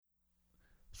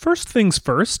First things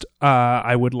first,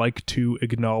 I would like to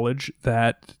acknowledge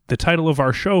that the title of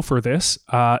our show for this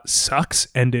sucks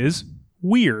and is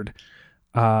weird.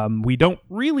 We don't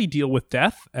really deal with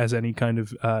death as any kind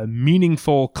of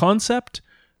meaningful concept.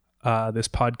 This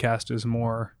podcast is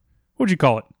more, what would you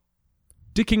call it?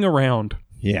 Dicking around.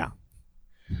 Yeah.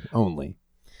 Only.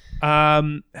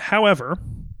 However,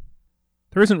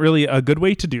 there isn't really a good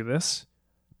way to do this,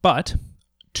 but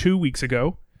 2 weeks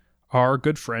ago, our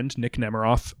good friend Nick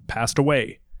Nemiroff passed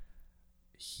away.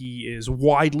 He is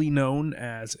widely known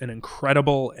as an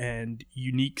incredible and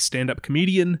unique stand-up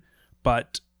comedian,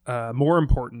 but more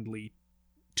importantly,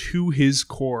 to his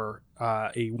core,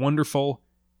 a wonderful,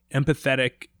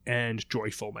 empathetic, and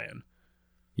joyful man.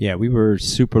 Yeah, we were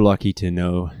super lucky to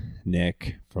know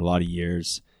Nick for a lot of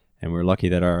years, and we're lucky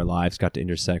that our lives got to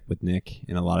intersect with Nick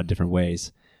in a lot of different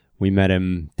ways. We met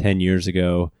him 10 years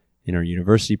ago in our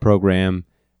university program.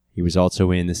 He was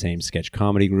also in the same sketch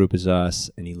comedy group as us,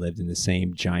 and he lived in the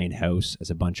same giant house as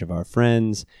a bunch of our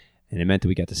friends, and it meant that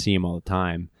we got to see him all the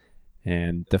time.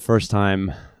 And the first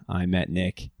time I met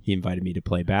Nick, he invited me to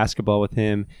play basketball with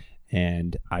him,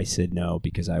 and I said no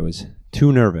because I was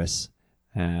too nervous.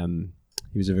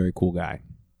 He was a very cool guy.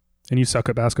 And you suck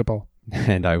at basketball.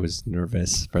 And I was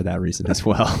nervous for that reason as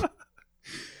well.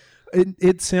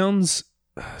 It sounds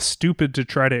stupid to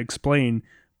try to explain,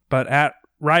 but at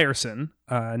Ryerson,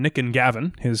 Nick and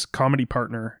Gavin, his comedy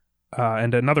partner,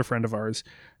 and another friend of ours,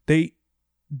 they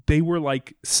were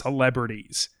like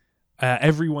celebrities.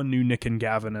 Everyone knew Nick and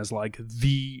Gavin as like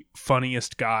the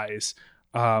funniest guys.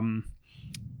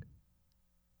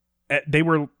 They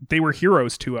were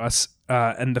heroes to us,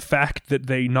 and the fact that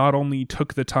they not only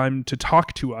took the time to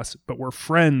talk to us, but were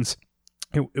friends,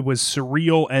 it was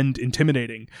surreal and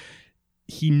intimidating.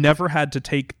 He never had to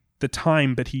take the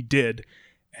time, but he did.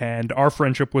 And our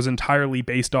friendship was entirely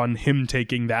based on him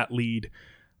taking that lead,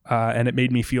 and it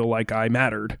made me feel like I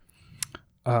mattered.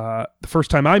 The first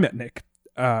time I met Nick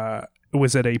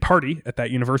was at a party at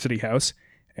that university house,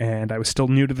 and I was still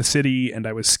new to the city, and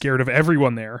I was scared of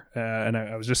everyone there, and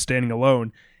I was just standing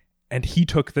alone. And he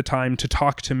took the time to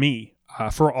talk to me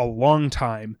for a long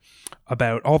time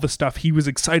about all the stuff he was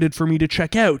excited for me to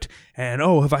check out. And,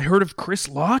 oh, have I heard of Chris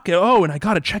Locke? Oh, and I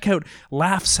got to check out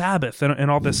Laugh Sabbath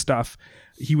and all this stuff.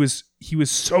 He was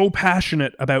so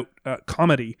passionate about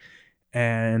comedy,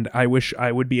 and I wish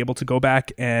I would be able to go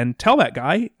back and tell that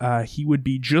guy he would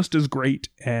be just as great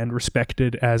and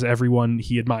respected as everyone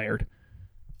he admired.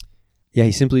 Yeah,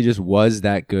 he simply just was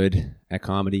that good at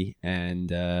comedy,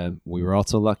 and we were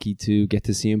also lucky to get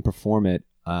to see him perform it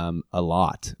a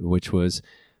lot, which was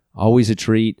always a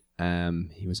treat.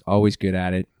 He was always good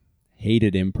at it,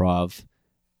 hated improv,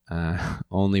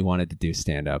 only wanted to do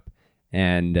stand-up.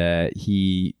 And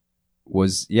he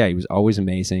was always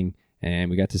amazing, and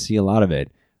we got to see a lot of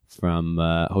it, from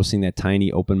hosting that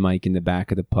tiny open mic in the back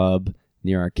of the pub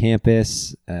near our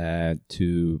campus,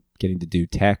 to getting to do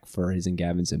tech for his and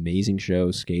Gavin's amazing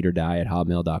show, Skate or Die, at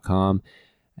hotmail.com,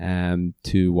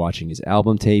 to watching his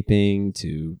album taping,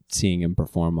 to seeing him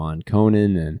perform on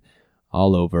Conan and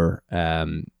all over.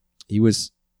 He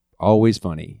was always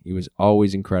funny. He was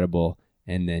always incredible,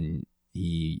 and then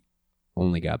he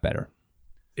only got better.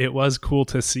 It was cool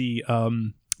to see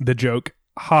the joke,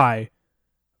 "Hi,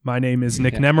 my name is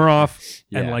Nick Nemiroff,"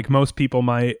 and like most people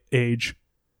my age,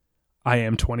 I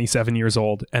am 27 years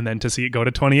old, and then to see it go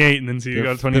to 28, and then see it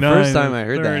go to 29. The first time I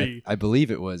heard 30. that, I believe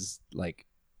it was like,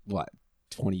 what,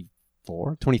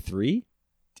 24, 23?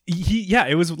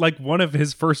 It was like one of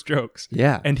his first jokes.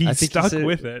 Yeah. And he stuck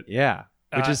with it. Yeah.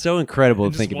 Which is so incredible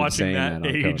to think of him saying that on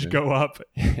age Conan. go up.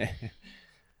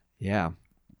 Yeah.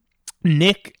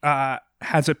 Nick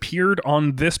has appeared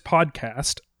on this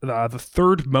podcast, the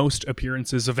third most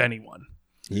appearances of anyone.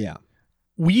 Yeah.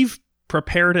 We've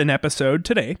prepared an episode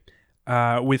today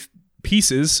with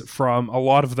pieces from a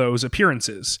lot of those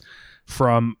appearances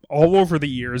from all over the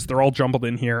years. They're all jumbled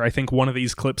in here. I think one of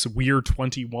these clips, We're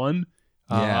 21.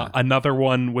 Another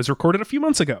one was recorded a few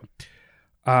months ago.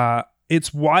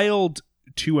 It's wild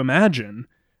to imagine,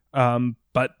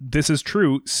 but this is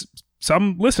true.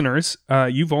 Some listeners,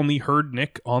 you've only heard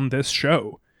Nick on this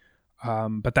show,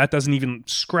 but that doesn't even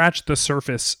scratch the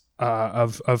surface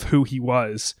of who he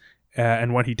was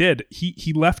and what he did.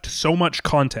 He left so much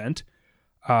content,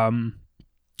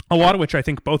 a lot of which I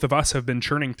think both of us have been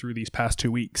churning through these past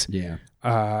 2 weeks. Yeah,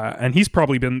 and he's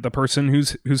probably been the person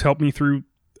who's helped me through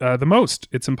the most.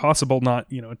 It's impossible not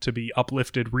to be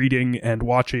uplifted reading and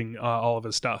watching all of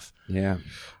his stuff. Yeah.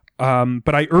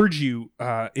 But I urge you,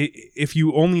 if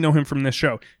you only know him from this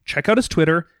show, check out his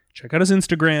Twitter, check out his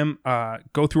Instagram.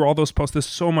 Go through all those posts. There's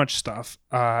so much stuff.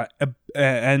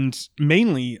 And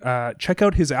mainly, check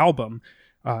out his album.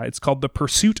 It's called The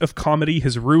Pursuit of Comedy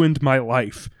Has Ruined My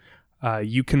Life.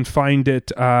 You can find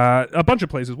it a bunch of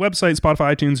places, website,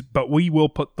 Spotify, iTunes, but we will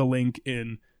put the link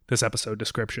in this episode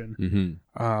description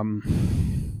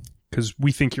because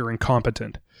we think you're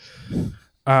incompetent.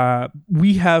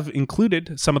 We have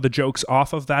included some of the jokes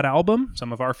off of that album,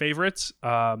 some of our favorites.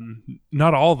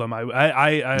 Not all of them.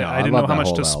 I didn't know how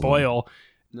much to spoil.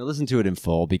 No, listen to it in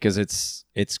full because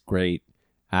it's great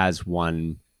as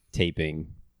one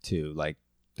taping too. Like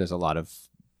there's a lot of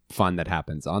fun that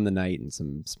happens on the night and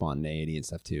some spontaneity and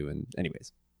stuff too. And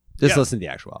anyways, just listen to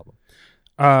the actual album.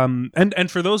 And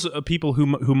for those people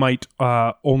who might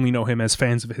only know him as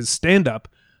fans of his stand-up,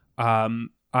 I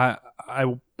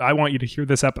want you to hear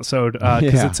this episode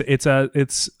because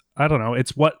it's I don't know,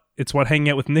 it's what hanging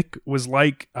out with Nick was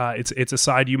like. It's a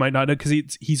side you might not know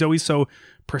because he's always so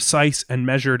precise and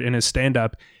measured in his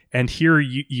stand-up, and here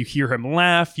you hear him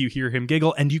laugh, you hear him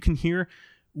giggle, and you can hear,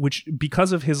 which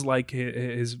because of his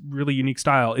his really unique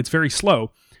style, it's very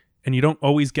slow. And you don't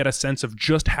always get a sense of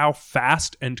just how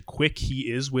fast and quick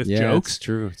he is with jokes. It's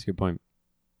true. It's a good point.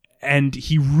 And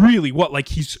he really,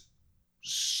 he's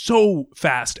so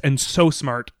fast and so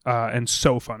smart and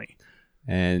so funny.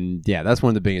 And yeah, that's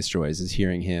one of the biggest joys is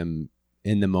hearing him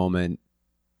in the moment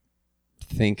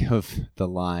think of the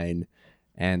line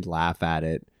and laugh at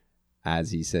it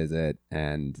as he says it.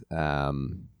 And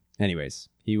anyways,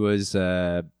 he was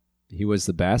the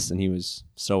best, and he was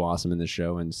so awesome in the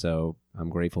show, and so I'm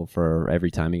grateful for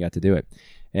every time he got to do it.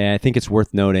 And I think it's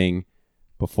worth noting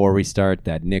before we start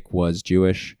that Nick was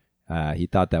Jewish. He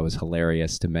thought that was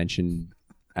hilarious to mention,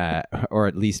 or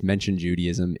at least mention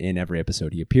Judaism in every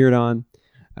episode he appeared on.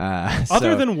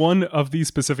 Other than one of these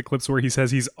specific clips where he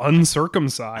says he's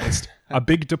uncircumcised, a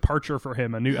big departure for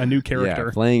him, a new character.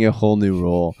 Yeah, playing a whole new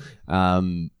role.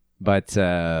 But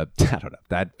I don't know.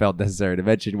 That felt necessary to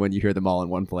mention when you hear them all in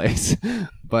one place.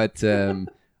 But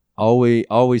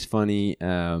always funny,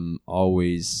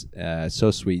 always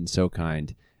so sweet and so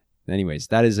kind. Anyways,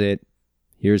 that is it.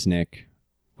 Here's Nick.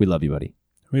 We love you, buddy.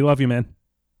 We love you, man.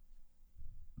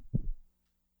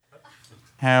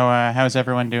 How's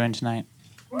everyone doing tonight?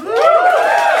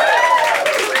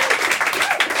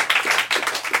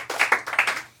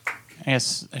 I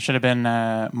guess I should have been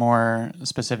more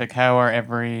specific. How are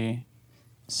every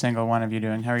single one of you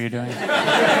doing? How are you doing? You're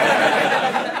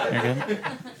good?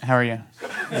 How are you?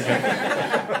 You're good?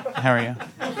 How are you?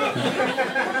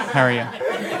 How are you?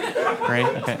 Great?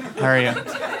 Okay. How are you?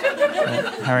 Good.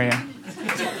 How are you?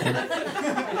 Good.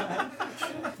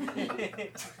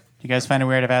 You guys find it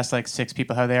weird? I've asked like 6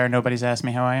 people how they are. Nobody's asked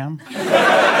me how I am.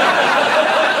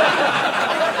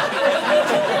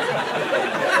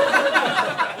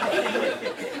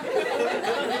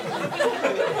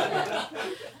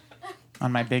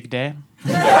 On my big day.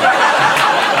 The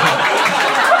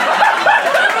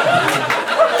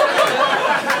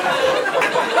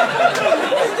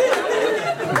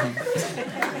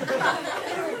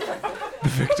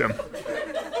victim.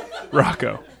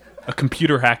 Rocco, a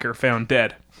computer hacker found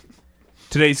dead.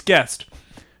 Today's guest,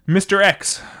 Mr.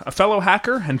 X, a fellow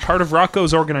hacker and part of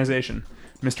Rocco's organization.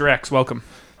 Mr. X, welcome.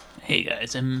 Hey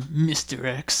guys, I'm Mr.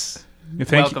 X.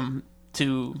 Welcome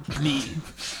to me.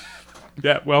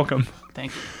 Yeah, welcome.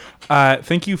 Thank you.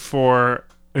 Thank you for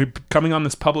coming on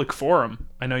this public forum.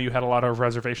 I know you had a lot of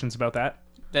reservations about that.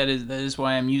 That is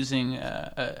why I'm using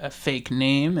a fake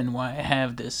name and why I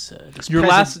have this. Your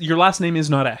last name is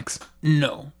not X.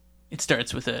 No, it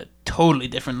starts with a totally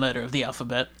different letter of the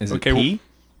alphabet. Is it P?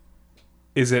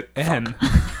 Is it N?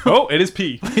 Oh, it is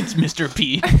P. It's Mr.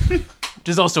 P. Which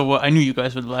is also what I knew you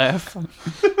guys would laugh.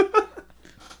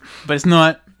 But it's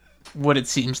not what it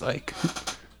seems like.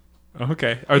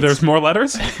 Okay. There's more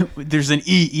letters? There's an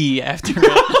EE after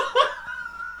it.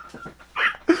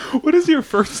 What is your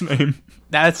first name?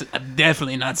 That's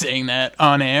definitely not saying that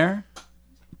on air.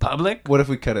 Public? What if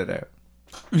we cut it out?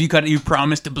 You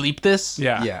promise to bleep this?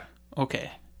 Yeah. Yeah.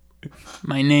 Okay.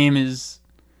 My name is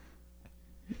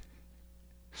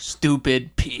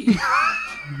Stupid P.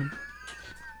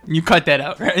 You cut that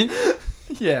out, right?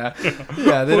 Yeah.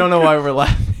 Yeah, they don't know why we're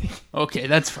laughing. Okay,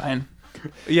 that's fine.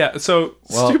 Yeah, so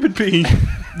Stupid P.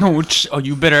 No,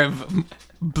 you better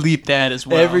bleep that as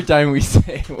well. Every time we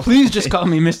say... Please just call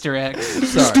me Mr. X.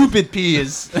 Sorry. Stupid P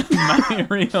is my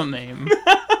real name.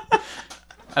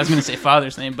 I was going to say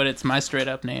father's name, but it's my straight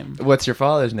up name. What's your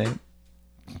father's name?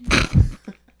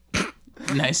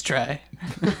 Nice try.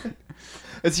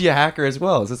 Is he a hacker as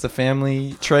well? Is this a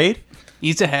family trade?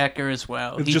 He's a hacker as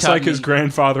well. It's just like his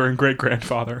grandfather and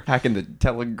great-grandfather. Hacking the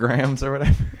telegrams or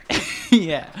whatever? Yeah,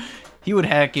 Yeah. He would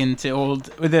hack into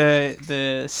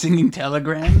the singing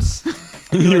telegrams.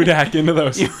 You would hack into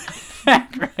those. He would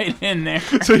hack right in there.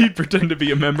 So he'd pretend to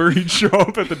be a member. He'd show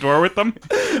up at the door with them.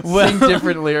 Sing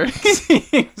different lyrics.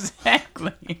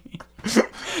 Exactly.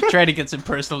 Try to get some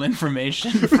personal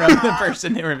information from the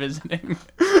person they were visiting.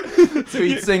 So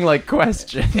he'd sing like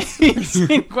questions. He'd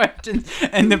sing questions,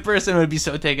 and the person would be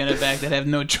so taken aback they'd have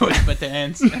no choice but to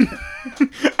answer.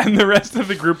 And the rest of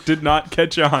the group did not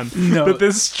catch on that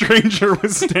this stranger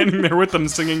was standing there with them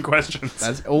singing questions.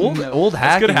 That's old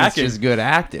hacking. good hacking. Is just good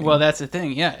acting. Well, that's the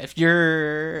thing. Yeah, if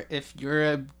you're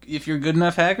a good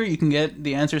enough hacker, you can get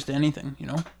the answers to anything. You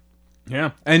know.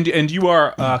 Yeah. And you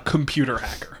are a computer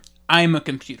hacker. I'm a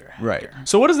computer hacker. Right.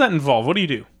 So what does that involve? What do you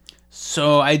do?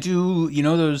 So I do,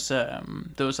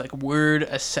 those like word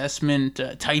assessment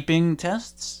typing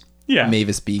tests. Yeah.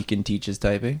 Mavis Beacon teaches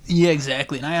typing. Yeah,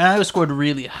 exactly. And I scored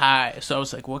really high, so I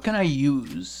was like, what can I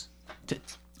use to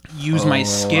use my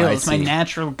skills, my see.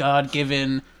 natural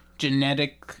God-given,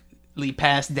 genetically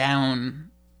passed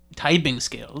down typing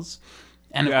skills?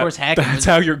 And of course, hacking That's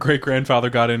how your great-grandfather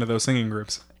got into those singing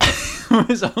groups.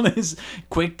 was all his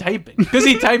quick typing. Because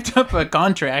he typed up a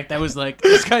contract that was like,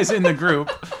 this guy's in the group.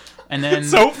 And then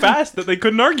So fast that they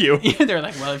couldn't argue. yeah, they're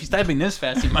like, well, if he's typing this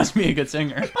fast, he must be a good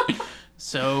singer.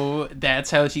 So that's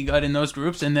how he got in those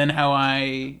groups. And then how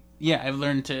I've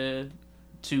learned to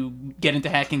get into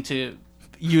hacking to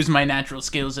use my natural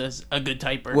skills as a good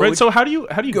typer. Right, so how do you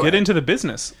get ahead. into the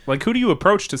business? Like, who do you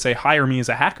approach to say, hire me as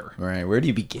a hacker? Right. Where do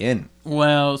you begin?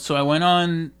 Well, so I went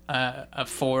on a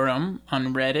forum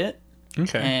on Reddit.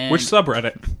 Okay. And Which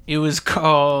subreddit? It was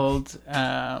called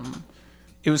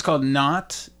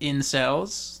Not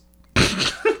Incels.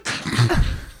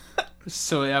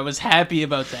 So I was happy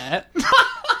about that.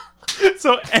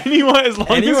 So anyone, as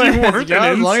long as you weren't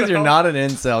as long as incel. you're not an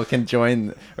incel, can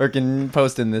join or can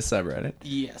post in this subreddit.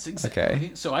 Yes, exactly.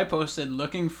 Okay. So I posted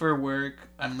looking for work.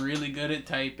 I'm really good at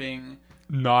typing.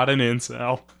 Not an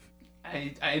incel.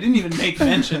 I didn't even make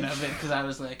mention of it because I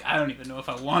was like, I don't even know if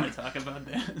I want to talk about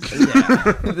this.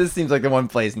 Yeah. This seems like the one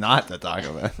place not to talk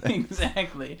about.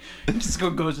 Exactly. It just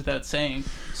goes without saying.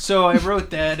 So I wrote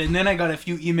that, and then I got a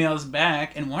few emails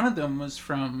back, and one of them was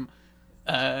from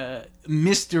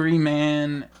Mystery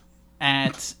Man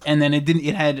at, and then it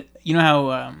had, you know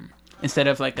how instead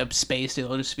of like a space,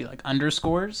 it'll just be like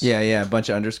underscores. Yeah, a bunch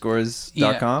of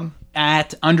underscores.com.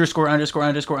 At ______.com.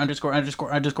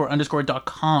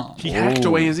 He hacked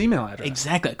away his email address.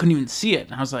 Exactly. I couldn't even see it.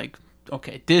 And I was like,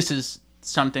 okay, this is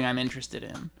something I'm interested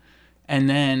in. And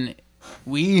then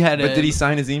we had But did he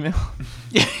sign his email?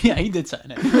 yeah, he did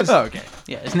sign it. Oh, okay.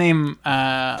 Yeah, his name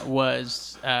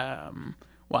was,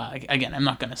 well, again, I'm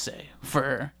not going to say.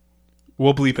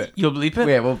 We'll bleep it. You'll bleep it?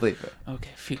 Yeah, we'll bleep it.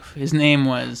 Okay, phew. His name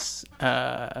was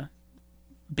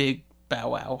Big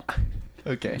Bow Wow.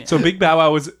 Okay. So Big Bow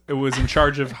Wow was in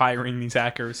charge of hiring these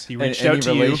hackers. He reached out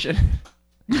to relation?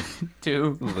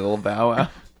 To Little Bow Wow.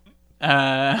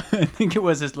 I think it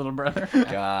was his little brother.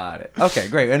 Got it. Okay,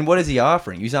 great. And what is he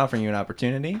offering? He's offering you an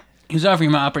opportunity? He was offering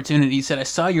me an opportunity. He said, I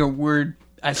saw your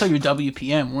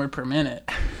WPM, word per minute,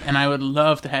 and I would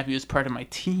love to have you as part of my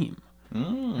team.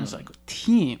 I was like,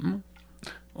 team?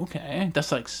 Okay,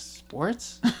 that's like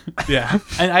sports? Yeah.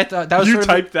 And I thought that was You sort of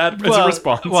typed that as a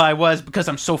response. Well, I was, because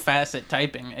I'm so fast at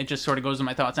typing. It just sort of goes in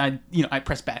my thoughts. And I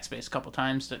pressed backspace a couple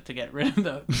times to get rid of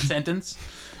the sentence.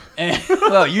 And,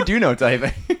 Well, you do know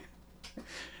typing.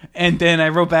 and then I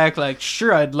wrote back like,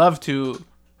 sure, I'd love to.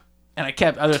 And I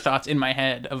kept other thoughts in my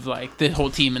head of like the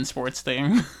whole team and sports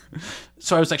thing.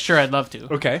 So I was like, sure, I'd love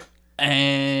to. Okay.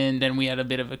 And then we had a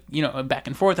bit of a back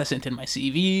and forth. I sent in my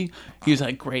CV. He was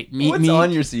like, great, meet What's me.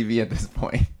 on your CV at this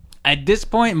point? At this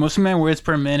point, most of my words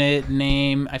per minute,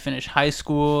 name, I finished high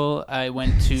school. I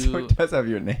went to... So it does have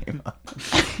your name on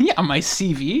it. Yeah, my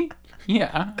CV.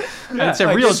 Yeah. Yeah, It's a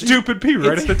like real... stupid P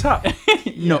right at the top.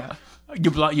 No. You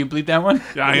bleep that one?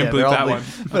 Yeah, I am Yeah, bleep they're all that one.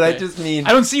 bleep. But I just mean...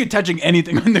 I don't see you touching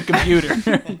anything on the computer,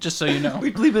 just so you know.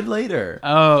 We bleep it later.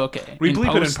 Oh, okay. We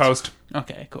bleep it in post.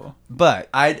 Okay, cool. But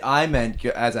I meant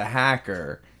as a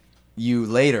hacker, you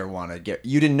later want to get...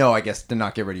 You didn't know, I guess, to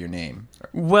not get rid of your name.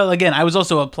 Well, again, I was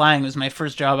also applying. It was my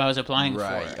first job I was applying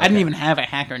Right, for. I didn't okay. even have a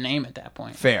hacker name at that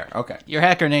point. Fair, okay. Your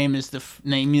hacker name is the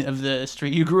name of the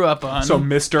street you grew up on. So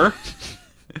Mr.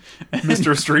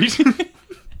 Street.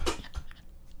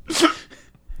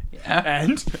 Yeah.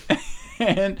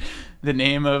 And the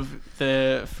name of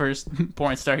the first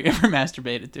porn star you ever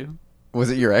masturbated to. Was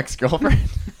it your ex-girlfriend?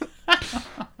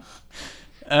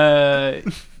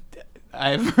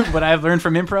 What I've learned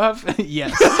from improv?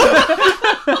 Yes.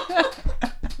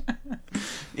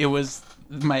 It was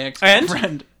my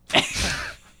ex-girlfriend.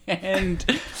 and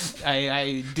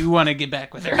I do want to get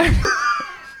back with her.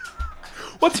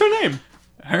 What's her name?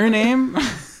 Her name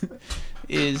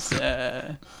is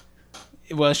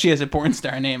well, she has a porn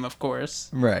star name, of course,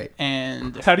 Right.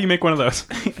 and How do you make one of those?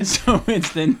 so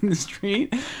it's the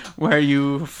street where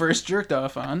you first jerked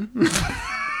off on.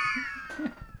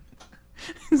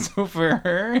 So for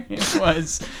her, it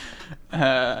was,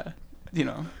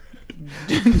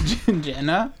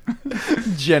 Jenna.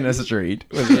 Jenna Street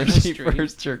was where she Street.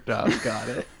 first jerked off. Got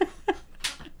it.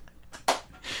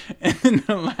 And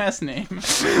the last name,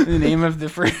 the name of the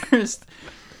first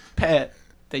pet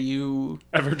that you...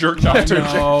 Ever jerked off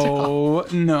to?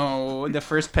 No, the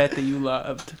first pet that you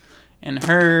loved. And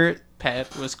her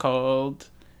pet was called...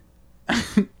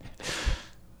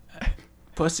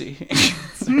 Pussy.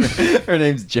 Her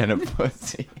name's Jenna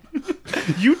Pussy.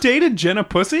 You dated Jenna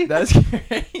Pussy? That's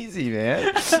crazy,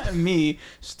 man. Me,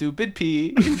 stupid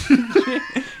P.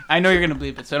 I know you're gonna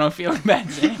bleep it, so I don't feel bad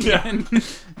saying Yeah.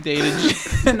 it. Dated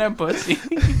Jenna Pussy.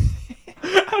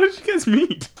 How did you guys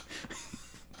meet?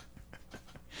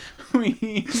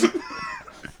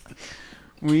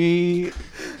 We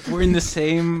were in the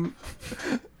same.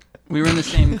 We were in the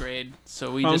same grade,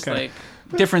 so we just Okay. like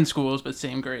different schools, but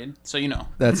same grade. So you know.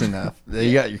 That's enough.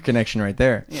 You got your connection right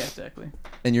there. Yeah, exactly.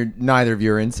 And you're neither of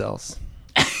you are incels.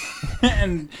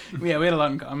 And yeah, we had a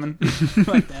lot in common,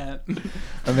 like that.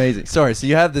 Amazing. Sorry. So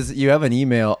you have this. You have an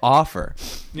email offer.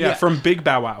 Yeah, from Big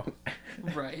Bow Wow.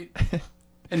 Right.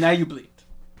 And now you bleeped.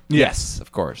 Yes,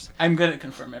 of course. I'm gonna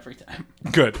confirm every time.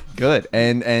 Good. Good.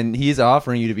 And he's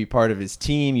offering you to be part of his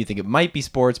team. You think it might be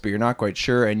sports, but you're not quite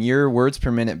sure. And your words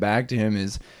per minute back to him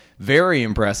is very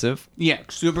impressive. Yeah,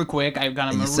 super quick. I've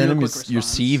got him You a send real him quick your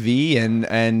response. CV,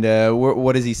 and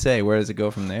what does he say? Where does it go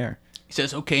from there? He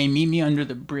says, "Okay, meet me under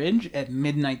the bridge at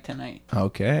midnight tonight."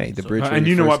 Okay, the bridge. where and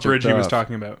you know first what bridge jerked he was off.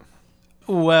 talking about.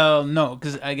 Well, no,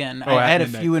 because again, Oh, I at had a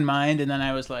midnight. few in mind, and then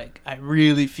I was like, I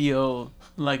really feel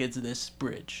like it's this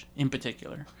bridge in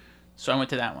particular, so I went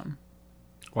to that one.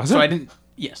 Was So it? I didn't.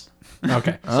 Yes,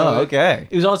 Okay. Oh, okay.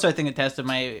 it was also, I think, a test of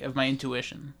my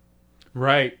intuition.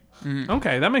 Right.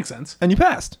 Okay, that makes sense. And you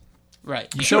passed. Right.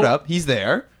 You showed up. He's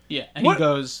there. Yeah, and What- he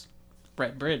goes,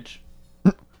 "Right bridge,"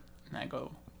 and I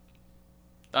go,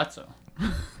 "Thought so."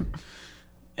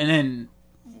 And then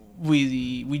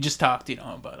we just talked,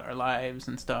 about our lives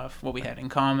and stuff, what we had in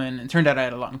common, and it turned out I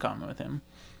had a lot in common with him.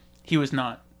 He was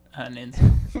not an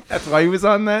incel. That's why he was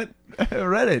on that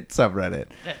Reddit subreddit.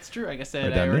 That's true. I guess I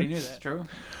Redundant. already knew that. True.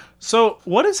 So,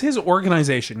 what is his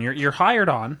organization? You're hired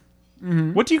on.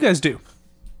 What do you guys do?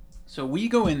 So we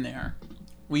go in there.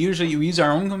 We usually use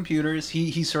our own computers.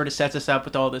 He sort of sets us up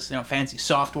with all this fancy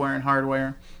software and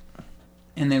hardware,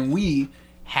 and then we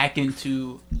hack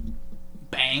into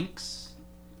banks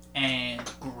and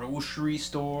grocery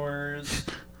stores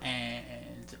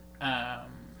and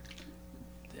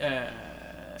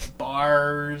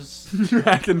bars. You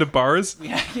hack into bars? We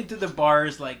hack into the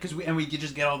bars because we could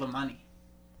just get all the money.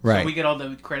 Right. So we get all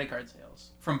the credit card sales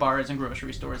from bars and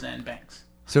grocery stores and banks.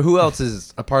 So who else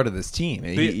is a part of this team?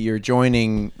 You're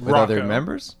joining with other Rocco.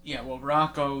 members? Yeah, well,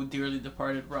 Rocco, dearly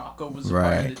departed Rocco, was a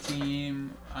Right. part of the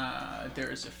team.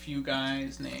 There's a few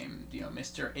guys named,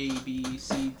 Mr. A, B,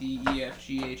 C, D, E, F,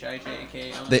 G, H, I, J,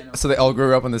 K, L, M, N, O. So they all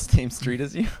grew up on the same street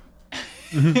as you?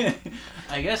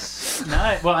 I guess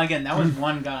not. Well, again, that was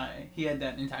one guy. He had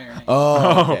that entire name.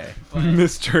 Oh, okay. But-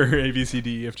 Mr.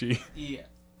 ABCDEFG. Yeah.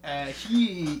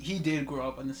 He did grow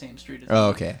up on the same street as Oh, me.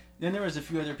 okay. Then there was a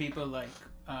few other people like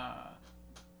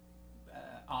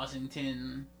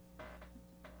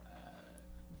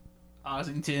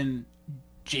Ossington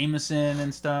Jameson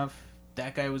and stuff.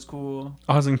 That guy was cool.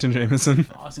 Ossington Jameson.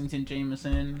 Ossington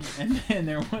Jameson. And then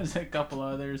there was a couple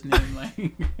others named like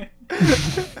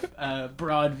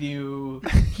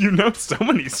Broadview. You know so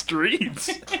many streets.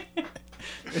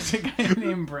 There's a guy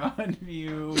named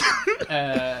Broadview.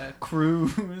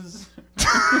 Cruz.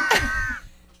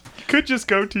 Could just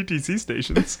go TTC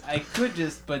stations. I could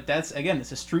just, but that's, again,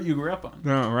 it's a street you grew up on.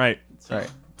 Oh, right. So. Right.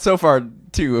 So far,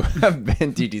 two have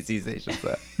been TTC stations.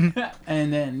 Though.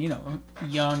 And then,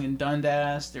 Young and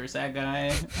Dundas, there's that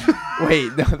guy.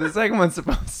 Wait, no, the second one's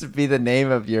supposed to be the name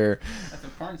of That's a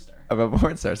porn star. a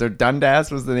porn star. So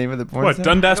Dundas was the name of the porn What, star?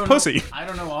 Dundas I don't know- Pussy? I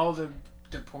don't know all the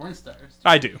porn stars.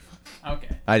 I do.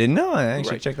 Okay. I didn't know. I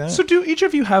actually Right. checked that out. So do each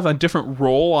of you have a different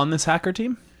role on this hacker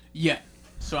team? Yeah.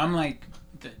 So I'm like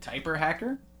the typer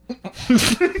hacker.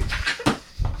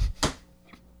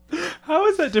 How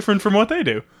is that different from what they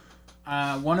do?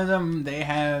 One of them, they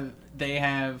have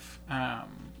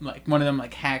like one of them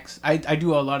like hacks. I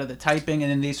do a lot of the typing,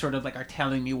 and then they sort of like are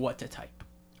telling me what to type.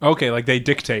 Okay, like they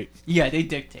dictate. Yeah, they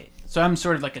dictate. So I'm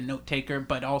sort of like a note taker,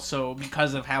 but also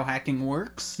because of how hacking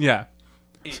works, Yeah.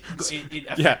 it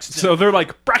Yeah. affects. the- So they're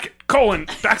like bracket colon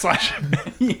backslash.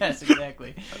 yes,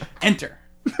 exactly. Enter.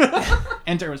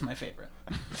 Enter was my favorite.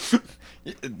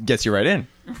 It gets you right in.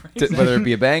 Whether it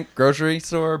be a bank, grocery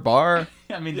store, bar,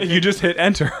 I mean, You just hit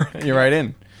enter. you're right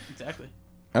in. exactly.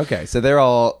 Okay, so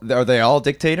are they all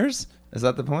dictators? Is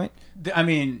that the point? I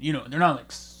mean, they're not like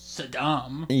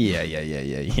Saddam.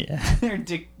 Yeah.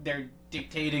 They're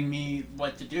dictating me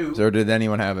what to do. So did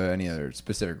anyone have any other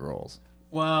specific roles?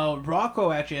 Well,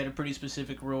 Rocco actually had a pretty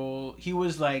specific role. He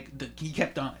was like he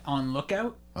kept on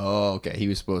lookout. Oh, okay. He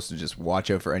was supposed to just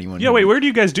watch out for anyone. Yeah, wait, where do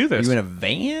you guys do Are this? you in a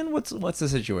van? What's the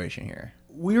situation here?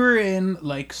 We were in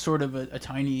like sort of a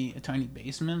tiny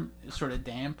basement, sort of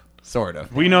damp. Sort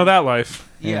of. We know that life.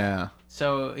 Yeah.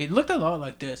 So it looked a lot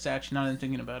like this, actually, now that I'm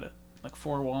thinking about it. Like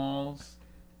 4 walls,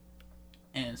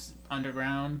 and it's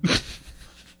underground.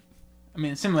 I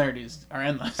mean, similarities are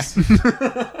endless.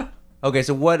 Okay,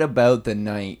 so what about the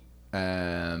night?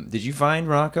 Did you find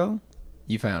Rocco?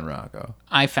 You found Rocco.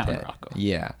 I found Dead. Rocco.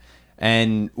 Yeah.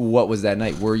 And what was that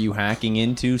night? Were you hacking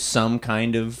into some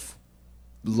kind of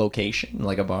location,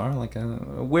 like a bar,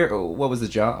 what was the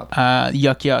job?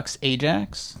 Yuck Yucks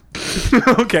Ajax.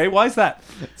 Okay, why is that?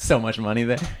 So much money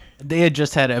there. They had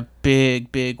just had a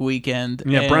big weekend.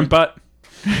 Yeah, and, Brent Butt.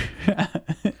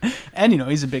 and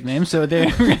he's a big name, so they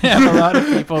have a lot of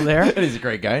people there. He's a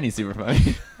great guy and he's super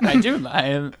funny. I do.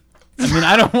 I mean,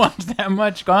 I don't watch that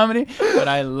much comedy, but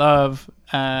I love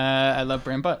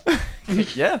Brent Butt.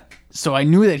 Yeah. So I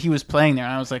knew that he was playing there,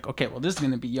 and I was like, okay, well, this is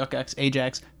going to be Yuck Yucks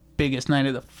Ajax biggest night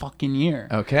of the fucking year.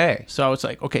 Okay. So I was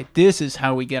like, okay, this is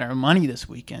how we get our money this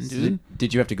weekend, dude.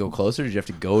 Did you have to go closer? Did you have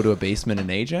to go to a basement in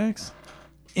Ajax?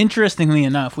 Interestingly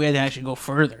enough, we had to actually go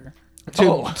further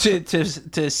Oh.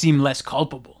 to seem less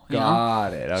culpable. you know?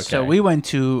 Got it. Okay. So we went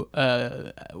to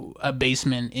a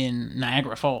basement in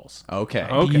Niagara Falls. Okay.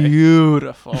 Okay.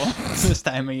 Beautiful this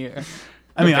time of year.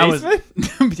 I mean, basement?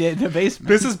 I was yeah, the basement.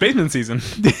 This is basement season.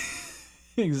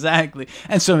 Exactly.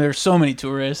 And so there's so many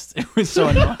tourists. It was so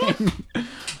annoying.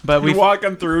 But we You're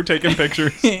walking through, taking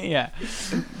pictures. yeah.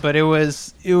 But it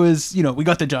was we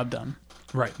got the job done.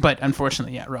 Right. But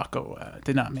unfortunately, yeah, Rocco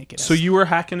did not make it. So you were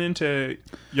hacking into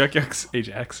Yuck Yucks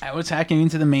Ajax. I was hacking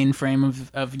into the mainframe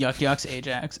of Yuck Yucks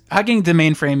Ajax. Hacking into the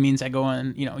mainframe means I go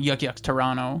on, Yuck Yucks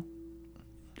Toronto,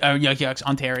 Yuck Yucks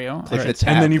Ontario. Click the Right. tab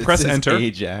And then you that press says enter.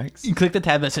 Ajax. You click the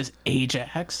tab that says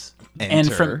Ajax.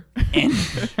 Enter. And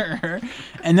from enter.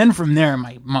 And then from there,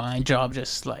 my job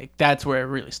just that's where it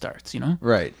really starts,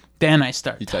 Right. Then I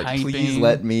start You type, typing. please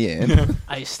let me in.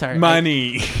 I start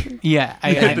Money. yeah.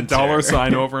 I Hit the dollar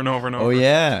sign over and over and over. Oh,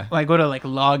 yeah. I go to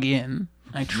log in.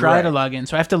 I try to Right. log in,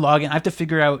 so I have to log in. I have to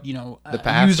figure out a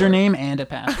password. username and a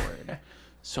password.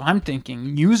 So I'm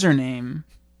thinking username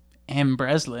M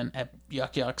Breslin at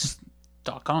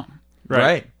yuckyucks.com.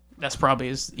 Right. That's probably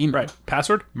his email. Right.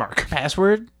 Password? Mark.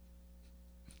 Password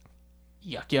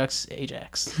Yuck Yucks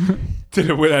Ajax. Did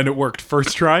it and it worked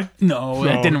first try? No,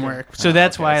 that didn't okay. work. So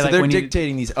that's why So they're when you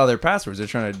dictating these other passwords. They're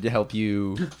trying to help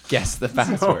you guess the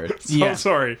password. So Yeah.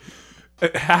 sorry.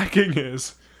 Hacking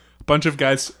is a bunch of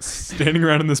guys standing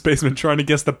around in this basement trying to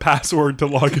guess the password to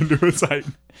log into a site.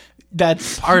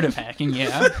 that's part of hacking,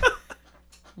 yeah.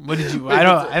 What did you?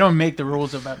 I don't make the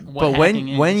rules about what But hacking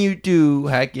is. when you do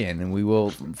hack in, and we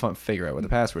will figure out what the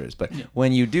password is, but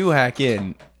when you do hack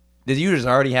in, do users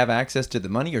already have access to the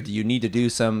money, or do you need to do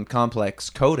some complex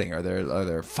coding? Are there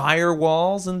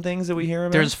firewalls and things that we hear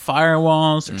about? there's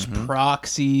firewalls, there's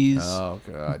proxies. oh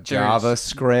god, There's-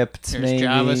 JavaScript, There's maybe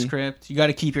JavaScript. You got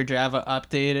to keep your Java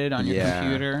updated on your Yeah.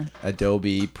 computer.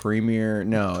 Adobe Premiere,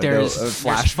 no, There's-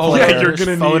 Flash there's Player. Yeah, you're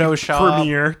gonna Photoshop. need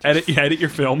Premiere. Edit your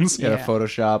films. You gotta Yeah.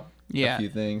 Photoshop Yeah. a few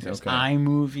things. There's Okay.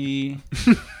 iMovie,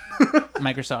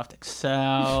 Microsoft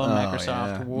Excel, Microsoft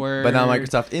yeah. Word. But not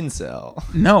Microsoft Incel.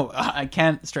 No, I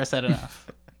can't stress that enough.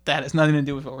 That has nothing to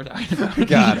do with what we're talking about.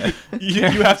 Got it. You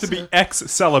have to be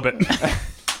ex-celibate.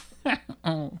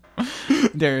 Oh.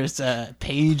 There's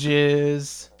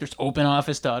Pages. There's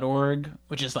OpenOffice.org,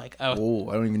 which is Oh,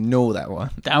 I don't even know that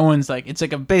one. that one's it's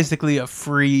basically a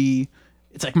free.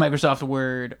 It's like Microsoft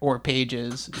Word or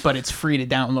Pages, but it's free to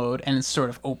download and it's sort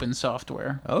of open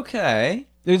software. Okay.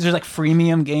 There's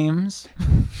freemium games,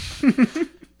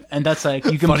 and that's you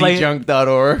can play.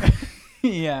 Funnyjunk.org.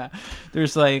 Yeah,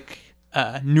 there's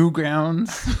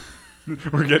Newgrounds,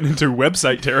 We're getting into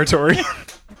website territory.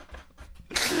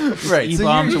 Right.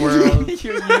 E-Bombs World.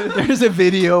 There's a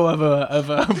video of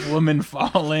a woman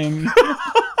falling.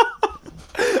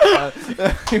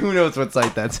 Who knows what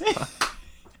site that's on?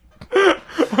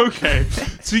 Okay.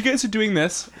 So you guys are doing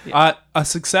this. A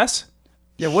success?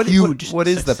 Yeah, what Huge is the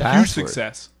success. password? Huge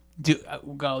success.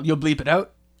 Well, you'll bleep it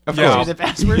out. Of Yeah. course. The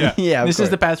password. Yeah. Yeah, of This is course.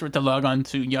 the password to log on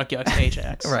to Yuck Yuck's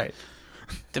paychecks. Right.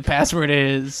 The password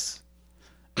is,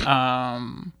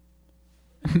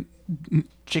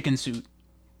 chicken suit,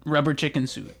 rubber chicken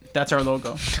suit. That's our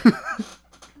logo.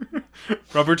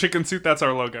 Rubber chicken suit, that's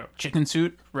our logo. Chicken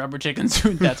suit, rubber chicken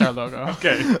suit. That's our logo.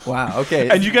 Okay. Wow. Okay.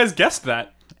 And you guys guessed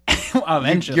that.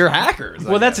 Eventually. You're hackers.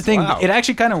 Well, that's the thing. Wow. It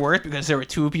actually kind of worked because there were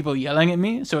two people yelling at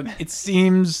me. So it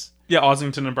seems Yeah,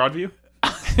 Ossington and Broadview.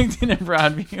 Ossington and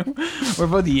Broadview were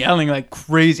both yelling like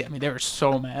crazy. I mean, they were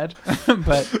so mad.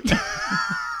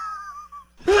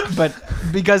 but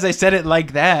because I said it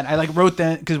like that, I like wrote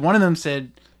that because one of them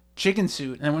said chicken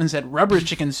suit and one said rubber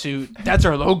chicken suit. That's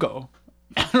our logo.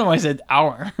 I don't know why I said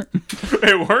our.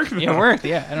 It worked. It worked.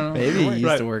 Yeah, I don't know. Maybe It he worked. used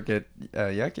Right. to work at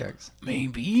Yuck Yucks.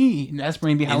 Maybe that's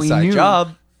maybe how Inside he knew.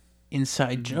 job.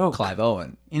 Inside joke. Clive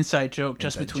Owen. Inside joke.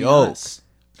 Just Inside between joke. us.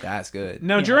 That's good.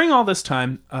 Now, during all this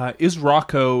time, is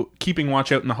Rocco keeping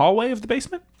watch out in the hallway of the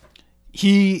basement?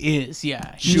 He is.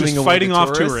 Yeah. He's Shooting Just away fighting the off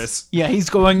tourists? tourists. Yeah, he's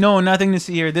going. No, nothing to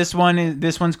see here. This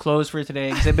one's closed for today.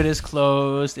 Exhibit is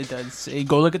closed. It does.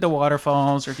 Go look at the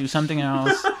waterfalls or do something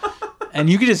else. And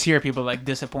you could just hear people like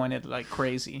disappointed, like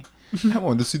crazy. I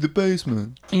wanted to see the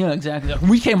basement. Yeah, exactly.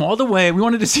 We came all the way. We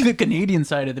wanted to see the Canadian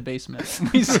side of the basement.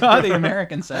 We saw the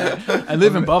American side. I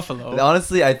live in Buffalo.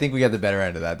 Honestly, I think we got the better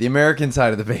end of that. The American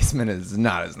side of the basement is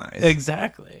not as nice. Yeah,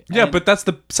 Exactly. And- but that's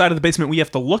the side of the basement we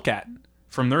have to look at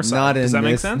from their side. Not in Does that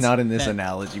this, make sense? Not in this That-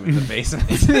 analogy with the basement.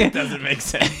 It doesn't make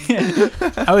sense.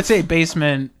 I would say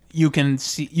basement. You can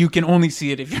see. You can only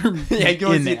see it if you're Yeah, you can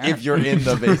only in see it there. if you're in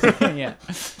the basement. Yeah.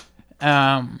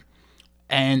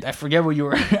 And I forget what you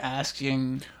were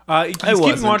asking. He's keeping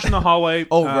wasn't. watch in the hallway.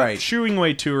 Oh, right. Shooing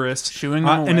away tourists. Shooing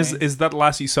them And away. is that the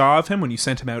last you saw of him when you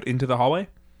sent him out into the hallway?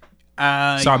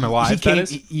 Saw him alive, he that came,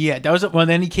 is? Yeah, that was. Well,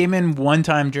 then he came in one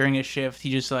time during his shift.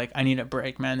 He just like, I need a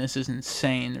break, man. This is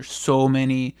insane. There's so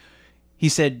many. He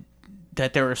said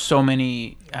that there were so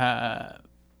many. I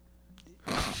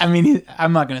mean,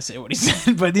 I'm not gonna say what he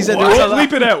said, but he said there was a We'll lot.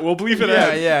 bleep it out. We'll bleep it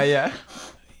out. yeah. He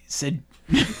said.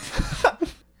 He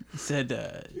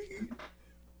said.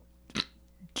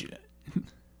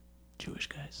 Jewish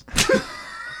guys.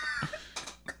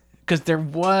 Because there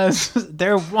was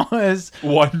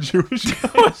One Jewish guy.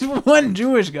 was one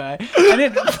Jewish guy, and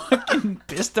it fucking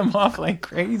pissed him off like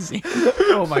crazy.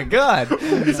 Oh my god.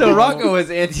 So Rocco is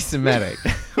anti-Semitic.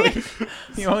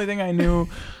 The only thing I knew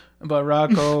about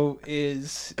Rocco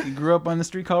is he grew up on the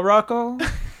street called Rocco,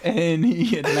 and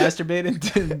he had masturbated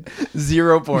to.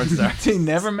 0 porn stars. He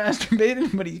never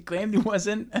masturbated, but he claimed he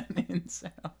wasn't an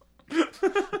incel.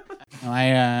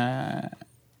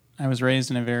 I was raised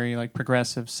in a very like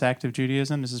progressive sect of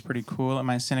Judaism. This is pretty cool. At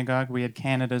my synagogue, we had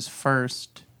Canada's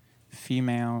first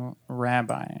female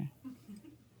rabbi.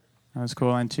 That was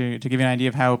cool. And to give you an idea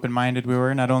of how open-minded we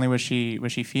were, not only was she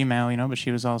female, but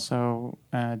she was also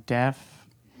deaf,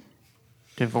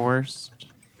 divorced,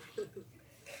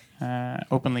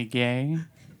 openly gay,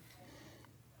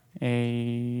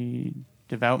 a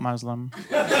devout Muslim.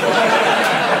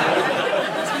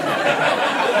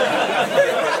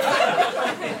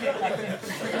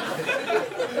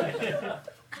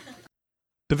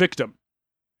 The victim,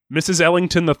 Mrs.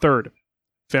 Ellington III,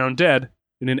 found dead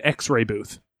in an X-ray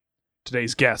booth.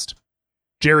 Today's guest,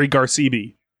 Jerry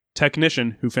Garcebi,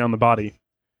 technician who found the body.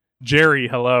 Jerry,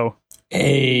 hello.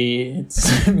 Hey,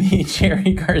 it's me,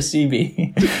 Jerry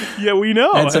Garcebi. Yeah, we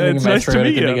know. I had something It's in my nice to throat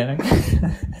at meet the you.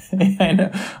 beginning. I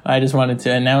know. I just wanted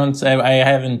to announce. I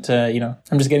haven't.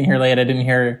 I'm just getting here late. I didn't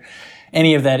hear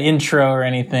any of that intro or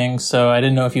anything, so I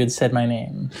didn't know if you had said my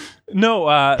name. No,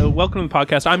 welcome to the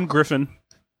podcast. I'm Griffin.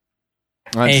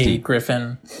 I'm Hey, Steve.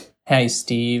 Griffin. Hey,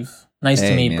 Steve. Nice to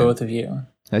Hey, meet man. both of you.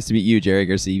 Nice to meet you, Jerry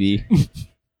Garcebi.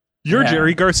 You're Yeah.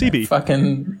 Jerry Garcebi.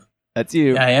 Fucking, That's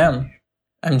you. I am.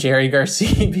 I'm Jerry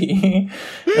Garcebi,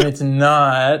 and it's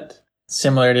not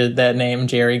similar to that name,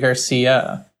 Jerry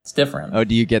Garcia. It's different. Oh,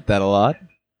 do you get that a lot?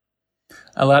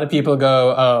 A lot of people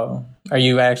go, "Oh, are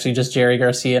you actually just Jerry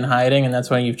Garcia in hiding, and that's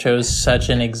why you chose such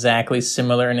an exactly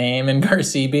similar name in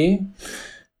Garcebi?"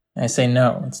 I say,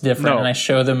 "No, it's different," No. and I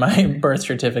show them my birth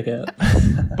certificate.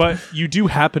 But you do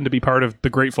happen to be part of the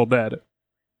Grateful Dead.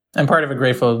 I'm part of a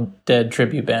Grateful Dead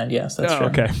tribute band. Yes, that's true.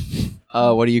 Okay.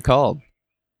 What are you called?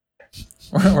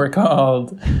 We're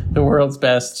called the world's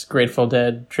best Grateful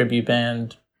Dead tribute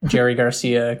band. Jerry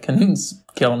Garcia can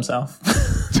kill himself.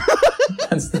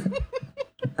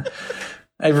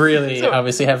 I really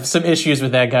obviously have some issues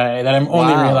with that guy that I'm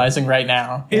only Wow. realizing right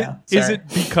now. Yeah, Is sorry. it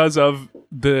because of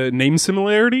the name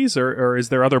similarities, or is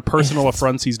there other personal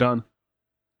affronts he's done?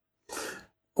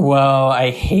 Well,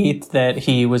 I hate that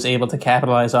he was able to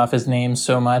capitalize off his name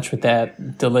so much with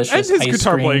that delicious And his ice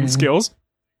guitar cream. playing skills.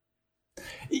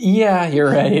 Yeah,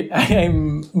 you're right.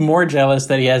 I'm more jealous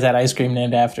that he has that ice cream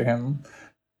named after him.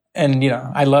 And,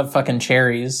 I love fucking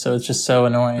cherries, so it's just so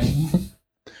annoying.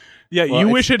 Yeah, Well, you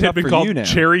it's wish it had tough been for called you now.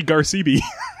 Cherry Garcibi.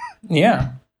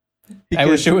 Yeah. I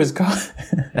wish it was called...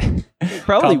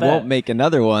 Probably Called that. won't make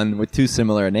another one with too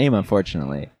similar a name,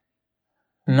 unfortunately.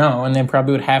 No, and they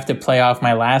probably would have to play off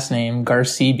my last name,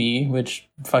 Garcibi, which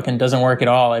fucking doesn't work at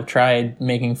all. I've tried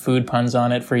making food puns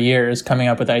on it for years, coming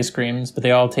up with ice creams, but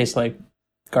they all taste like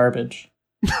garbage.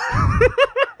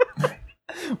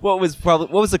 What was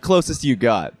the closest you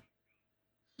got?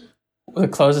 The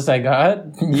closest I got?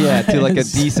 Yeah, to like a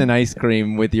was- decent ice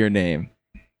cream with your name.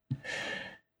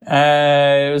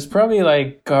 It was probably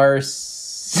like garlic,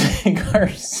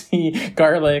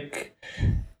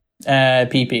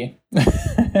 pee-pee.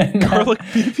 Garlic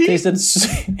pee-pee? Tasted,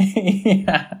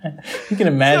 yeah. You can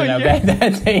imagine So, how yeah. bad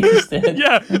that tasted.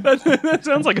 Yeah, that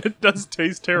sounds like it does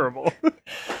taste terrible.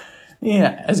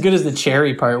 Yeah, as good as the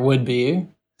cherry part would be,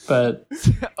 but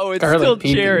Oh, it's Garlic still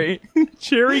pee-pee. cherry.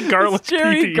 Cherry garlic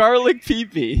Cherry pee-pee. garlic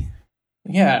pee-pee.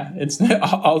 yeah, it's the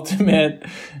ultimate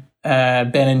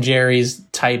Ben and Jerry's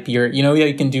type.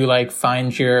 You can do like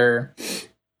find your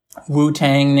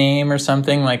Wu-Tang name or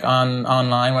something like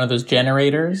online, one of those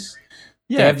generators.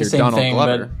 Yeah, They have if the you're same Donald thing,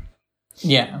 Glover. but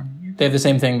yeah, they have the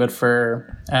same thing, but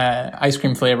for ice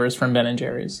cream flavors from Ben and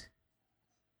Jerry's.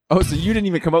 Oh, so you didn't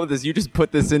even come up with this. You just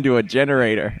put this into a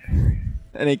generator.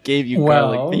 And it gave you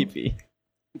Well- garlic pee-pee.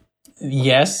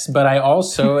 Yes, but I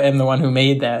also am the one who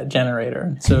made that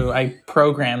generator. So I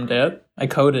programmed it. I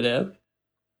coded it.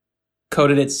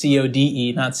 Coded it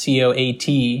CODE, not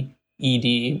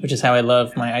COATED, which is how I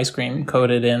love my ice cream,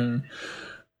 coated in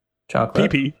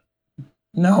chocolate. Pee-pee.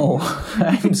 No,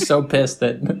 I'm so pissed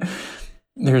that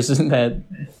that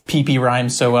PP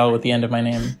rhymes so well with the end of my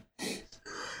name.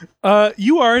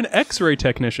 You are an X-ray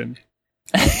technician.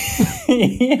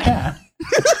 Yeah.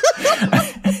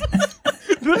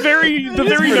 The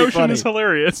very pretty notion funny. is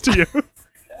hilarious to you.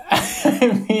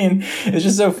 I mean, it's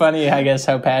just so funny, I guess,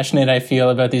 how passionate I feel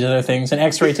about these other things. An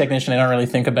X-ray technician, I don't really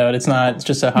think about. It's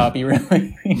just a hobby,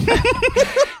 really.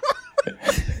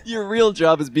 Your real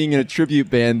job is being in a tribute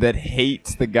band that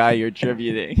hates the guy you're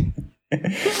tributing.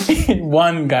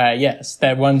 One guy, yes,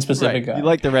 that one specific guy. You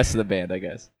like the rest of the band, I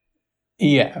guess.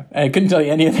 Yeah, I couldn't tell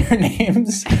you any of their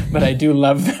names, but I do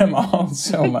love them all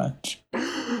so much.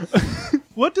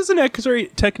 What does an X-ray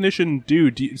technician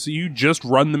do? So you just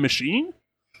run the machine?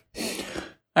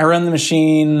 I run the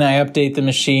machine, I update the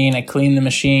machine, I clean the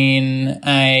machine,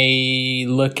 I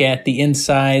look at the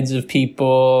insides of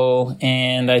people,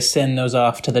 and I send those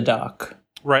off to the doc.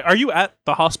 Right. Are you at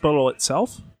the hospital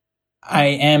itself? I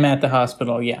am at the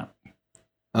hospital, yeah.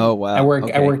 Oh, wow. I work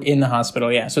Okay. in the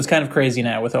hospital, yeah. So it's kind of crazy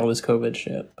now with all this COVID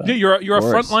shit. But Yeah, you're a Of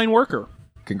course. frontline worker.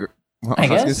 Well, I I was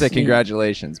going to guess. say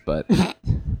congratulations, but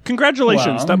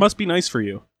Congratulations. Well- That must be nice for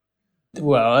you.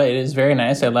 Well, it is very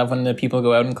nice. I love when the people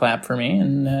go out and clap for me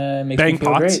and makes Bang me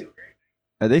feel pots? great.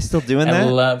 are they still doing I that?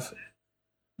 love.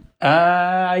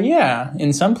 Yeah,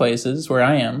 in some places where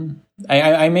I am,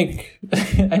 I make,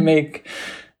 I make,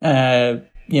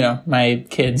 my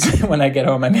kids when I get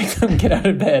home, I make them get out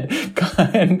of bed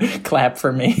and clap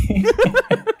for me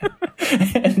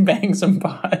and bang some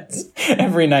pots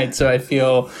every night, so I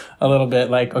feel a little bit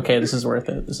like, okay, this is worth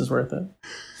it. This is worth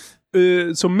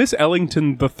it. So Miss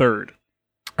Ellington III,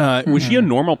 was she a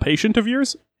normal patient of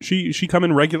yours? She come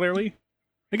in regularly?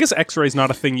 I guess X-ray's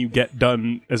not a thing you get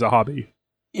done as a hobby.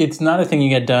 It's not a thing you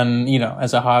get done,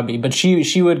 as a hobby, but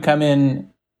she would come in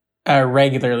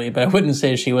regularly, but I wouldn't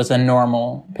say she was a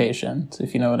normal patient,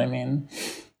 if you know what I mean.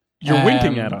 You're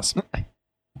winking at us.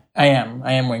 I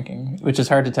am winking, which is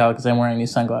hard to tell because I'm wearing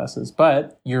these sunglasses,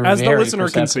 but you're As the very listener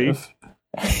can see. perceptive.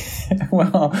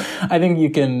 Well, I think you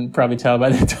can probably tell by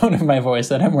the tone of my voice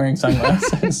that I'm wearing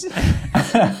sunglasses.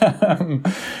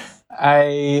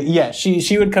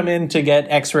 She would come in to get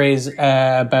X-rays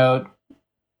about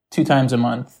 2 times a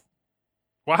month.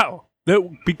 Wow.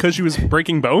 Because she was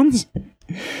breaking bones?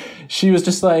 She was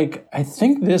just like, I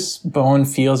think this bone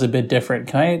feels a bit different.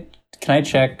 Can I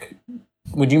check?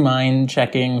 Would you mind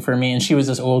checking for me? And she was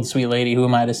this old sweet lady. Who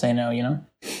am I to say no?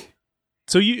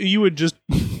 So you would just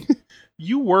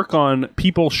you work on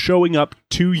people showing up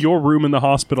to your room in the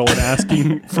hospital and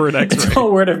asking for an It's X-ray.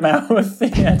 all word of mouth.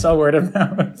 Yeah, it's all word of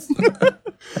mouth.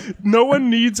 No one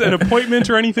needs an appointment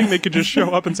or anything. They could just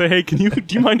show up and say, "Hey, do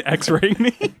you mind X-raying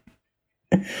me?"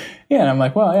 Yeah, and I'm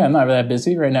like, well, yeah, I'm not that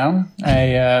busy right now.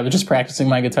 I was just practicing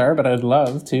my guitar, but I'd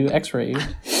love to X-ray you.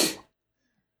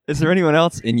 Is there anyone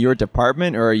else in your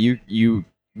department, or are you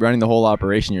running the whole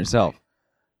operation yourself?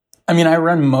 I mean, I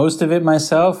run most of it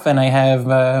myself, and I have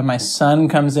my son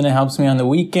comes in and helps me on the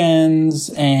weekends,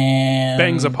 and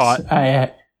Bangs a pot.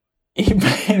 He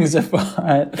bangs a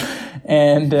pot,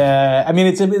 and I mean,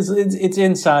 it's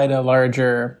inside a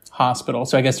larger hospital,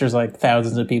 so I guess there's like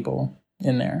thousands of people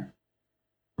in there.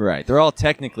 Right. They're all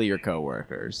technically your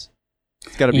coworkers.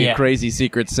 It's got to be a crazy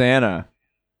Secret Santa.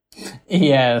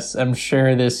 Yes, I'm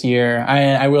sure this year.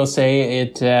 I will say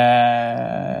it. I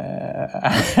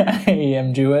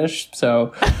am Jewish,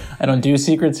 so I don't do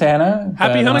Secret Santa.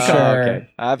 Happy Hanukkah. Sure. Okay.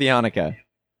 Happy Hanukkah.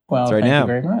 Well, It's right thank now. you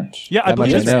very much. Yeah, I That much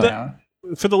believe I it's know.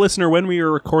 for the listener, when we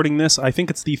are recording this, I think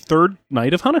it's the third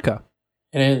night of Hanukkah.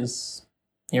 It is.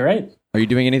 You're right. Are you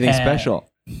doing anything special?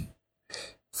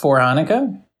 For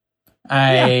Hanukkah,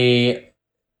 I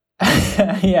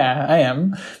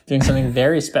am doing something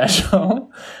very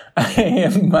special. I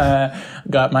am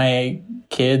got my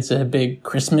kids a big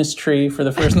Christmas tree for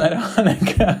the first night of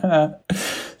Hanukkah.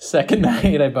 Second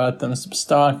night, I bought them some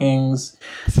stockings,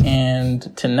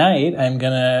 and tonight I'm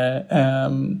gonna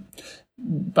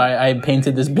I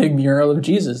painted this big mural of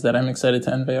Jesus that I'm excited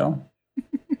to unveil.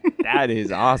 That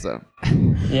is awesome.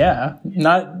 Yeah,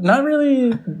 not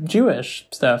really Jewish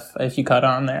stuff if you caught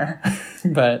on there,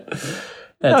 but that's,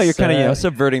 No, you're kind of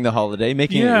subverting the holiday,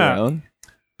 making it Yeah. your own.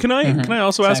 Can I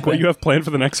also ask what Exactly. you have planned for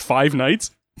the next 5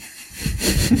 nights?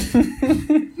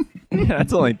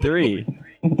 That's only 3.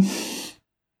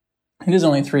 It is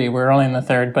only 3. We're only in the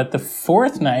 3rd, but the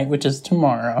 4th night, which is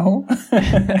tomorrow,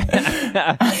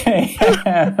 I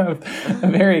have a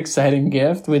very exciting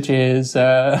gift, which is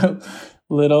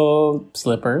little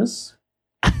slippers.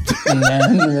 And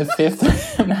then the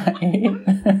 5th night,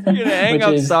 You're gonna hang which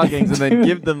up is stockings and then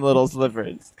give them little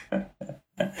slippers.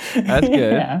 That's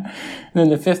good. Yeah. And then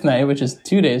the 5th night, which is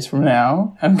 2 days from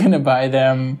now, I'm gonna buy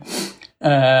them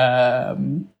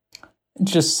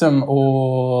just some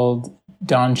old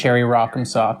Don Cherry Rock'em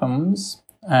Sock'ems.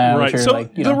 Right. Which are So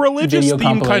like, the religious video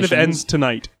theme kind of compilations. ends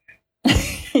tonight.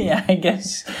 Yeah, I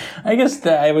guess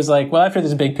that I was like, well, after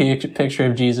this big picture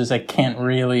of Jesus, I can't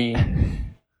really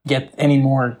get any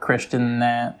more Christian than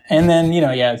that. And then,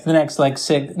 the next like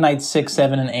nights 6,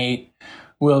 7, and 8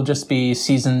 will just be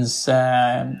seasons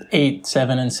 8,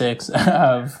 7, and 6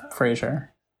 of Frasier.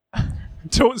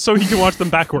 So he can watch them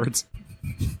backwards.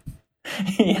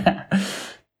 Yeah,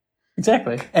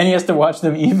 exactly. And he has to watch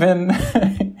them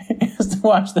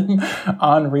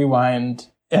on rewind.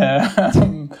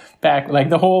 Back, like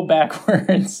the whole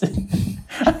backwards.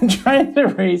 I'm trying to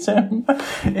raise him,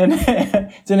 and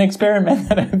it's an experiment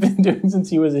that I've been doing since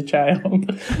he was a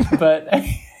child. But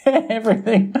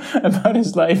everything about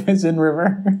his life is in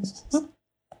reverse.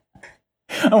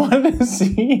 I wanted to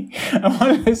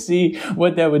see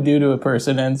what that would do to a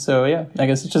person, and so yeah, I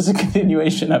guess it's just a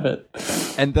continuation of it.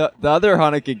 And the other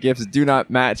Hanukkah gifts do not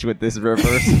match with this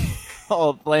reverse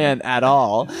plan at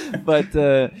all, but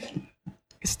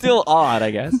still odd,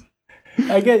 I guess.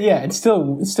 It's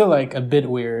still like a bit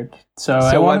weird. So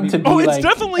I want him to be Oh, it's like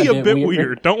definitely a bit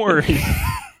weird. Don't worry.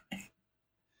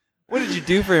 What did you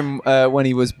do for him when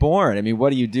he was born? I mean,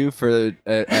 what do you do for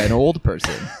an old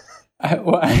person? I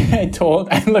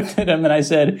looked at him and I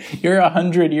said, "You're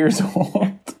 100 years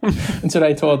old." That's what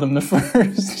I told him. The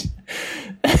first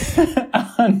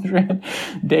 100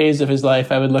 days of his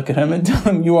life, I would look at him and tell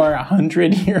him, "You are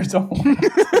 100 years old."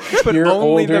 But You're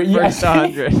only older. the first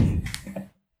 100.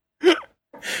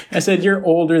 I said, "You're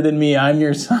older than me. I'm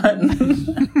your son."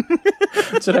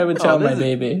 That's what I would tell my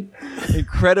baby.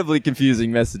 Incredibly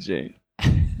confusing messaging.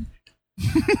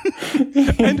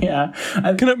 Yeah.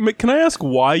 Can I ask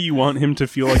why you want him to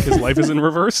feel like his life is in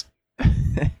reverse?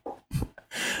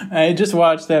 I just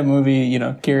watched that movie,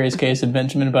 Curious Case of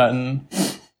Benjamin Button,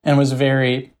 and was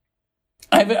very.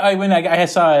 I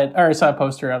saw it, or I saw a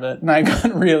poster of it, and I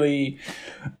got really,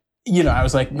 I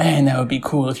was like, man, that would be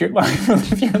cool if your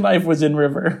life was in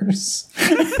reverse.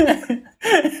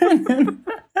 And then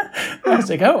I was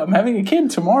like, oh, I'm having a kid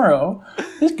tomorrow.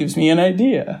 This gives me an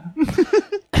idea,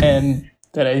 and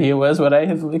that idea was what I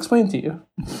have explained to you.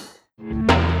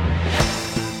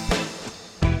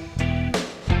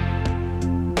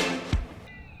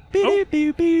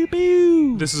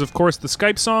 This is, of course, the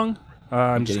Skype song.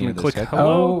 I'm just going to click Skype.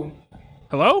 hello.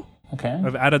 Hello? Okay.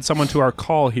 I've added someone to our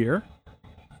call here.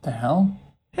 What the hell?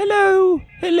 Hello.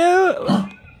 Hello,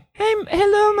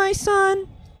 my son.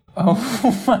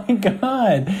 Oh my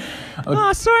God.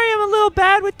 Oh, sorry, I'm a little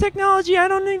bad with technology. I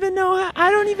don't even know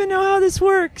how this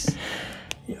works.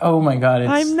 Oh my God.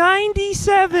 I'm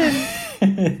 97.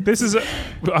 This is,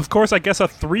 of course, I guess a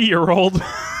 3-year-old.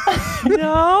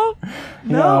 No.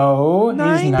 No,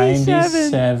 he's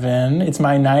 97. 97. It's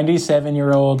my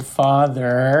 97-year-old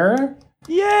father,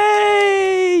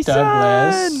 Yay,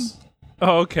 Douglas. son.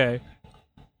 Oh, okay.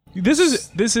 This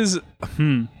is.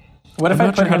 What if I'm I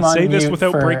not put sure how him to on say this mute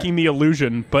without for... breaking the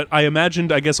illusion, but I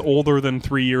imagined, I guess, older than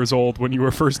 3 years old when you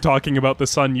were first talking about the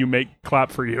son you make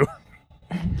clap for you.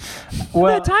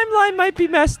 Well, The timeline might be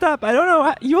messed up. I don't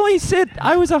know. You only said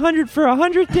I was 100 for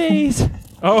 100 days,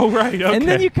 Oh, right. Okay. and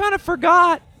then you kind of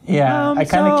forgot. yeah, I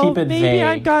kind of so keep it maybe vague.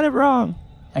 I got it wrong.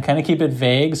 I kind of keep it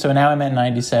vague. So now I'm at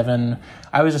 97.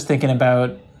 I was just thinking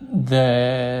about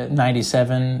the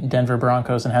 97 Denver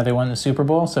Broncos and how they won the Super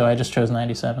Bowl, so I just chose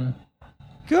 97.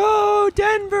 Go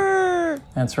Denver!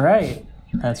 That's right.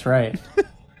 That's right.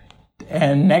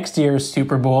 And next year's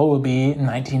Super Bowl will be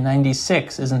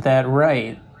 1996. Isn't that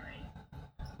right?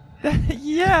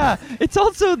 Yeah, it's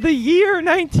also the year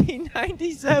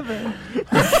 1997.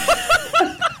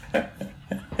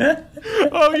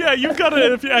 Oh, yeah, you've got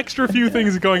a few extra few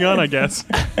things going on, I guess.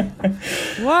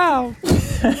 Wow.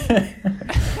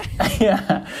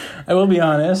 Yeah, I will be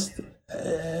honest.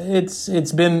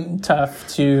 It's been tough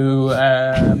to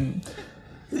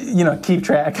keep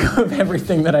track of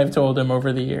everything that I've told him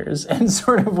over the years, and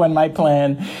sort of when my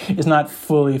plan is not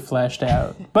fully fleshed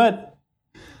out. But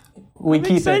we I'm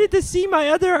keep excited it to see my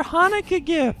other Hanukkah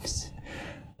gifts.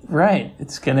 right.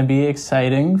 It's going to be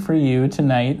exciting for you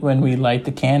tonight when we light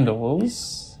the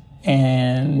candles.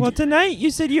 And Well, tonight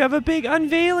you said you have a big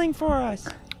unveiling for us.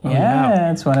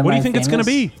 yeah, it's one of What my do you think it's going to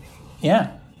famous- be?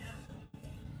 Yeah.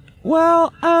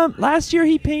 Well, last year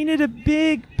he painted a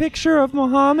big picture of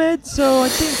Muhammad, so I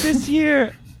think this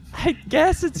year, I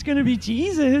guess it's gonna be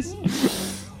Jesus.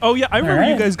 Oh, yeah, I remember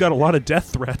you right. guys got a lot of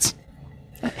death threats.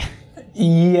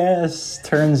 Yes,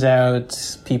 turns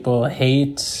out people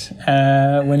hate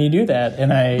when you do that,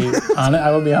 and I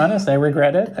will be honest, I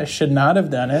regret it. I should not have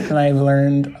done it, and I've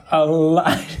learned a lot.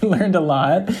 I learned a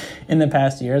lot in the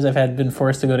past years. I've been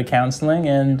forced to go to counseling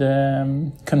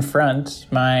and confront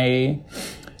my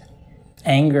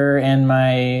anger and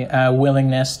my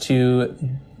willingness to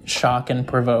shock and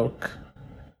provoke.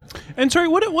 And sorry,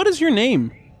 what is your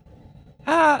name?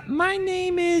 My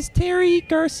name is Terry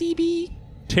Garcibi,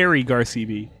 Terry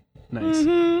Garcibi. Nice.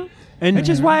 And which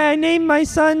is why I named my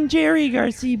son Jerry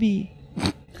Garcibi.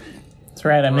 That's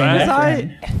right. I'm named after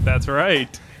him. That's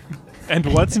right. And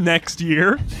what's next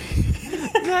year?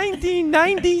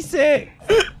 1996.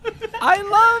 I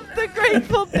love the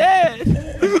Grateful Dead.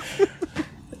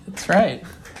 That's right.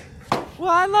 Well,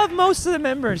 I love most of the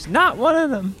members, not one of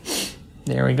them.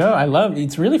 There we go.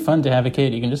 It's really fun to have a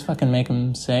kid. You can just fucking make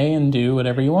them say and do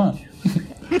whatever you want.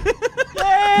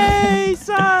 Yay,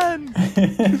 son!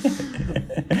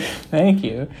 Thank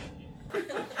you.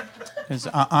 Because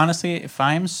honestly, if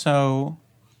I'm so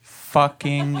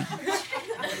fucking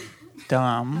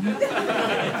dumb,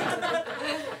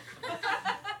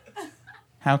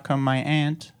 how come my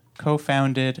aunt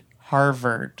co-founded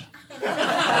Harvard?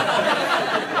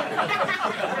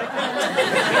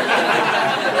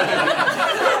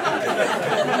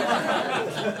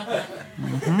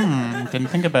 Didn't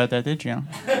think about that, did you?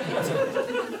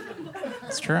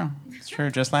 It's true. It's true.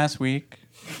 Just last week,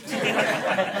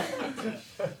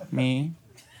 me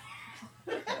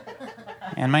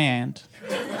and my aunt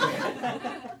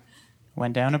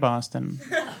went down to Boston,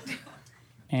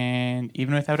 and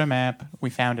even without a map, we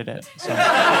founded it. So.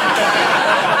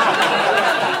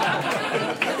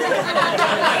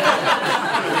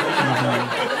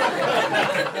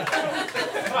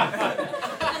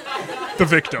 The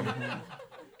victim.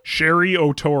 Sherry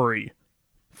O'Torry,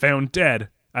 found dead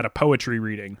at a poetry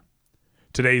reading.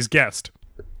 Today's guest,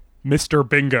 Mr.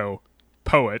 Bingo,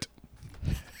 poet.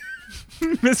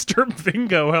 Mr.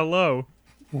 Bingo, hello.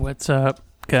 What's up,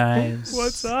 guys?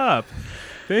 What's up?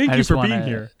 Thank I you just for wanna- being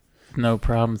here. No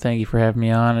problem. Thank you for having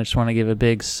me on. I just want to give a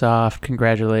big, soft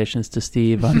congratulations to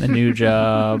Steve on the new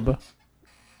job.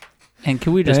 And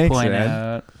can we just Thanks, point Ed.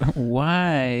 out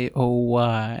why, oh,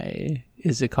 why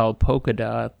is it called polka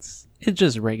dots? It's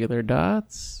just regular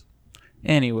dots.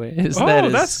 Anyways, Oh, that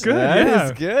is, that's good. That Yeah.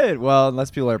 is good. Well,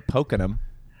 unless people are poking them.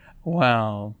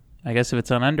 Well, I guess if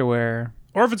it's on underwear,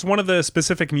 Or if it's one of the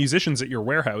specific musicians at your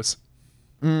warehouse.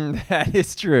 That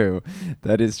is true.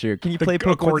 That is true. Can you The play poke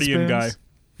with the accordion guy. spoons?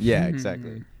 Yeah,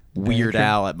 exactly. Weird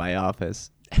Al at my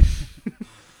office.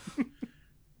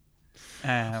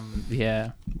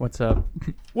 yeah. What's up?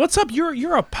 What's up?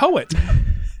 You're a poet.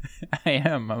 I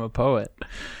am. I'm a poet.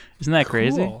 Isn't that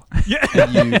crazy? Cool. Yeah.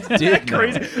 You did know.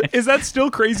 Crazy. Is that still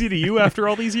crazy to you after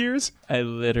all these years? I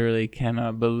literally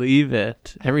cannot believe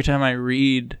it. Every time I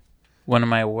read one of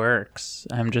my works.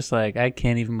 I'm just like, I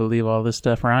can't even believe all this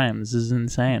stuff rhymes. This is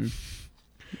insane.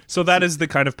 So that is the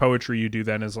kind of poetry you do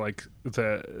then, is like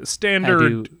the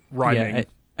standard rhyming. Yeah,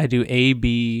 I do A,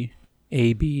 B,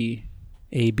 A, B,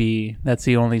 A, B. That's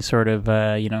the only sort of,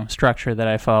 structure that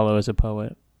I follow as a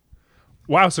poet.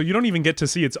 Wow, so you don't even get to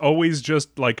see. It's always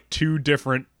just like two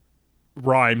different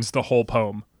rhymes the whole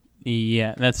poem.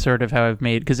 Yeah, that's sort of how I've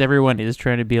made, because everyone is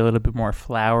trying to be a little bit more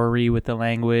flowery with the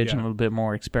language and a little bit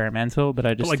more experimental, but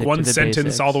I just But like stick one to the sentence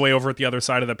basics. all the way over at the other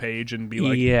side of the page and be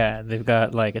like, Yeah, they've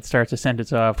got like, it starts a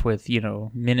sentence off with,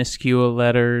 minuscule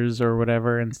letters or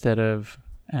whatever instead of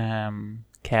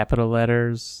capital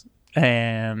letters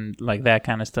and like that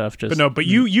kind of stuff. Just but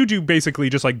you do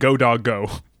basically just like go dog go.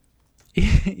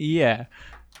 yeah,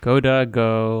 go dog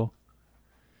go.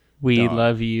 We Dog.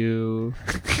 love you.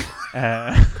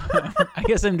 I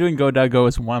guess I'm doing go dog go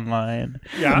as one line.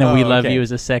 Yeah. And then we Oh, love okay. you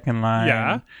as a second line.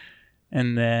 Yeah.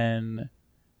 And then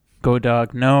go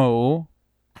dog no,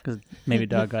 because maybe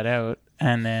dog got out.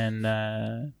 And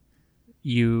then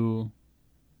you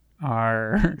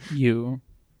are you.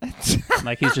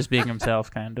 Like he's just being himself,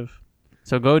 kind of.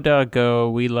 So go dog go,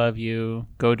 we love you.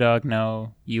 Go dog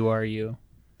no, you are you.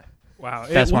 Wow.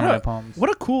 That's one of what my a- poems. What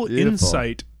a cool Beautiful.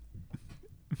 insight.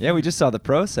 Yeah, we just saw the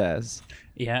process.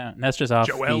 Yeah, and that's just off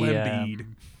Joel the Embiid.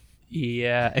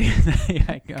 yeah,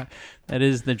 yeah, that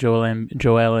is the Joel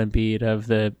Embiid of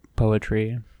the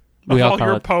poetry. We Of all all call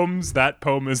your it poems, that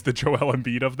poem is the Joel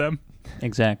Embiid of them.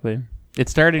 exactly.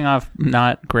 It's starting off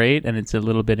not great, and it's a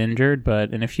little bit injured,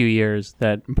 but in a few years,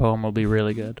 that poem will be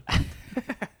really good.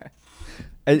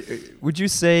 Would you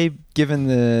say, given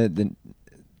the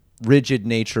rigid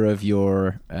nature of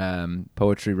your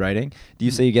poetry writing, do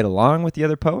you say you get along with the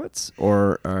other poets,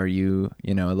 or are you,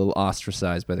 a little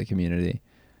ostracized by the community?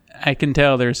 I can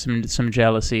tell there's some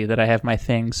jealousy that I have my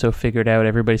thing so figured out.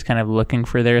 Everybody's kind of looking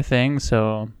for their thing,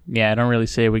 so yeah, I don't really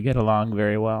say we get along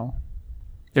very well.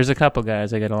 There's a couple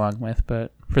guys I get along with,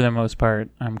 but for the most part,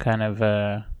 I'm kind of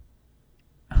a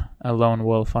lone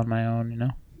wolf on my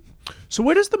own, So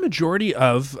where does the majority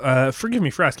of, forgive me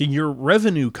for asking, your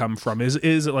revenue come from? Is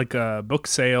it like book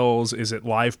sales? Is it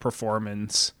live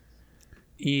performance?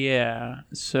 Yeah,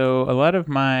 so a lot of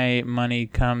my money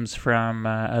comes from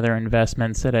other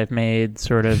investments that I've made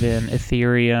sort of in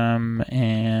Ethereum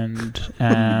and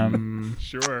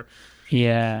Sure.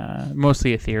 yeah,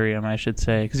 mostly Ethereum, I should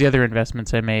say, because the other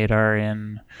investments I made are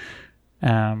in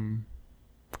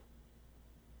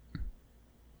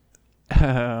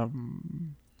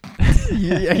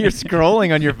You're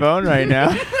scrolling on your phone right now.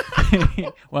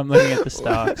 well, I'm looking at the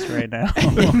stocks right now.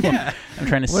 I'm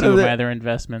trying to see are what the- my other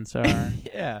investments are.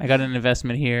 Yeah. I got an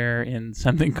investment here in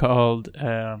something called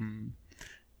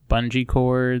bungee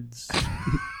cords.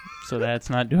 So that's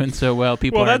not doing so well.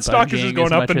 People Well, that aren't stock is bungieing just going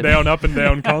as up much and as-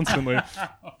 down constantly.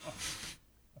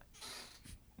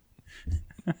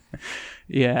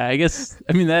 Yeah, I guess.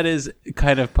 I mean, that is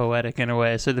kind of poetic in a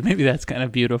way. So that maybe that's kind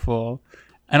of beautiful.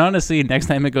 And honestly, next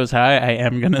time it goes high, I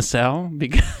am gonna sell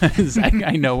because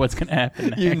I know what's gonna happen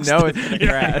next. You know it's gonna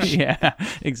crash. Yeah,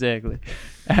 exactly.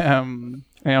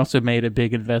 I also made a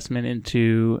big investment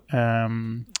into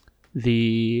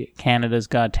the Canada's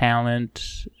Got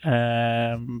Talent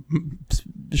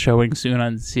showing soon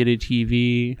on City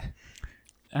TV.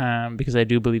 Because I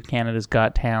do believe Canada's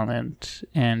Got Talent,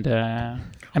 and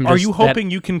Are you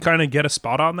hoping you can kind of get a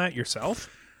spot on that yourself?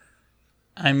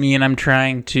 I mean, I'm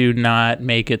trying to not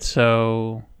make it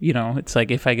so, it's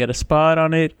like if I get a spot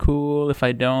on it, cool. If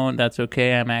I don't, that's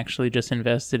okay. I'm actually just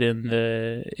invested in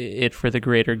it for the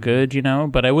greater good,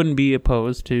 But I wouldn't be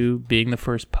opposed to being the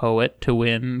first poet to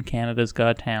win Canada's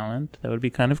Got Talent. That would be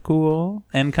kind of cool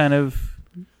and kind of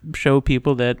show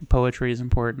people that poetry is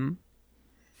important.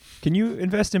 Can you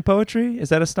invest in poetry? Is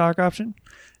that a stock option?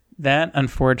 That,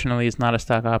 unfortunately, is not a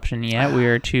stock option yet. We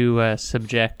are too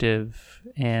subjective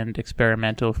and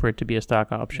experimental for it to be a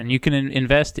stock option. You can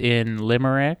invest in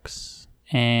limericks,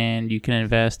 and you can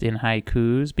invest in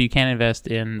haikus, but you can't invest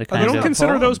in the You kind don't of...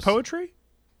 consider those poems. poetry?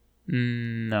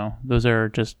 No, those are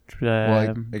just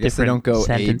Well, I guess they don't go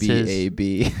sentences. A,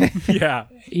 B, A, B. Yeah.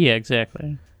 Yeah,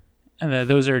 exactly. And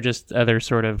those are just other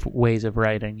sort of ways of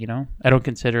writing, I don't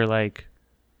consider, like,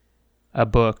 a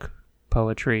book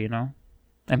poetry,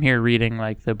 I'm here reading,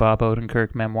 like, the Bob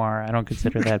Odenkirk memoir. I don't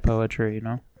consider that poetry,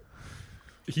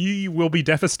 He will be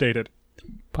devastated.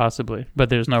 Possibly. But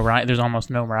there's almost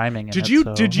no rhyming in Did it. you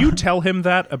so- did you tell him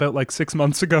that about like 6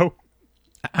 months ago?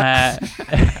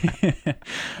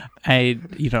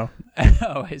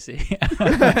 Oh, I see.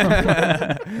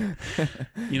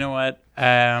 You know what?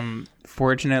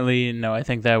 Fortunately, no, I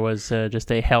think that was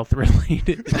just a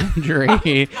health-related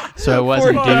injury, so it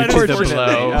wasn't due to the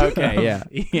blow. Okay, yeah.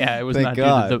 Yeah, it was Thank not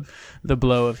God. due to the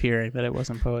blow of hearing that it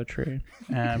wasn't poetry.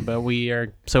 But we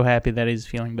are so happy that he's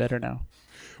feeling better now.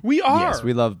 We are. Yes,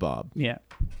 we love Bob. Yeah.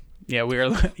 Yeah, we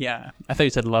are. Yeah, I thought you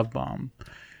said love bomb.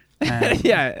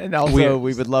 Yeah, and also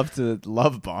we would love to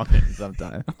love bomb him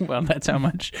sometime. Well, that's how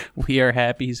much we are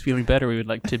happy he's feeling better. We would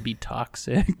like to be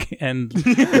toxic and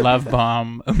love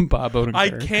bomb Bob Odenkirk. I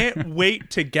can't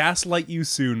wait to gaslight you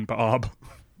soon, Bob.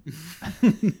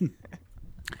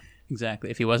 Exactly.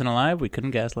 If he wasn't alive, we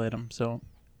couldn't gaslight him. So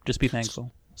just be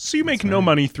thankful. So you make no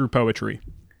money through poetry.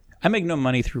 I make no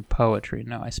money through poetry.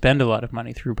 No, I spend a lot of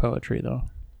money through poetry, though.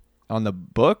 On the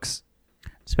books?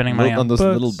 Spending money on those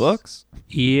books. little books?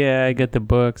 Yeah, I got the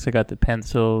books. I got the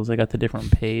pencils. I got the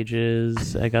different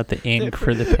pages. I got the ink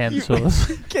for the pencils.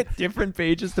 Get different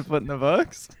pages to put in the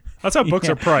books? That's how books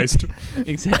are priced.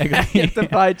 Exactly. You have to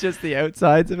buy just the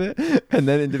outsides of it and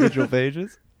then individual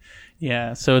pages?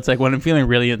 Yeah, so it's like when I'm feeling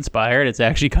really inspired, it's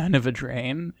actually kind of a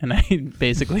drain, and I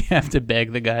basically have to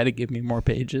beg the guy to give me more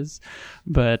pages.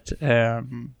 But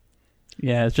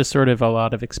yeah, it's just sort of a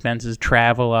lot of expenses.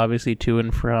 Travel, obviously, to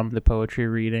and from the poetry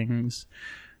readings.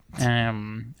 I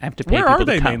have to pay Where people are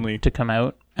they to come, mainly? to come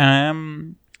out.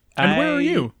 And where are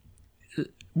you?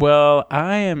 Well,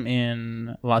 I am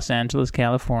in Los Angeles,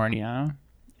 California.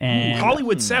 And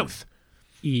Hollywood South.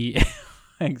 Yeah,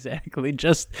 exactly.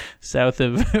 Just south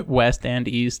of West and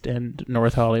East and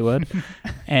North Hollywood.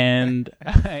 And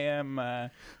I am,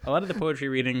 a lot of the poetry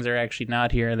readings are actually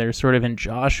not here. They're sort of in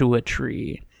Joshua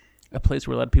Tree, a place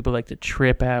where a lot of people like to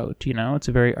trip out, you know? It's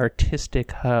a very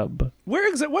artistic hub.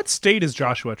 What state is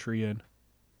Joshua Tree in?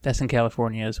 That's in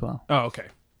California as well. Oh, okay.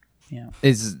 Yeah.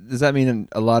 Does that mean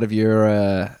a lot of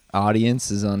your audience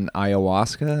is on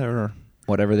ayahuasca or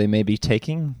whatever they may be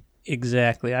taking?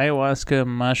 Exactly. Ayahuasca,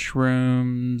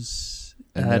 mushrooms,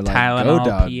 And they're like, Tylenol, go,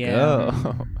 dog, PM.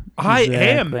 go. I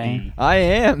am Exactly. me. I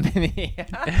am.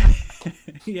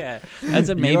 Yeah, that's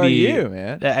a You maybe. are you,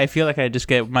 man. I feel like I just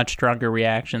get much stronger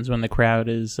reactions when the crowd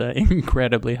is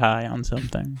incredibly high on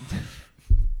something.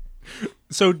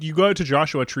 So you go out to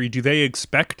Joshua Tree. Do they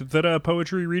expect that a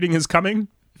poetry reading is coming?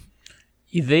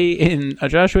 They in a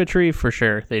Joshua Tree for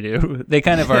sure. They do. They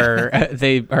kind of are.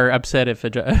 They are upset if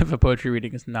a poetry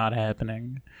reading is not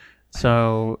happening.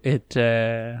 So it's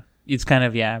kind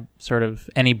of sort of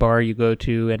any bar you go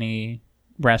to, any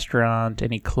restaurant,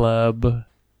 any club.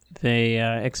 They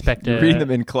expect You read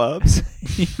them in clubs?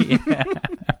 Yeah.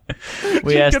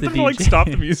 We asked Get the them to DJ. stop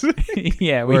the music.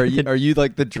 Yeah, Or are you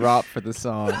like the drop for the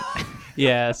song?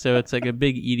 yeah. So it's like a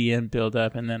big EDM build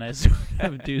up, and then I sort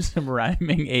of do some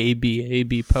rhyming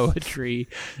A-B poetry,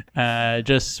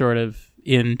 just sort of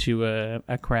into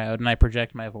a crowd, and I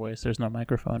project my voice. There's no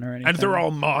microphone or anything. And they're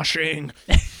all moshing.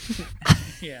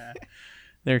 Yeah.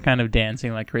 They're kind of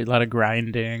dancing, like a lot of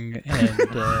grinding, and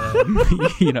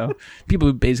people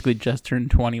who basically just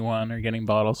turned 21 are getting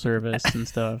bottle service and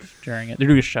stuff during it. They're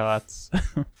doing shots.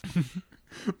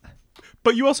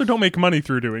 But you also don't make money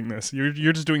through doing this.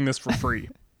 You're just doing this for free.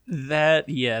 That's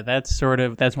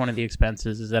one of the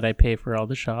expenses is that I pay for all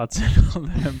the shots and all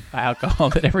the alcohol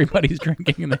that everybody's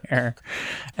drinking there,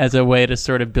 as a way to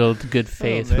sort of build good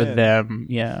faith with them.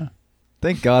 Yeah.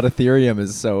 Thank God Ethereum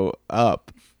is so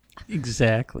up.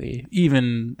 Exactly.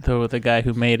 Even though the guy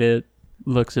who made it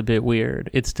looks a bit weird,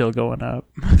 it's still going up.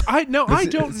 I don't Is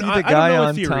he know. the I guy don't know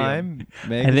on Ethereum. Time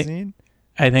magazine?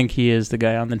 I think he is the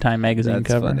guy on the Time magazine That's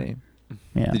cover. funny.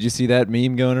 Yeah. Did you see that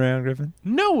meme going around, Griffin?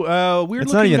 No, weird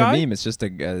It's looking not even guy. a meme. It's just a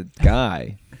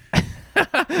guy.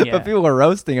 Yeah. But people were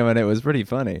roasting him, and it was pretty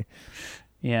funny.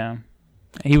 Yeah.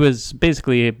 He was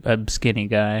basically a skinny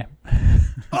guy.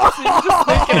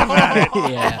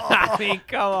 Yeah. I mean,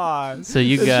 come on. So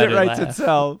you This got shit to writes laugh.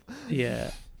 itself.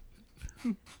 Yeah.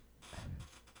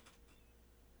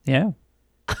 Yeah.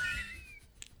 I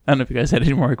don't know if you guys had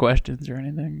any more questions or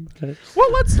anything. But...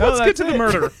 Well, let's get that's to the it.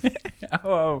 murder.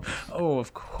 Oh,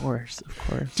 of course.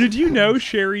 Did you know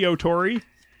Sherry O'Torry?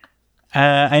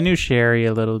 I knew Sherry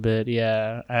a little bit,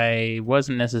 yeah. I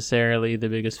wasn't necessarily the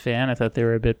biggest fan. I thought they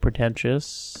were a bit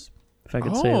pretentious, if I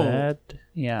could say Oh. that.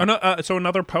 Yeah. So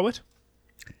another poet?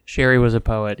 Sherry was a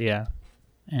poet, yeah.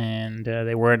 And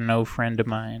they were no friend of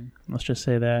mine. Let's just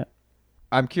say that.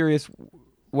 I'm curious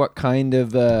what kind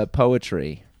of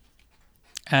poetry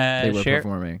they were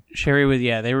performing. Sherry was,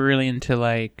 they were really into,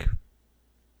 like,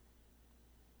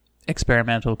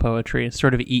 experimental poetry,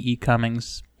 sort of E.E.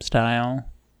 Cummings style.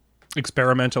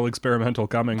 Experimental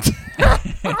coming.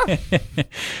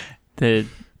 The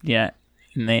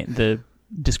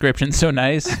description's so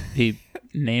nice. He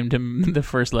named him the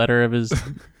first letter of his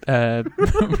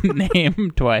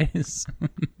name twice.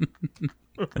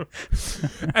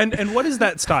 And what is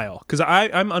that style? Because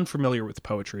I'm unfamiliar with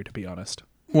poetry, to be honest.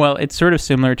 Well, it's sort of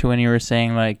similar to when you were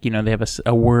saying, like, you know, they have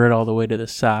a word all the way to the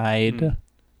side,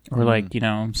 or like, you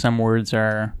know, some words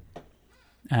are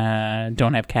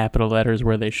don't have capital letters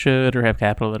where they should, or have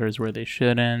capital letters where they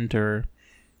shouldn't, or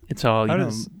it's all,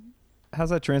 How's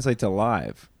that translate to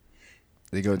live?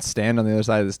 They go and stand on the other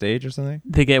side of the stage or something?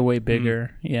 They get way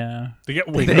bigger, yeah. They get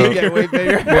way They big. get way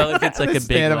bigger? Well, if it's like a big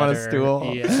Stand up on a letter,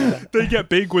 stool. yeah. They get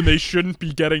big when they shouldn't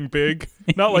be getting big.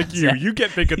 Not like you. Exactly. You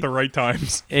get big at the right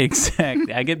times.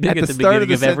 Exactly. I get big at At the the start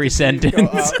beginning of the of every sentence, you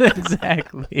go sentence.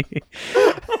 Exactly.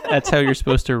 That's how you're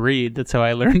supposed to read. That's how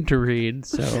I learned to read.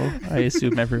 So I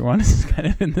assume everyone is kind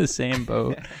of in the same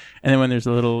boat. And then when there's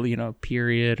a little, you know,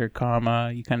 period or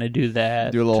comma, you kind of do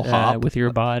that. Do a little hop. with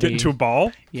your body. Get into a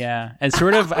ball. Yeah, and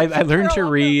sort of, I learned to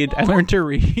read. I learned to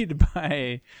read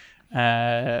by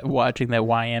watching that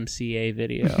YMCA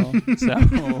video.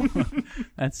 So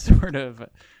that's sort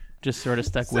of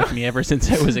stuck with me ever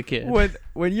since I was a kid.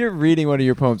 When you're reading one of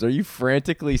your poems, are you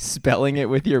frantically spelling it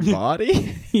with your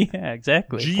body? Yeah,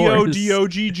 exactly. of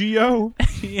G-O-D-O-G-G-O.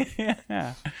 course.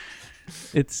 Yeah,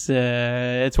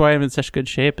 it's why I'm in such good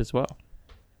shape as well.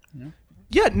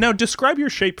 Yeah, now describe your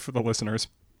shape for the listeners.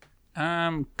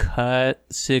 Cut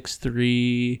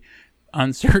 6'3",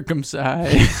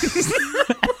 uncircumcised.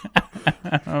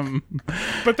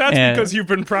 But that's and- because you've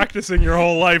been practicing your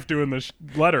whole life doing the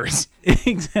letters.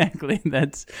 Exactly.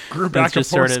 Grew back a just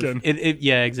sort of foreskin.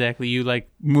 yeah, exactly. You like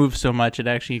move so much it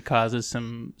actually causes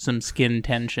some skin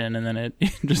tension, and then it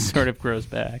just sort of grows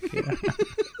back. Yeah.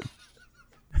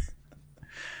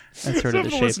 That's sort So of the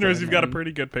for shape. listeners, that you've I'm got a in.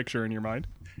 pretty good picture in your mind.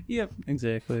 Yep,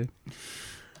 exactly.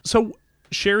 So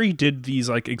Sherry did these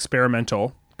like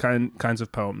experimental kinds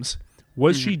of poems.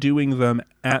 Was she doing them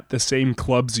at the same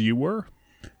clubs you were?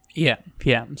 Yeah.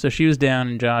 So she was down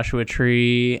in Joshua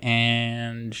Tree,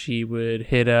 and she would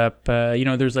hit up,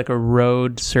 there's like a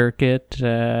road circuit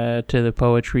to the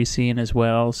poetry scene as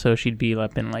well. So she'd be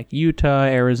up in like Utah,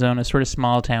 Arizona, sort of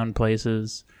small town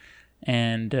places.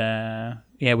 And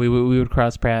we would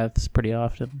cross paths pretty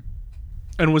often.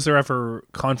 And was there ever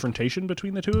confrontation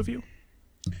between the two of you?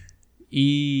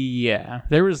 Yeah.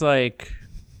 There was like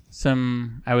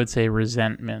some, I would say,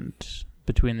 resentment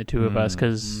between the two of us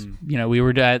because we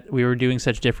were doing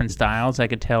such different styles. I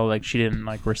could tell like she didn't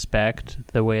like respect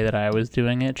the way that I was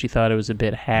doing it. She thought it was a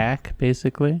bit hack,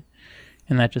 basically,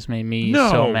 and that just made me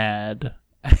so mad.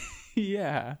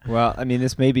 Yeah. Well, I mean,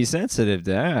 this may be sensitive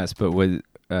to ask, but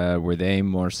were they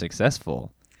more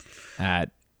successful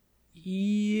at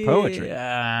poetry?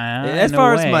 As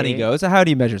far as money goes, how do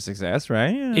you measure success,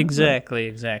 right? Yeah.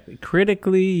 Exactly.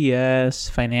 Critically, yes.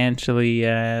 Financially,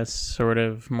 yes. Sort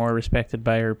of more respected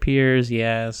by her peers,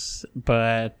 yes.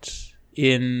 But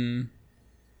in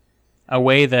a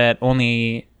way that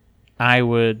only I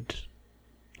would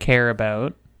care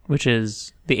about, which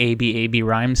is the AB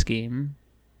rhyme scheme,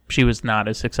 she was not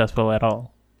as successful at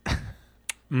all.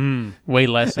 Way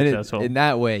less successful. In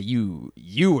that way, you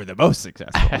were the most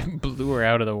successful. I blew her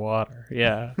out of the water.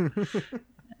 Yeah.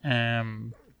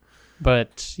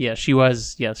 But yeah, she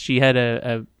was. Yes, she had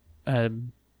a.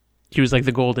 She was like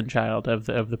the golden child of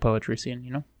the poetry scene.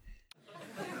 You know.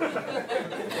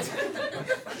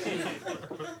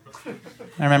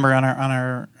 I remember on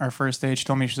our first date, she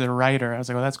told me she's a writer. I was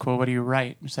like, "Well, that's cool. What do you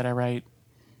write?" She said, "I write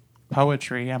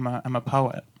poetry. I'm a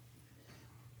poet."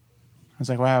 I was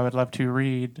like, "Wow, I would love to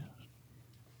read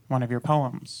one of your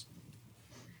poems,"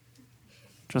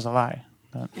 which was a lie.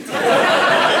 But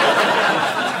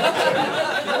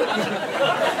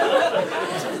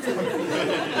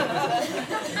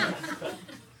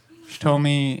she told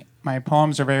me my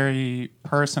poems are very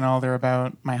personal. They're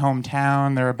about my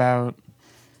hometown. They're about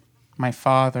my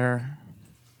father.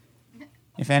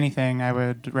 If anything, I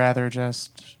would rather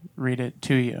just read it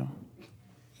to you.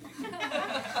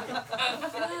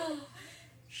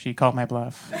 She called my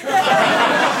bluff.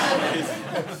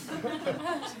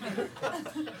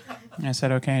 I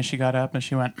said, okay, and she got up and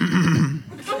she went,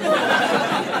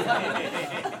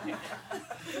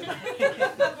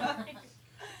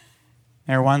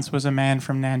 There once was a man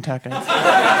from Nantucket.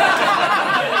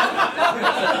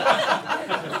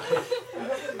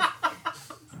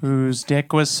 Whose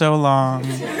dick was so long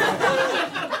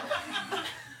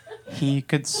he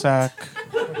could suck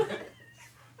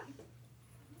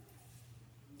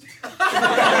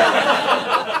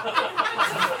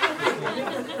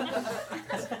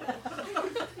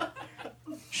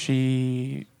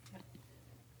She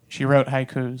wrote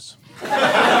haikus.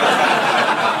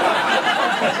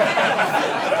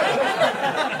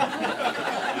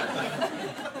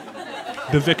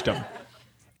 The victim.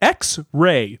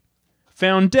 X-Ray.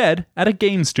 Found dead at a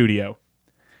game studio.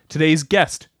 Today's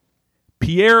guest.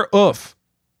 Pierre Oeuf.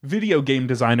 Video game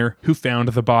designer who found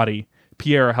the body.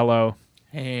 Pierre, hello.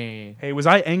 Hey. Hey, was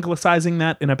I anglicizing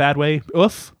that in a bad way?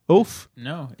 Oeuf? Oeuf?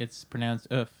 No, it's pronounced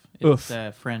oof. Oof.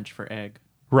 It's French for egg.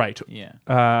 Right. Yeah.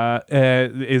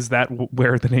 Is that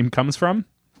where the name comes from?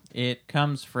 It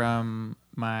comes from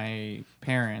my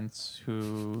parents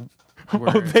who were...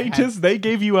 Oh, they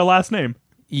gave you a last name.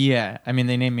 Yeah. I mean,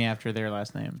 they named me after their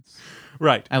last names.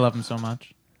 Right. I love them so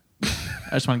much.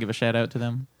 I just want to give a shout out to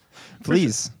them.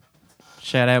 Please.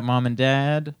 Shout out Mom and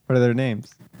Dad. What are their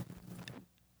names?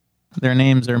 Their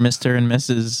names are Mr. and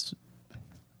Mrs.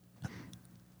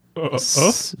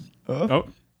 Oh.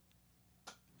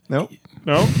 Nope.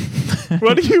 No.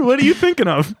 What are you thinking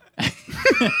of? I'm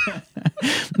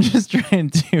just trying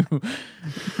to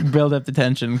build up the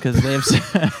tension because they have...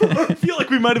 I feel like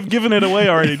we might have given it away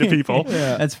already to people.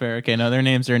 Yeah. That's fair. Okay, no, their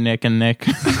names are Nick and Nick.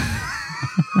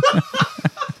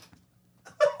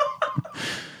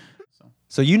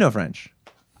 So you know French?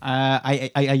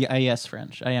 I yes,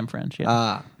 French. I am French. Yeah.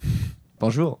 Ah.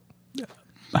 Bonjour.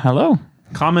 Hello.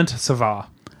 Comment ça va.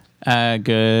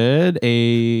 Good.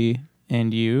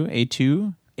 And you?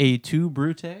 A2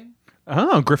 Brute.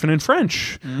 Oh, Griffin in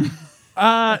French.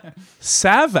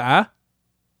 Ça va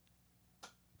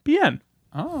bien.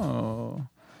 Oh.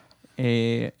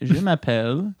 Et je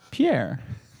m'appelle Pierre.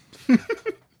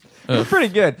 We're pretty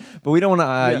good, but we don't want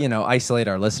to, isolate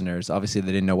our listeners. Obviously,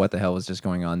 they didn't know what the hell was just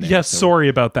going on there. Yes, so sorry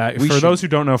about that. For should- those who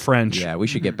don't know French. Yeah, we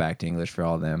should get back to English for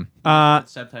all of them. Put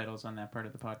subtitles on that part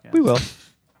of the podcast. We will.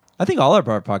 I think all our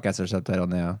podcasts are subtitled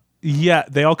now. Yeah,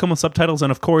 they all come with subtitles,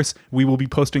 and of course, we will be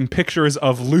posting pictures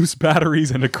of loose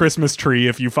batteries and a Christmas tree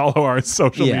if you follow our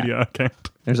social Yeah. media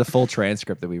account. There's a full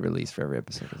transcript that we release for every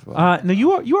episode as well. Now,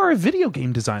 you are a video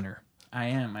game designer. I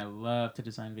am. I love to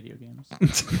design video games.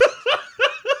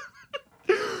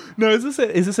 No, is this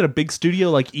at a big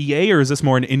studio like EA, or is this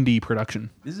more an indie production?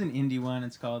 This is an indie one.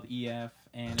 It's called EF,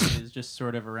 and it is just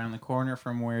sort of around the corner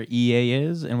from where EA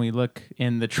is. And we look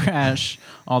in the trash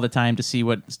all the time to see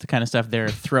what the kind of stuff they're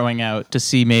throwing out to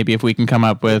see maybe if we can come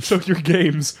up with. So your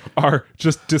games are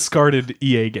just discarded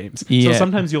EA games. Yeah. So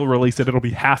sometimes you'll release it, it'll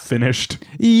be half finished.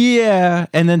 Yeah,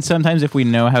 and then sometimes if we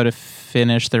know how to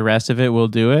finish the rest of it, we'll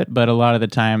do it. But a lot of the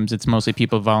times it's mostly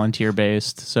people volunteer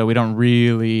based, so we don't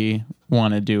really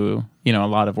want to do a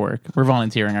lot of work. We're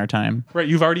volunteering our time. Right,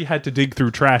 you've already had to dig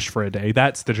through trash for a day.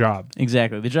 That's the job.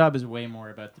 Exactly. The job is way more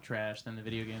about the trash than the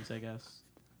video games, I guess.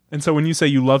 And so when you say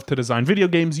you love to design video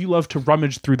games, you love to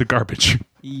rummage through the garbage.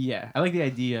 Yeah, I like the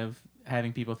idea of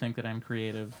having people think that I'm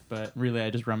creative, but really I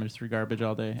just rummage through garbage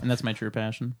all day, and that's my true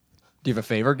passion. Do you have a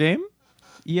favorite game?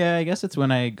 Yeah, I guess it's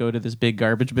when I go to this big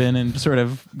garbage bin and sort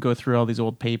of go through all these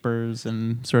old papers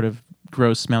and sort of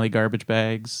gross, smelly garbage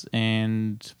bags,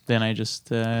 and then I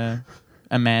just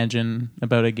imagine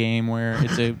about a game where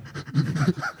it's a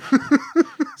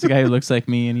guy who looks like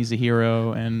me and he's a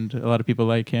hero and a lot of people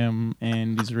like him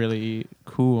and he's really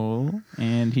cool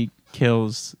and he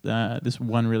kills this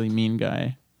one really mean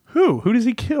guy. Who does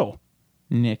he kill?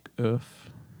 Nick Oof.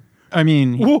 I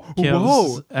mean, he Whoa,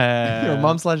 kills. Your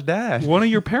mom/dad. One of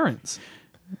your parents.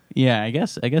 Yeah, I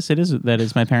guess it is. That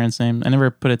is my parents' name. I never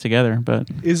put it together, but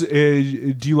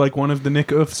Do you like one of the Nick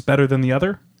Oofs better than the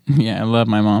other? yeah, I love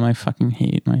my mom. I fucking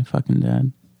hate my fucking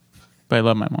dad, but I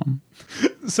love my mom.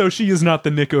 So she is not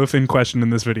the Nick Oof in question in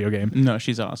this video game. No,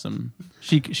 she's awesome.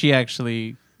 She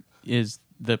actually is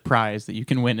the prize that you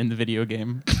can win in the video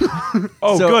game.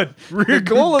 Oh, So, good. The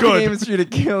goal of the Good. game is for you to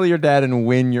kill your dad and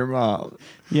win your mom.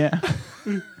 Yeah.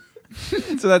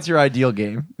 So that's your ideal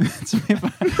game.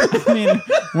 I mean,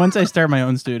 once I start my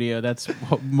own studio, that's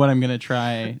what I'm gonna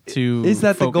try to. Is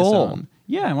that the focus goal? on.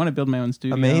 Yeah, I want to build my own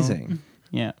studio. Amazing.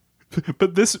 Yeah.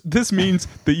 But this means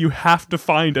that you have to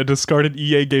find a discarded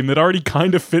EA game that already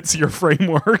kind of fits your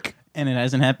framework. And it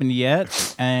hasn't happened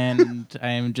yet. And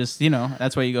I'm just,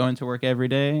 that's why you go into work every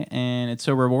day. And it's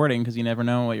so rewarding because you never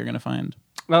know what you're going to find.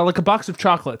 Like a box of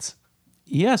chocolates.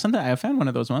 Yeah, I found one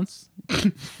of those once.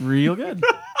 Real good.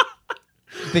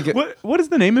 What is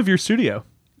the name of your studio?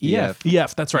 EF.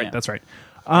 EF, that's right, Yeah. that's right.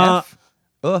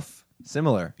 Oof.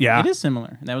 Similar. Yeah. It is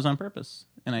similar. And that was on purpurpose.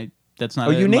 And that's not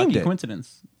Oh, a you named lucky it?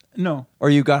 coincidence. No. Or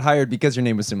you got hired because your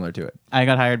name was similar to it. I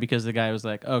got hired because the guy was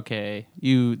like, okay,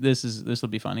 this will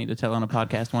be funny to tell on a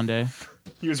podcast one day.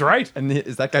 He was right. And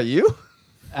is that guy you?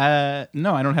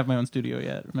 No, I don't have my own studio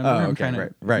yet. Remember? Oh, I'm okay, trying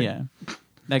to, right. Yeah.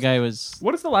 That guy was...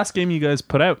 What is the last game you guys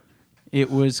put out? It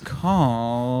was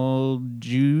called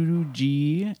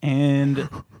Juji and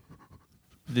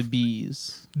the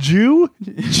Bees. Juji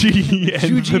and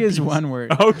Juji the is Bees. one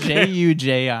word. Okay.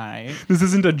 Juji. This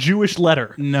isn't a Jewish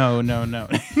letter. No.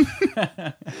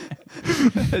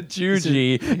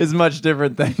 Juji is much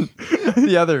different than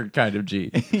the other kind of G,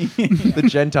 the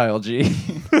Gentile G.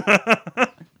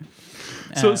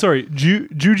 So sorry,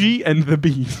 Juji and the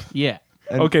Bees. Yeah.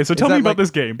 And Okay, so is tell me that about like-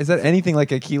 this game. Is that anything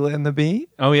like Aquila and the Bee?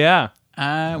 Oh yeah.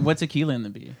 What's Aquila and the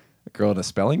Bee? A girl and a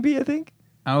spelling bee, I think.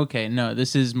 Okay, no,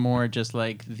 this is more just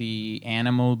like the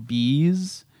animal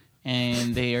bees,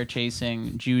 and they are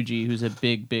chasing Juji, who's a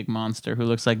big monster who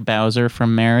looks like Bowser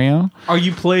from Mario. Are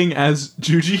you playing as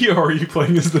Juji or are you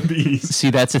playing as the Bees? See,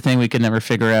 that's the thing we could never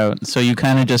figure out. So you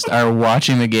kind of just are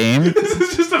watching the game. This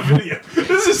is just a video.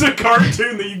 This is a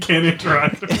cartoon that you can't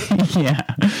interact with. Yeah,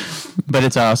 but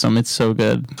it's awesome. It's so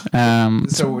good.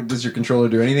 So does your controller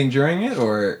do anything during it,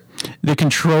 or? The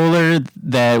controller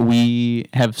that we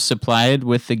have supplied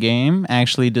with the game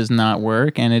actually does not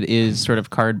work, and it is sort of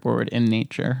cardboard in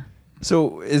nature.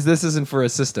 So this isn't for a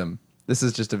system. This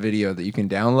is just a video that you can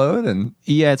download and.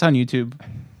 Yeah, it's on YouTube.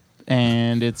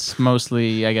 And it's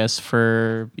mostly, I guess,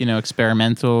 for,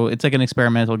 experimental. It's like an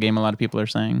experimental game, a lot of people are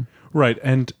saying. Right,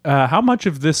 and how much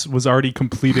of this was already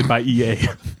completed by EA?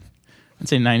 I'd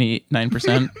say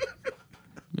 99%.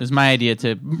 It was my idea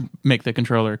to make the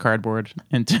controller cardboard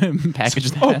and to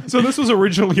package that. Oh, so this was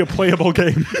originally a playable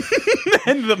game.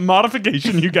 And the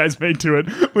modification you guys made to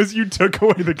it was you took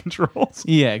away the controls.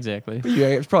 Yeah, exactly.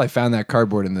 You probably found that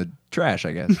cardboard in the trash,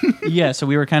 I guess. Yeah, so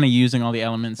we were kind of using all the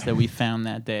elements that we found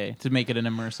that day to make it an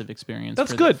immersive experience.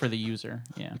 That's for good. for the user.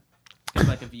 Yeah, it's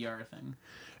like a VR thing.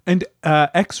 And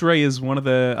X-Ray is one of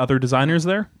the other designers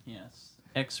there? Yes,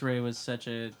 X-Ray was such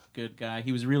a good guy.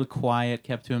 He was really quiet,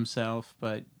 kept to himself,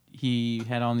 but he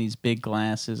had on these big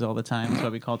glasses all the time. That's why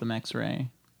we called him X-Ray.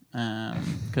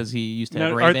 Because he used to have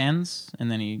Now, Ray-Bans, and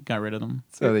then he got rid of them.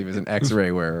 So he was an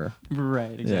X-ray wearer.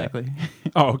 Right, exactly.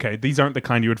 Oh, okay. These aren't the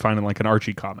kind you would find in like an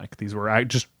Archie comic. These were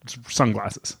just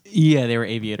sunglasses. Yeah, they were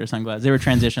aviator sunglasses. They were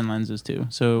transition lenses too.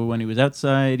 So when he was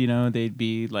outside, they'd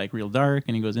be like real dark,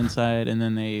 and he goes inside, and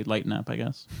then they lighten up, I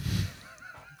guess.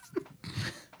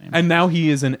 And now he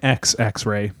is an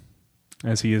X-Ray,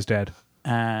 as he is dead.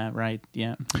 Right,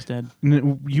 yeah, he's dead.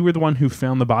 You were the one who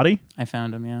found the body? I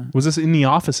found him, yeah. Was this in the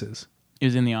offices? He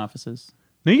was in the offices.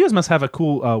 Now you guys must have a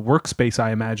cool workspace,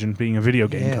 I imagine, being a video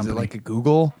game Yeah, is company. it like a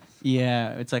Google?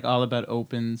 Yeah, it's like all about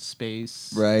open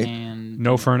space. Right. And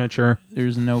no furniture.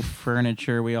 there's no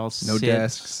furniture. We all No sit.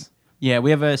 desks. Yeah,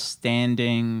 we have a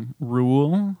standing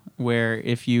rule where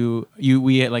if we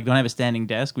don't have a standing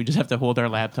desk, we just have to hold our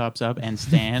laptops up and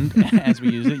stand as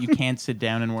we use it. You can't sit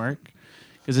down and work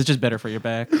because it's just better for your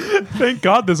back. Thank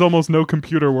God there's almost no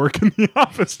computer work in the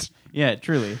office. Yeah,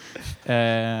 truly.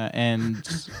 And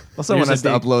Well, someone there's has a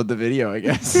to big- upload the video, I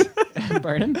guess.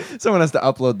 Pardon? Someone has to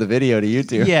upload the video to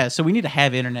YouTube. Yeah, so we need to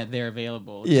have internet there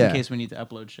available just Yeah. in case we need to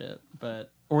upload shit.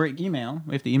 Or email.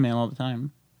 We have to email all the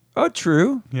time. Oh,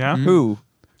 true. Yeah? Who?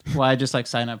 Well, I just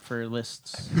sign up for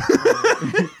lists,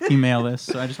 email lists.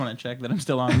 So I just want to check that I'm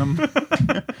still on them.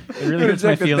 It really hurts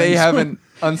my Check that feelings. they haven't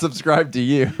unsubscribed to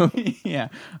you. Yeah,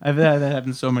 I've had that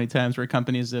happen so many times where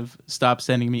companies have stopped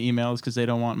sending me emails because they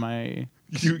don't want my.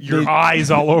 Your eyes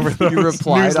all over those You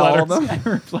reply to all of newsletters. them? I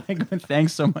reply going,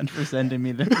 "Thanks so much for sending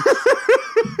me this."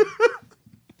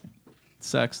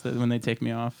 Sucks that when they take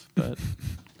me off, but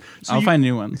So I'll you- find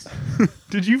new ones.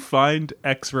 Did you find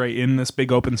X-Ray in this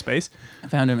big open space? I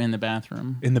found him in the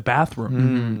bathroom. In the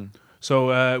bathroom.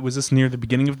 So was this near the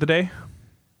beginning of the day?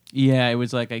 Yeah, it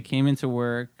was like I came into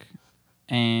work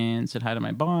and said hi to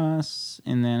my boss,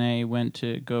 and then I went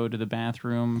to go to the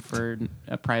bathroom for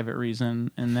a private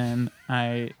reason, and then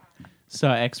I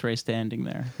saw X-Ray standing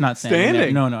there. Not standing. There.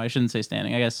 Standing? No, I shouldn't say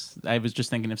standing. I guess I was just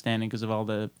thinking of standing because of all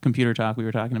the computer talk we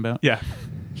were talking about. Yeah.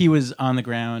 He was on the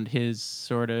ground. His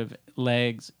sort of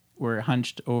legs were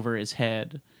hunched over his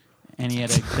head, and he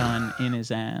had a gun in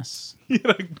his ass. He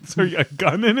had a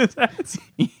gun in his ass?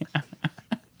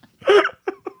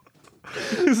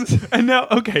 And now,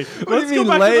 okay, let's go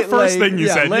back to the first thing you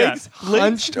said. Legs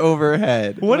hunched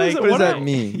overhead. What is it? What does What that are-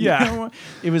 mean? Yeah.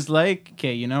 It was like,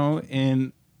 okay,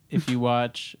 if you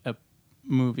watch a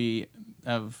movie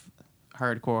of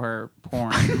hardcore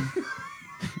porn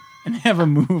and they have a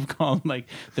move called like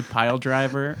the pile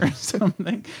driver or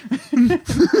something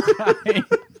guy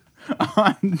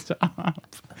on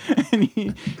top, and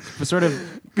he was sort of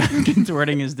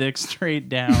contorting his dick straight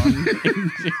down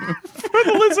into For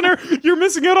the listener, you're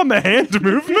missing out on the hand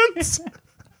movements.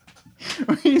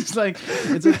 He's like,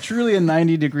 it's truly a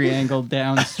 90-degree angle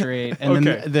down straight, and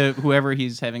Okay. then the whoever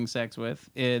he's having sex with,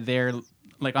 they're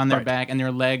like on their Right. back, and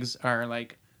their legs are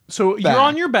like, So you're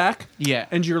on your back, yeah,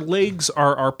 and your legs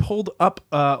are pulled up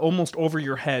almost over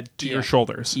your head to your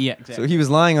shoulders. yeah, So exactly. he was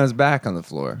lying on his back on the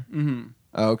floor. Mm-hmm.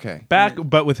 Okay. Back,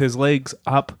 but with his legs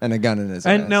up. And a gun in his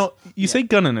And ass. now, you say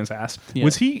gun in his ass. Yeah.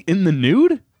 Was he in the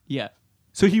nude? Yeah,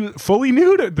 So he was fully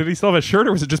nude? Did he still have a shirt,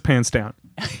 or was it just pants down?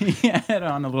 he had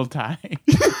on a little tie,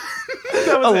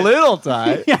 a little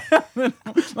tie.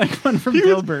 like one from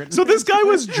Gilbert. So this guy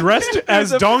was dressed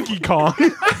as Donkey Kong.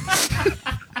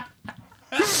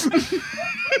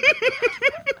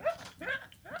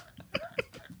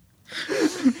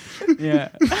 Yeah.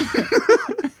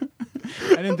 I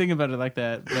didn't think about it like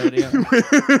that, but yeah.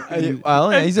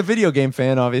 Well, yeah, he's a video game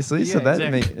fan, obviously, so Yeah, that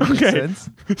exactly. makes Okay. sense.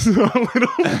 So a little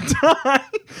tie.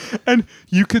 And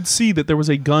you could see that there was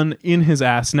a gun in his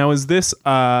ass. Now, is this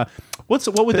what would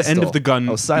the end Pistol. of the gun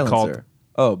Oh, be silencer. called?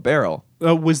 Oh, barrel.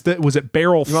 Was it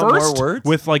barrel You want more first words?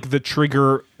 with like the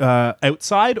trigger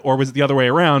outside, or was it the other way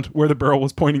around where the barrel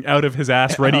was pointing out of his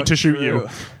ass, ready Oh, to shoot true. you?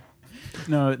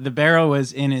 No, the barrel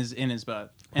was in his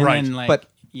butt, and Right. then like, But-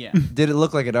 yeah, Did it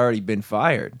look like it already been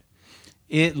fired?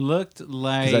 it looked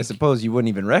like Because I suppose you wouldn't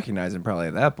even recognize him probably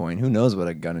at that point. Who knows what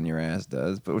a gun in your ass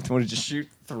does? But would it just shoot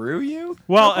through you?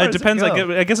 Well, How far it does depends.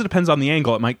 go? I guess it depends on the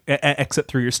angle. It might exit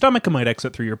through your stomach. It might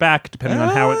exit through your back, depending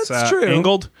on how it's that's true.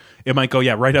 angled. It might go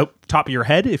right out top of your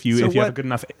head if you So have a what good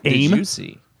enough Did aim. you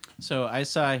see? So I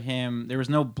saw him. There was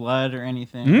no blood or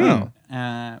anything.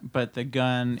 Mm. But the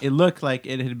gun, it looked like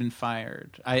it had been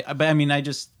fired.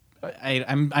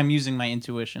 I'm using my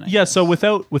intuition. I Yeah. guess. So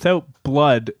without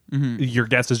blood, your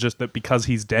guess is just that because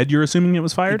he's dead, you're assuming it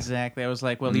was fired, Exactly. I was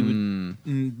like, well, he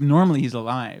would. Normally, he's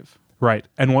alive. right?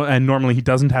 And normally he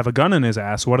doesn't have a gun in his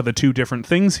ass. What are the two different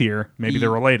things here? Maybe they're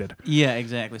related. Yeah,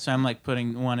 exactly. So I'm like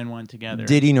putting one and one together.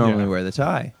 Did he normally Yeah. wear the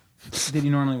tie? Did he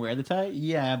normally wear the tie?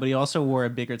 Yeah, but he also wore a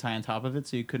bigger tie on top of it,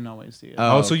 so you couldn't always see it.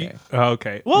 Oh, so you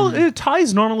okay? Well,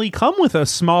 ties normally come with a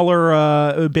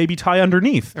smaller baby tie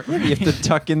underneath. You have to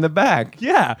tuck in the back.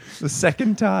 Yeah. The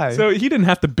second tie. So he didn't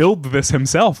have to build this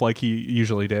himself like he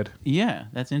usually did. Yeah,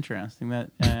 that's interesting.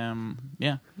 That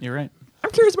yeah, you're right.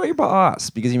 I'm curious about your boss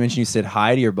because you mentioned you said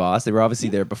hi to your boss. They were obviously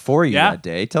there before you Yeah. that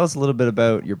day. Tell us a little bit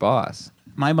about your boss.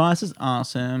 My boss is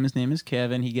awesome. His name is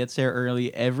Kevin. He gets there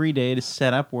early every day to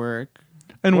set up work.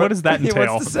 And what does that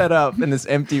entail? What's the setup in this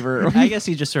empty room I guess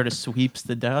he just sort of sweeps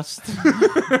the dust.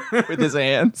 with his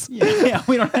hands? Yeah,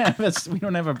 we don't have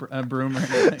a broom or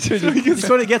anything. He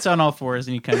sort of gets on all fours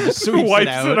and he kind of just sweeps Wipes it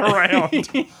out. it around.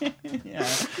 Yeah.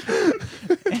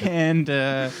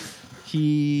 And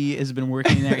he has been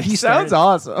working there. He sounds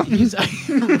awesome.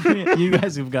 You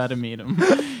guys have got to meet him.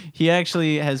 He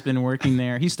actually has been working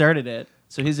there. He started it.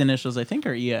 So his initials, I think,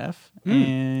 are EF.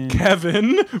 And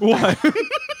Kevin, what?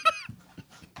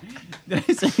 did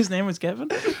I say his name was Kevin?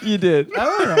 You did.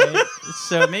 All right.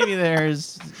 So maybe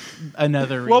there's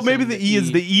another reason. Well, maybe the that E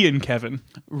is the E in Kevin.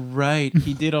 Right.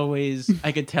 He did always.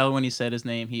 I could tell when he said his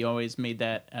name. He always made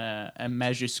that a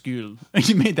majuscule.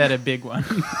 He made that a big one,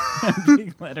 a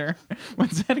big letter.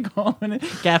 What's that called? When it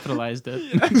capitalized it.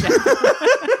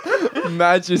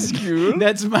 Majuscule.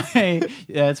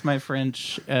 That's my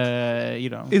French. Is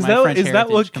my that French is that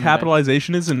what heritage coming back.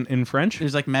 capitalization is in French?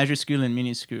 There's like majuscule and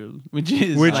minuscule, which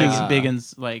is big and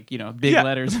big Yeah.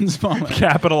 letters and small letters.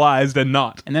 Capitalized and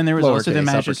not. And then there was also the Lowercase,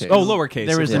 majuscule. uppercase. Oh, lowercase.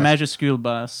 There was the yeah. majuscule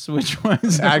bus, which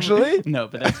was Actually? no,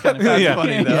 but that's kind of Yeah.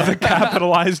 funny though. The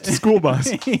capitalized school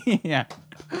bus. Yeah.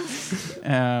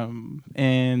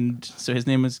 And so his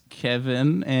name was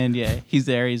Kevin, and yeah, he's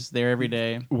there every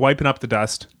day, Wiping up the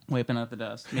dust. wiping out the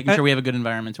dust, making sure we have a good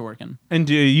environment to work in. And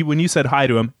when you said hi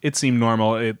to him, it seemed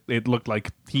normal. It looked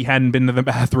like he hadn't been to the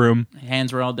bathroom.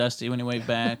 Hands were all dusty when he waved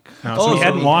back. No, so he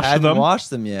hadn't washed them, washed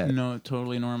them yet. No,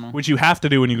 totally normal. which you have to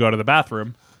do when you go to the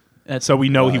bathroom. That's So we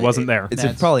know he wasn't there. It's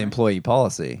That's probably employee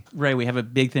policy. right. We have a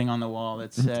big thing on the wall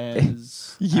that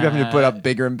says You keep having to put up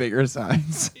bigger and bigger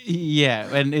signs. Yeah,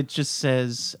 and it just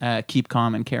says keep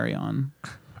calm and carry on.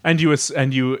 And you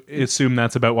assume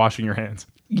that's about washing your hands.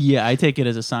 Yeah, I take it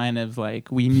as a sign of like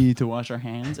we need to wash our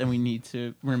hands and we need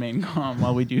to remain calm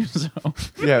while we do so.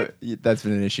 Yeah, that's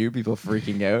been an issue. People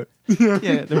freaking out.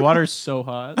 Yeah, the water's so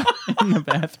hot in the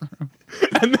bathroom.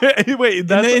 And then, wait,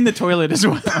 that's In the toilet as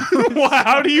well.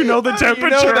 how do you know the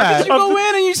temperature? that? You go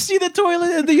in and you see the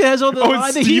toilet and it has all the, Oh,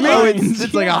 it's the heat steaming? lines.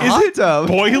 It's like a Is hot it tub.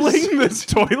 boiling this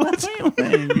toilet?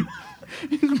 boiling.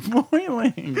 It's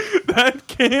boiling. That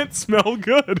can't smell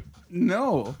good.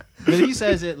 No. But he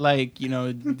says it like,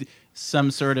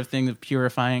 some sort of thing of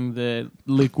purifying the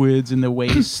liquids and the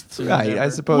waste. or Right, I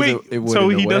whatever. suppose Wait, it would. so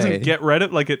in a he way. doesn't get rid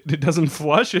of it doesn't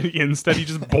flush. Instead, he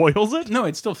just boils it. No,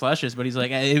 it still flushes, but he's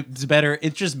like, it's better.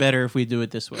 It's just better if we do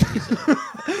it this way. He said.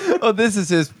 Oh, this is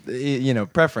his,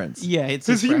 preference. Yeah, it's.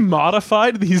 Has his he preference.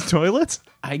 modified these toilets?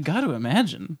 I got to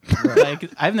imagine. Like,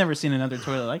 I've never seen another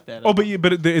toilet like that. Oh, but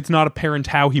it's not apparent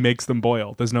how he makes them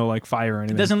boil. There's no fire or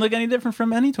anything. It doesn't look any different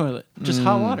from any toilet. Just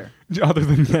hot water. Other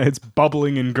than it's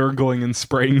bubbling and gurgling and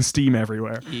spraying steam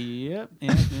everywhere. Yep.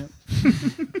 Is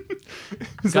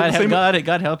that the same-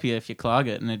 God help you if you clog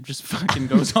it and it just fucking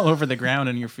goes all over the ground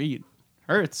and your feet.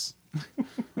 Hurts.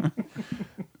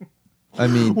 I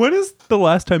mean, When is the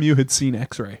last time you had seen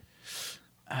X-ray?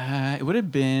 It would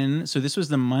have been. So this was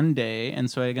the Monday,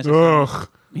 and so I guess. Ugh.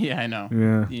 Yeah, I know.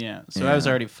 Yeah. Yeah. So I was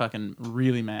already fucking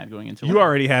really mad going into. You work.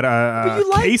 already had a you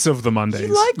like- case of the Mondays.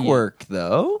 you like work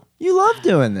though. You love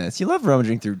doing this. You love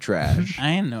rummaging through trash.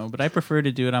 I know, but I prefer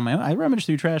to do it on my own. I rummage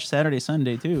through trash Saturday,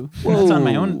 Sunday too. That's on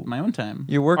my own time.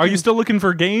 You're working. Are you still looking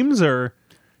for games or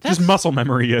just muscle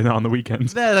memory on the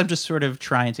weekends? That I'm just sort of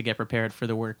trying to get prepared for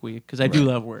the work week because I do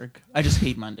love work. I just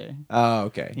hate Monday. Oh,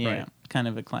 okay. Yeah, Right. kind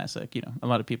of a classic. A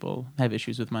lot of people have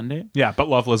issues with Monday, Yeah, but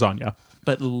love lasagna.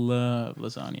 but love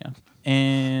lasagna.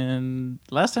 And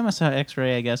last time I saw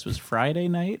X-Ray, I guess, was Friday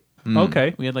night.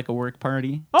 Okay. We had like a work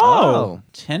party. Oh.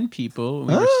 10 people.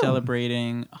 We were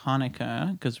celebrating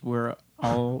Hanukkah because we're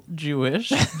all Jewish.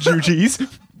 Jujies.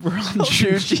 We're all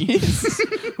Jews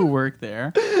who work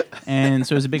there. And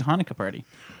so it was a big Hanukkah party.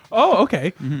 Oh,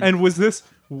 okay. Mm-hmm.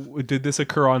 And did this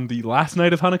occur on the last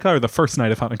night of Hanukkah or the first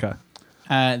night of Hanukkah?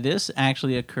 This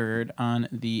actually occurred on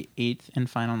the 8th and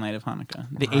final night of Hanukkah.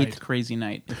 The 8th crazy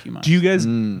night, if you must. Do you guys I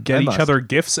get each must. other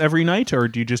gifts every night or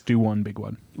do you just do one big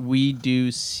one? We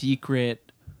do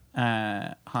secret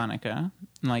Hanukkah,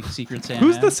 like Secret Santa.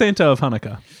 Who's the Santa of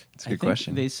Hanukkah? That's a I good think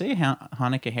question. They say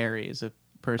Hanukkah Harry is a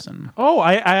person. Oh,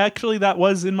 I actually, that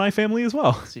was in my family as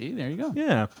well. See, there you go.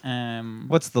 Yeah.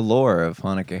 What's the lore of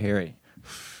Hanukkah Harry?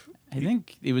 I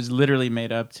think it was literally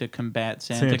made up to combat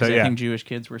Santa Santa, because yeah. I think Jewish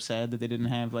kids were sad that they didn't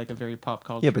have like a very pop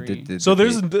culture. Yeah, but did So they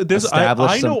there's establish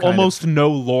I some know kind of- almost no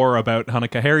lore about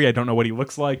Hanukkah Harry. I don't know what he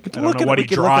looks like. I don't know what he we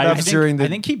could look it up drives. during the. I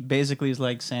think he basically is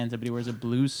like Santa, but he wears a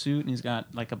blue suit and he's got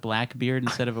like a black beard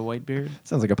instead of a white beard.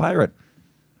 Sounds like a pirate.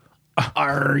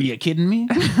 Are you kidding me?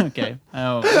 Okay.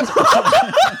 Oh.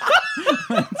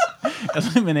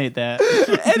 Let's eliminate that.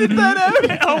 Edit that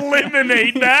out.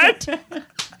 Eliminate that.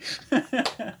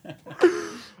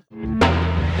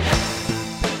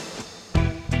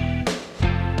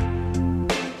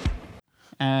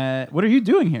 What are you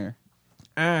doing here?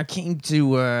 I came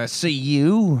to see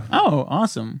you. Oh,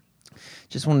 awesome.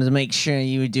 Just wanted to make sure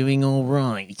you were doing all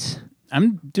right.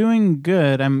 I'm doing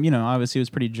good. Obviously it was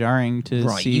pretty jarring to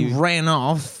Right, see. you ran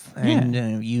off,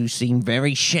 and you seem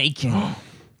very shaken.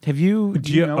 Have you?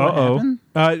 Do you know what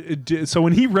happened? So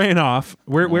when he ran off,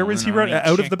 where was he And run I out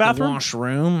of checked the bathroom?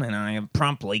 washroom, and I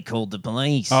promptly called the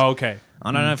police. Oh, okay.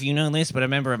 I don't know if you know this, but a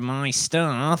member of my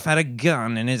staff had a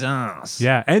gun in his ass.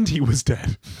 Yeah, and he was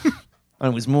dead. I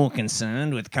was more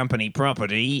concerned with company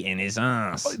property in his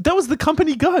ass. That was the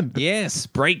company gun. Yes,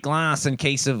 break glass in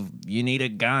case of you need a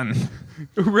gun.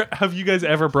 Have you guys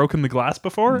ever broken the glass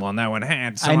before? Well, no one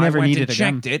had, so I never went needed and a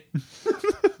gun. checked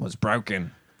it. Was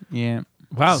broken. Yeah.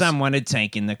 Wow. Someone had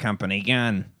taken the company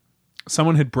gun.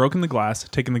 Someone had broken the glass,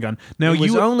 taken the gun. Now It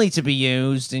was you only to be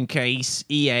used in case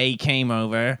EA came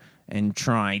over and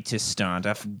tried to start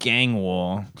a gang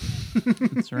war.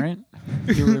 That's right.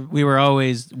 We were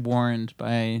always warned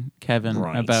by Kevin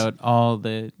Right. about all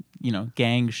the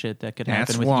gang shit that could happen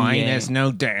That's with why EA. there's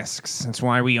no desks. That's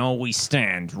why we always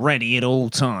stand ready at all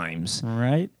times.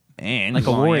 Right. And Like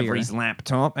a by warrior. everyone's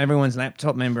laptop,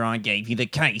 remember I gave you the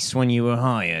case when you were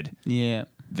hired. Yeah.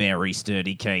 Very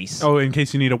sturdy case. Oh, in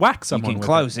case you need to whack you someone. can with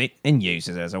close it and use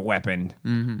it as a weapon.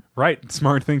 it. Right,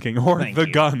 smart thinking. Or Thank the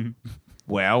you. gun.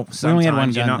 Well, only had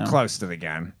one sometimes you're gun, not though. close to the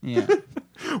gun. Yeah.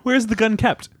 Where's the gun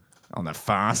kept? On the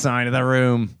far side of the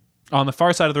room. On the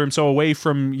far side of the room, so away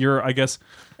from your, I guess.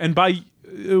 And by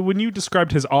when you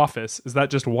described his office, is that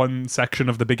just one section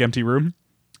of the big empty room?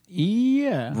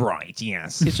 Yeah. Right,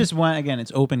 yes. It's just one. Again,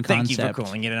 it's open Thank concept. you for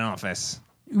calling it an office.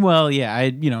 Well, yeah.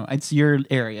 It's your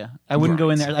area. I wouldn't go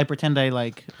in Right. there. I pretend I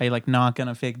knock on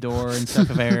a fake door and stuff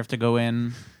if I ever have to go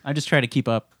in. I just try to keep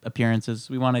up appearances.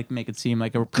 We want to make it seem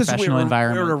like a professional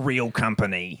environment. We're a real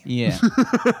company. Yeah.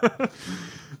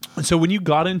 So when you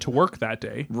got into work that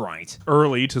day, Right.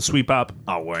 early to sweep up,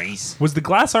 Always. was the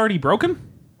glass already broken?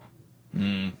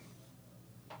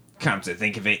 Come to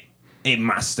think of it, it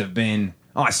must have been.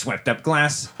 I swept up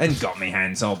glass and got my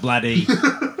hands all bloody.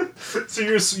 So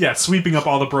you're sweeping up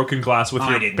all the broken glass with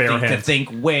I your didn't bare think to hands. think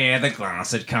where the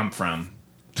glass had come from.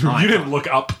 You didn't look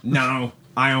up, No,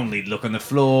 I only look on the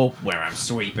floor where I'm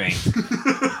sweeping.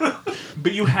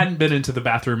 but you hadn't been into the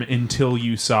bathroom until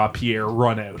you saw Pierre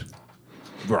run out.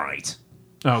 Right.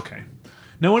 Okay.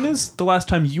 Now, when is the last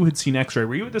time you had seen X-Ray?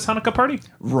 Were you at this Hanukkah party?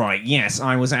 Right, yes,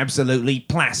 I was absolutely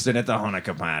plastered at the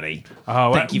Hanukkah party.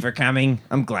 Oh, Thank you for coming.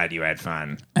 I'm glad you had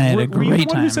fun. I had a Were you the great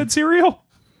one time. who said cereal?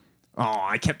 Oh,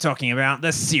 I kept talking about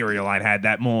the cereal I'd had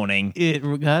that morning. It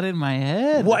got in my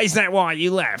head. What, is that why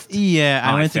you left? Yeah,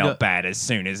 I I went to felt go. bad as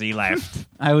soon as he left.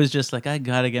 I was just like, I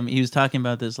gotta get me. He was talking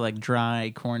about this like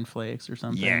dry cornflakes or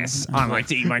something. Yes, I like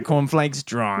to eat my cornflakes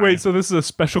dry. Wait, so this is a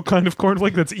special kind of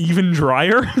cornflake that's even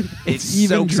drier? it even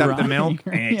soaks up the drier. milk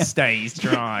and it Yeah. stays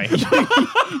dry.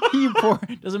 You pour.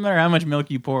 Doesn't matter how much milk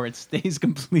you pour, it stays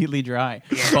completely dry,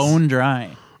 bone dry.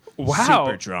 Wow.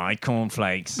 Super dry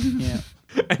cornflakes. Yeah.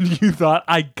 And you thought,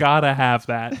 I gotta have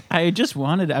that. I just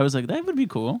wanted. I was like, that would be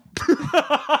cool.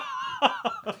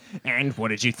 And what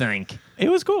did you think? It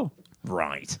was cool.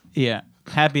 Right. Yeah.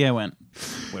 Happy I went.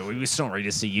 Well, we were sorry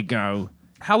to see you go.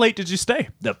 How late did you stay?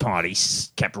 The party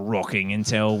kept rocking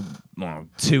until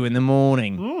 2 in the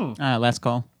morning. Last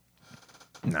call.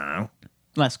 No.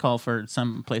 Last call for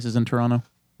some places in Toronto.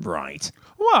 Right.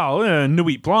 Well,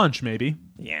 Nuit Blanche, maybe.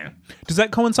 Yeah. Does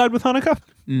that coincide with Hanukkah?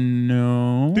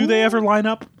 No. Do they ever line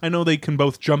up? I know they can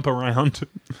both jump around,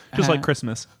 just like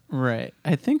Christmas. Right.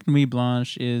 I think Nuit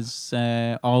Blanche is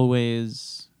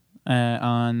always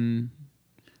on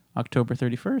October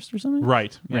 31st or something.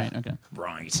 Right. Right. Okay.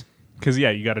 Right. Because,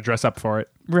 you got to dress up for it.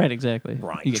 Right. Exactly.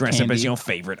 Right. You get Dress up as candy. your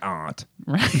favorite art.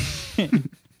 Right.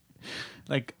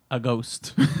 Like a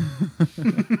ghost.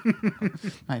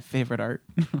 My favorite art.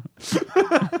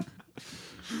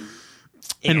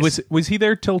 And Yes. was he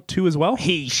there till 2 as well?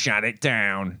 He shut it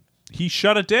down. He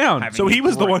shut it down. Having So he a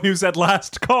was the great- one who said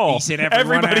last call. He said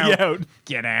everyone everybody out. out.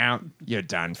 Get out. You're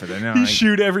done for the He night.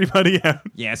 shoot everybody out.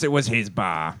 Yes, it was his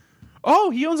bar. Oh,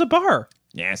 he owns a bar.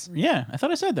 Yes. Yeah, I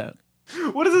thought I said that.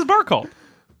 What is his bar called?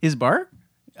 His bar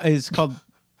is called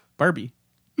Barbie.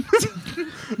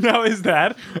 Now, is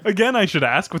that, again, I should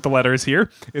ask with the letters here,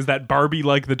 is that Barbie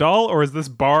like the doll, or is this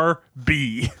Bar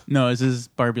B? No, this is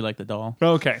Barbie like the doll.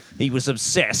 Okay. He was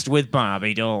obsessed with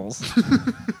Barbie dolls.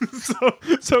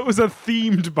 So it was a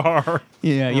themed bar.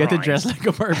 Yeah, you have to Right. dress like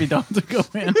a Barbie doll to go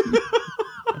in.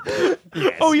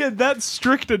 Yes. Oh, yeah, that's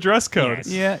strict a dress code. Yes.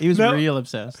 Yeah, he was Now- real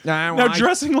obsessed. Now, Now, I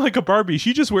dressing like a Barbie,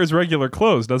 she just wears regular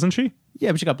clothes, doesn't she?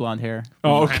 Yeah, but she got blonde hair.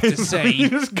 Oh, have okay. to So say- you're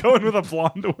just going with a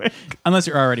blonde wig. Unless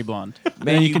you're already blonde.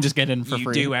 Then you can just get in for you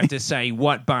free. do have to say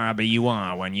what Barbie you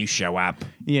are when you show up.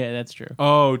 Yeah, that's true.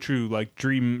 Oh, true. Like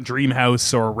dream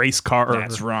house or race car.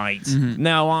 That's right.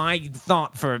 Now, I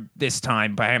thought for this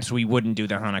time perhaps we wouldn't do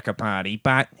the Hanukkah party,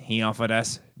 but he offered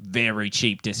us very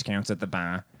cheap discounts at the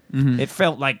bar. It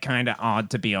felt like kind of odd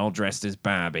to be all dressed as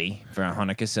Barbie for a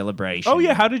Hanukkah celebration. Oh,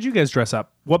 yeah. How did you guys dress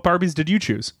up? What Barbies did you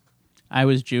choose? I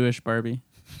was Jewish Barbie.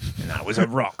 And I was a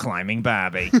rock climbing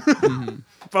Barbie.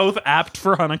 Both apt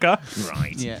for Hanukkah.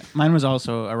 Right. Yeah, mine was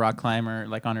also a rock climber,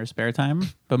 like on her spare time,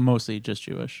 but mostly just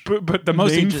Jewish. But the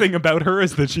Mostly main just- thing about her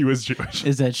is that she was Jewish.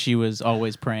 Is that she was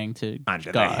always praying to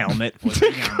Under God. the helmet was the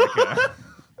yarmulke.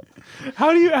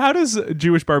 How does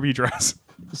Jewish Barbie dress?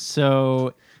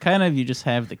 So kind of you just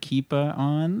have the kippah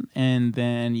on, and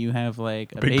then you have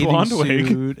like a Big bathing blonde wig.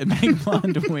 suit, a big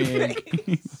blonde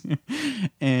wig,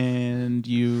 and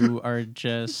you are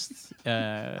just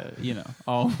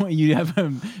all you have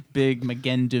a big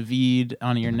Magen David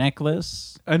on your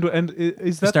necklace, And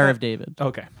is that Star that- of David.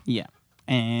 Okay. Yeah,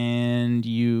 and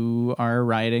you are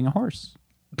riding a horse.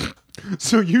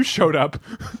 So you showed up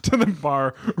to the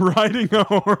bar riding a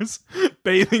horse,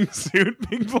 bathing suit,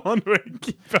 big blonde wig,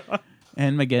 kippah.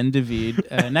 And Magen David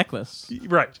necklace.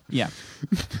 Right. Yeah.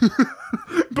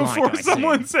 Before I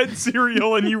someone see. said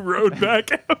cereal and you rode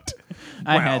back out.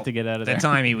 I Well, had to get out of The there.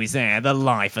 time he was there, the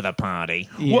life of the party.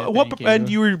 Yeah, what? thank And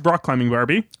you were rock climbing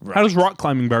Barbie. Right. How does rock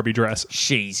climbing Barbie dress?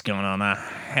 She's got on a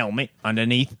helmet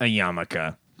underneath a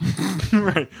yarmulke.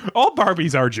 Right. All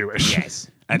Barbies are Jewish.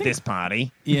 Yes. At this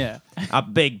party, Yeah. a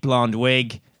big blonde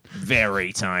wig,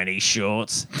 very tiny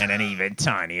shorts, and an even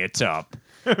tinier top.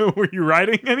 Were you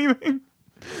riding anything?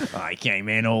 I came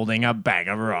in holding a bag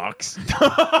of rocks.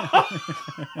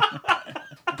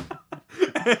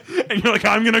 And you're like,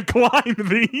 I'm gonna climb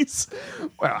these.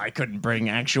 Well, I couldn't bring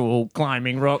actual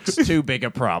climbing rocks. Too big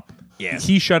a prop. Yes.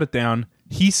 He shut it down.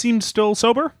 He seemed still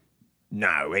sober.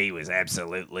 No, he was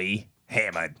absolutely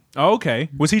hammered. Oh, okay.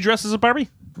 Was he dressed as a Barbie?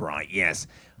 Right, yes.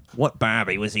 What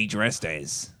Barbie was he dressed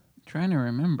as? Trying to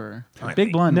remember. I Big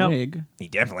think- blonde No. wig. He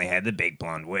definitely had the big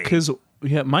blonde wig. Because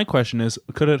Yeah, my question is,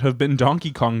 could it have been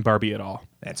Donkey Kong Barbie at all?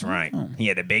 That's right. He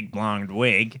had a big blonde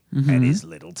wig and his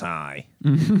little tie.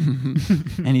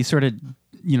 And he sort of,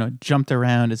 jumped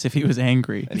around as if he was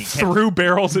angry. And he kept, Threw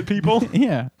barrels at people?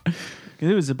 Yeah. 'Cause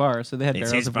it was a bar, so they had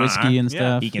It's barrels his of bar. whiskey and Yeah.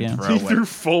 stuff. he can yeah. throw He threw it.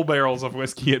 full barrels of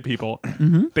whiskey at people.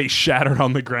 They shattered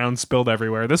on the ground, spilled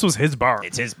everywhere. This was his bar.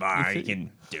 It's his bar. He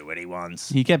can do what he wants.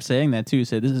 He kept saying that too. He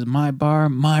said, "This is my bar,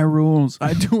 my rules.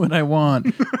 I do what I want.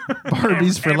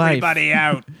 Barbies for life." Everybody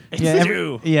out. It's Yeah,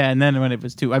 two. yeah, and then when it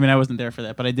was 2, I mean, I wasn't there for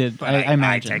that, but I did. But I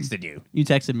imagine. I texted you. You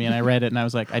texted me, and I read it, and I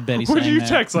was like, I bet he's What saying did you that.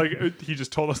 text? Like, he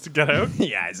just told us to get out?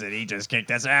 Yeah, I said he just kicked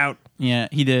us out. Yeah,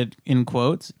 he did, in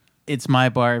quotes, "It's my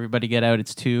bar, everybody get out,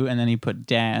 it's 2," and then he put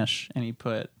dash, and he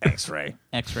put X-ray.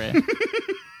 X-ray.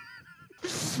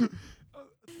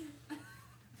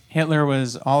 Hitler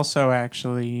was also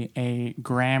actually a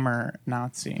grammar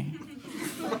Nazi.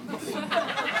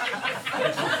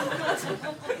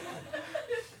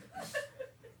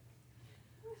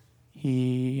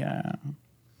 He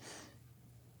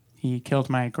killed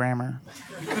my grammar.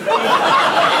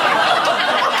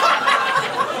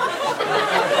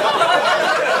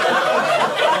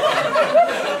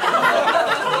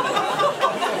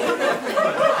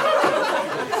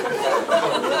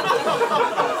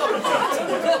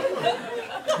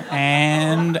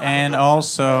 And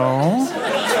also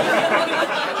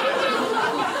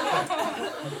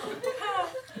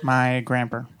my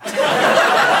grandpa.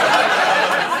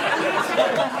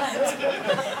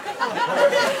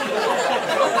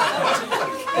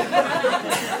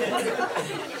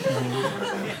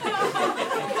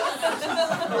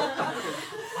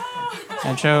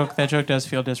 That joke does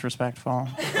feel disrespectful.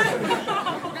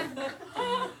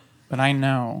 But I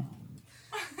know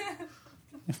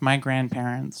if my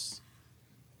grandparents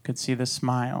could see the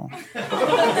smile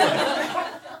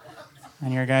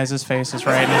on your guys' faces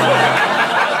right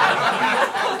now,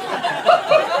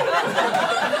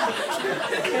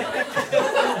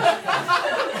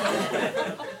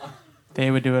 they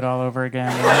would do it all over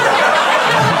again.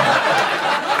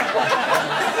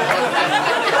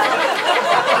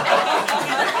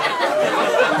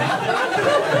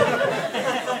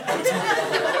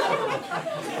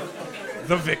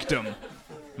 The victim,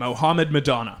 Mohammed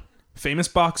Madonna, famous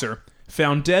boxer,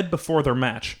 found dead before their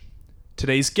match.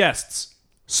 Today's guests,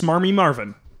 Smarmy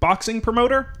Marvin, boxing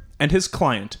promoter, and his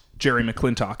client, Jerry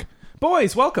McClintock.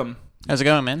 Boys, welcome. How's it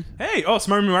going, man? Hey,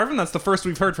 Smarmy Marvin, that's the first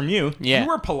we've heard from you. Yeah. You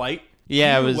were polite.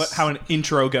 Yeah, You it knew was. how an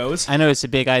intro goes. I know it's a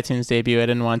big iTunes debut. I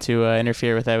didn't want to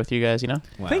interfere with that with you guys,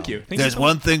 Thank you. Thank There's you.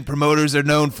 one thing promoters are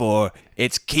known for.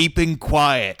 It's keeping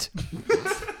quiet.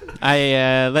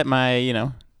 I let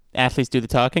my, athletes do the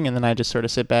talking, and then I just sort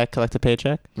of sit back, collect a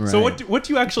paycheck. So what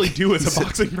do you actually do as a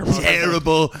boxing promoter?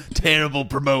 Terrible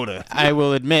promoter. I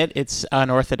will admit it's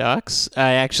unorthodox.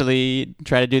 I actually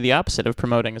try to do the opposite of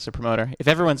promoting as a promoter. If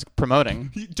everyone's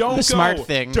promoting, Don't the smart go.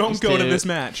 thing Don't is go to this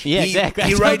match. Yeah, He- exactly.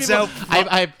 he I tell writes people-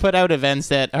 out- I put out events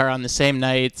that are on the same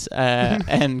night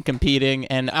and competing,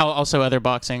 and also other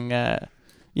boxing,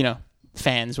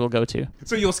 fans will go to.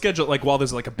 So you'll schedule like while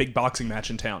there's like a big boxing match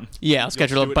in town. Yeah, I'll You'll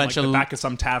schedule do a it bunch in, like, of the back of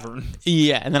some tavern.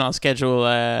 Yeah, and then I'll schedule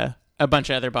a bunch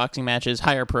of other boxing matches,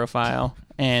 higher profile,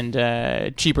 and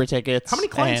cheaper tickets. How many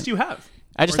clients do you have?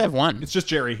 I just have one. It's just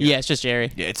Jerry here. Yeah, it's just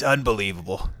Jerry. Yeah, it's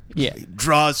unbelievable. Yeah. He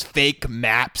draws fake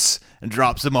maps and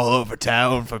drops them all over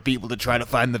town for people to try to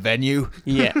find the venue.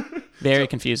 Yeah. Very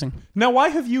confusing. Now, why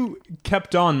have you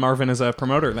kept on Marvin as a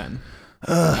promoter then?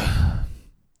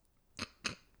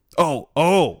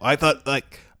 Oh, I thought,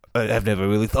 I've never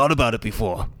really thought about it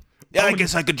before. Yeah, I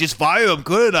guess I could just fire him,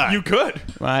 couldn't I? You could.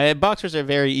 Well, boxers are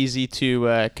very easy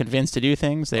to convince to do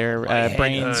things. Their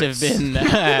brains have been,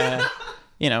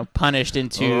 punished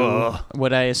into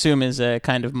what I assume is a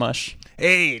kind of mush.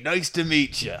 Hey, nice to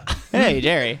meet you. Hey,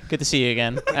 Jerry. Good to see you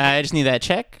again. I just need that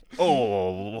check.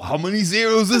 Oh, how many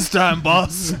zeros this time,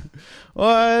 boss?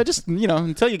 Just,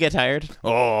 until you get tired.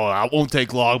 Oh, that won't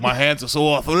take long. My hands are so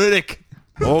arthritic.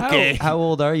 Okay. How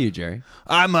old are you, Jerry?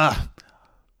 I'd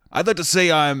like to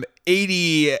say I'm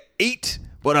 88,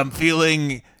 but I'm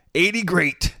feeling 80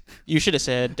 great. You should have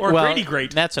said, Or well, Grady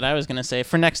Great. That's what I was going to say.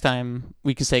 For next time,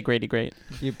 we can say Grady Great.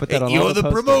 You put that on all You're the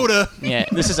posters. promoter. Yeah,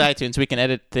 this is iTunes. We can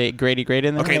edit the Grady Great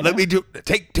in there. Okay, right let now. me do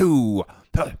take 2.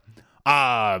 Can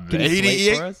you slate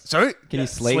 88. for us? Sorry? Can you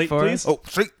slate, Slate, for please? us? Oh,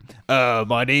 sweet.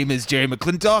 My name is Jerry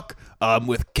McClintock. I'm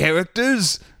with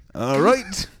characters. All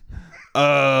right.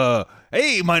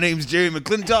 Hey, my name's Jerry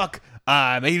McClintock.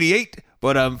 I'm 88,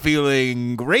 but I'm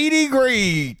feeling Grady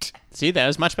great. See, that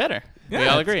was much better. We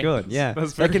all That's agree. good. Yeah,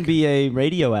 That's that very can be a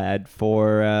radio ad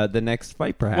for the next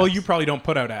fight, perhaps. Well, you probably don't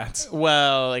put out ads.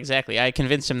 Well, exactly. I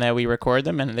convinced him that we record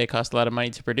them and they cost a lot of money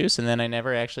to produce, and then I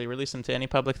never actually release them to any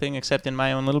public thing except in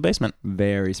my own little basement.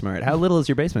 Very smart. How little is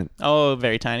your basement? Oh,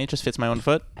 very tiny. It just fits my own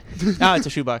foot. Oh, it's a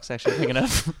shoebox, actually. Big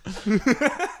enough.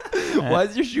 Why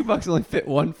does your shoebox only fit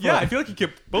one foot? Yeah, I feel like you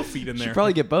get both feet in you there. should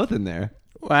probably get both in there.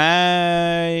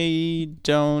 I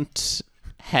don't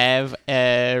have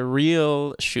a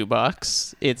real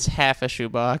shoebox. It's half a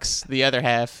shoebox. The other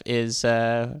half is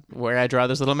where I draw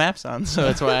those little maps on, so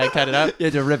that's why I cut it up. You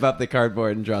had to rip up the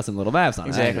cardboard and draw some little maps on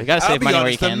Exactly. it. Got to I'll save be money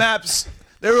honest, where the you can. maps,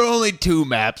 there were only 2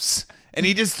 maps, and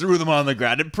he just threw them on the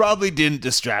ground. It probably didn't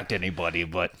distract anybody,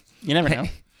 but You never know.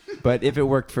 But if it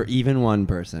worked for even one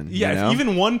person, Yeah, you know? if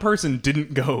even one person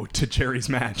didn't go to Jerry's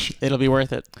match. It'll be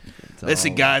worth it.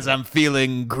 listen, guys, I'm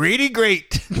feeling greedy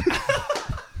great.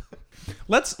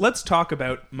 Let's talk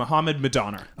about Muhammad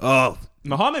Madonna. Oh,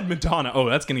 Muhammad Madonna. Oh,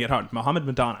 that's gonna get hard. Muhammad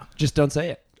Madonna. just don't say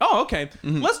it. Oh, okay.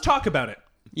 Let's talk about it.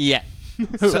 Yeah.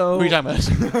 So, Who are you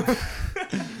talking about?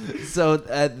 so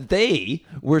they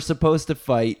were supposed to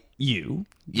fight you,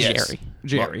 yes.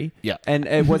 Jerry. Yeah. And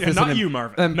what's Yeah, this? not you,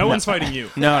 Marvin. No one's fighting you.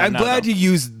 No, I'm no, glad no. you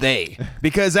used they,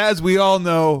 because as we all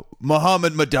know,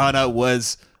 Muhammad Madonna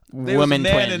was there was a Woman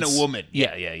man twins. and a woman.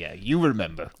 Yeah. You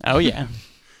remember. Oh, yeah.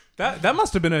 That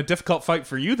must have been a difficult fight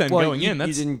for you then Well, going you, in. you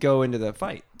That's didn't go into the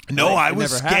fight. No, Right? I It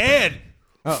was never happened.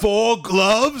 scared. 4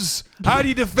 gloves? How do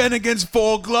you defend against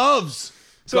 4 gloves?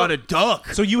 Got a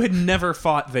duck. so you had never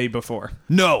fought they before.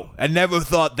 No, I never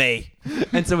thought they.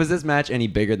 And so was this match any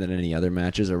bigger than any other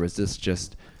matches, or was this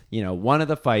just, one of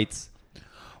the fights?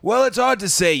 Well, it's hard to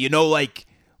say. Like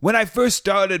when I first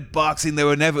started boxing, there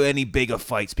were never any bigger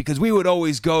fights because we would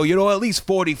always go, at least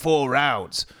 44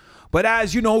 rounds. But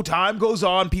as time goes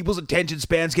on, people's attention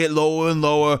spans get lower and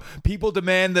lower. People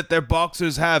demand that their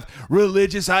boxers have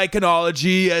religious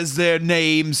iconology as their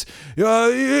names.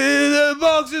 The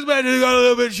boxers' matches got a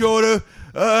little bit shorter.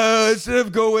 Instead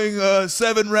of going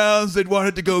 7 rounds, they'd want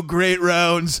it to go great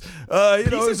rounds.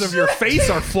 Pieces of your face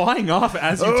are flying off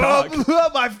as you talk.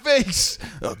 My face.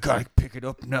 Oh, God, pick it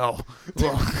up now.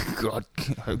 Oh, God.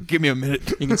 Give me a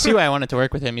minute. You can see why I wanted to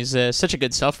work with him. He's such a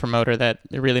good self-promoter that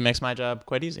it really makes my job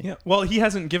quite easy. Yeah. Well, he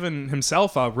hasn't given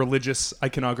himself a religious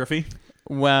iconography.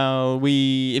 Well,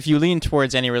 if you lean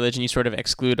towards any religion, you sort of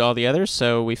exclude all the others.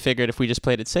 So we figured if we just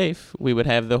played it safe, we would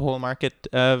have the whole market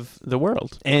of the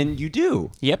world. And you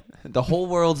do. Yep. The whole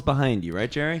world's behind you, right,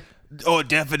 Jerry? Oh,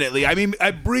 definitely. I mean,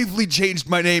 I briefly changed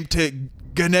my name to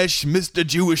Ganesh, Mr.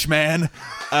 Jewish Man.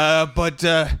 But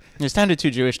It sounded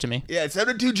too Jewish to me. yeah, it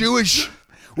sounded too Jewish,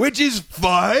 which is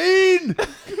fine.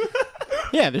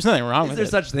 Yeah, there's nothing wrong Is with there it.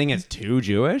 such thing as too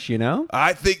Jewish,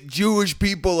 I think Jewish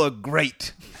people are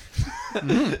great.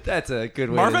 That's a good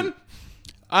way Marvin?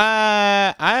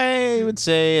 I would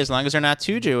say as long as they're not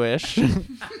too Jewish,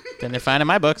 then they're fine in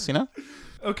my books,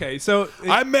 Okay, so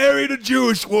I married a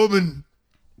Jewish woman.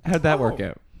 How'd that work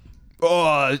out?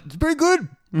 Oh, it's pretty good.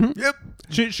 Yep.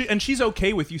 she's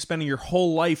okay with you spending your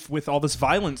whole life with all this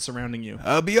violence surrounding you.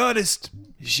 I'll be honest.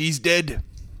 She's dead.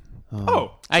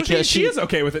 Oh, I so kill- she is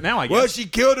okay with it now, I guess. Well, she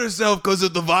killed herself because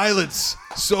of the violence.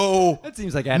 So That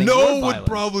seems like adding no more would violence.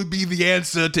 probably be the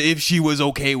answer to if she was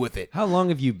okay with it. How long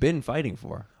have you been fighting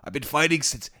for? I've been fighting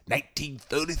since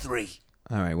 1933.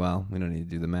 All right, well, we don't need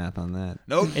to do the math on that.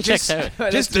 No, It just, checks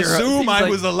out. just That's assume seems I like-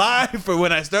 was alive for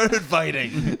when I started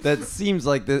fighting. That seems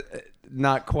like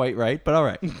not quite right, but all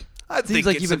right. I Seems think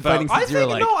like it's you've been about- fighting I since you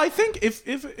were think like... I think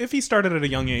if he started at a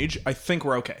young age, I think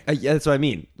we're okay. Yeah, that's what I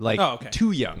mean. Like, Oh, okay.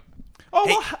 too young. Oh,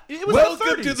 well, it was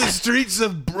Welcome the to 30s. the streets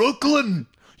of Brooklyn.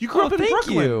 You grew up in thank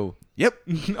Brooklyn. you. Yep.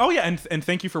 Oh yeah, and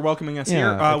thank you for welcoming us Yeah,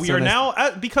 here. it's We so are nice.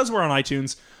 now because we're on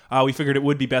iTunes. We figured it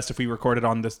would be best if we recorded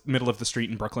on the middle of the street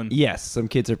in Brooklyn. Yes, some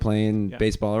kids are playing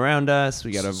baseball around us.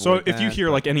 We got to So if you hear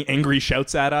like any angry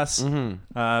shouts at us,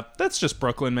 that's just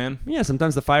Brooklyn, man. Yeah,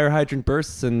 sometimes the fire hydrant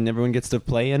bursts and everyone gets to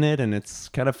play in it, and it's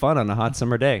kind of fun on a hot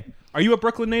summer day. Are you a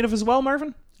Brooklyn native as well,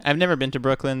 Marvin? I've never been to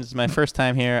Brooklyn. This is my first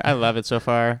time here. I love it so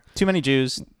far. Too many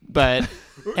Jews, but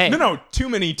hey. No,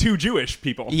 too Jewish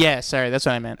people. Yeah, sorry, that's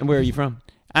what I meant. And where are you from?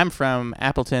 I'm from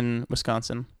Appleton,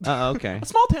 Wisconsin. Okay. A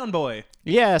small town boy.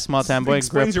 Yeah, small town boy. Grew up-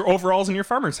 Explains your overalls and your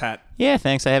farmer's hat. Yeah,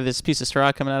 thanks. I have this piece of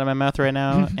straw coming out of my mouth right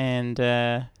now, and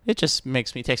it just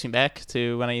takes me back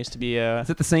to when I used to be Is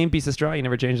it the same piece of straw? You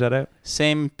never changed that out?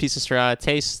 same piece of straw.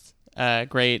 Tastes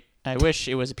great. I wish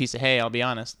it was a piece of hay, I'll be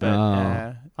honest, but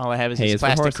Oh. all I have is Hay this is for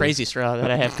plastic horses. crazy straw that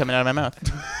I have coming out of my mouth.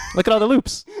 Look at all the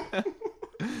loops.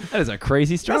 That is a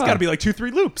crazy straw. That's got to be like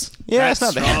 2-3 loops. Yeah, That it's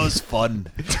not bad. straw's fun.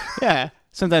 Yeah.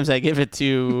 Sometimes I give it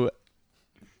to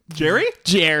Jerry?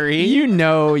 Jerry. You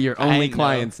know your only know.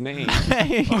 client's name.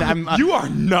 You are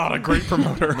not a great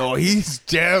promoter. No, he's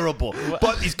terrible,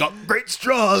 but he's got great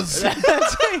straws.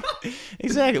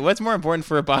 Exactly. What's more important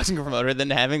for a boxing promoter than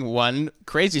having one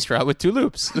crazy straw with 2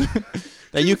 loops?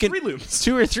 That you can 3 loops.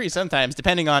 2 or 3 sometimes,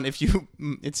 depending on if you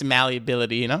it's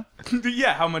malleability, you know.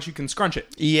 Yeah, how much you can scrunch it.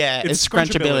 Yeah, it's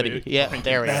scrunchability. Yeah,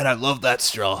 there we Man, go. I love that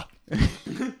straw.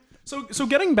 So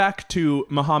getting back to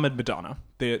Muhammad Madonna,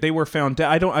 they were found dead.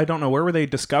 I don't know, where were they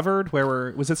discovered?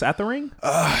 Was this at the ring?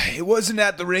 It wasn't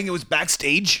at the ring. It was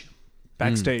backstage.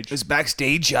 Backstage. It was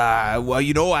backstage. Well,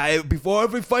 before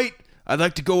every fight, I'd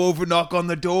like to go over, knock on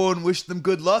the door, and wish them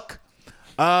good luck.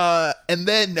 And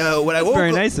then when I woke Very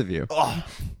up, nice of you. Oh,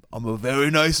 I'm a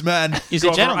very nice man. He's a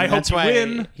Governor, gentleman. I hope That's you why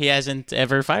win. he hasn't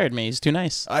ever fired me. He's too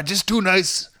nice. Just too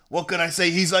nice. What can I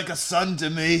say? He's like a son to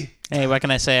me. Hey, what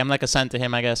can I say? I'm like a son to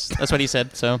him, I guess. That's what he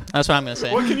said, so that's what I'm going to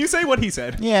say. What can you say what he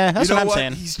said? Yeah, that's You know what I'm what?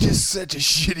 saying. He's just such a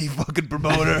shitty fucking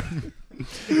promoter.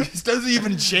 He just doesn't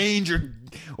even change or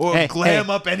Hey, glam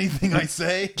hey. up anything I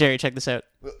say. Jerry, check this out.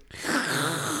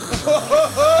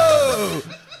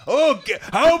 Okay,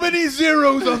 how many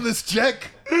zeros on this check?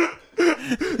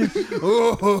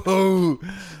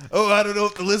 Oh, I don't know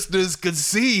if the listeners can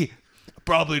see.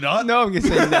 Probably not. No, I'm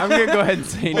gonna go ahead and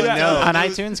say no. On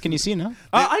iTunes, can you see, no?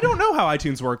 I don't know how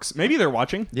iTunes works. Maybe they're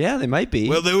watching. Yeah, they might be.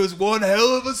 Well, there was one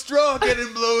hell of a straw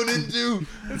getting blown into.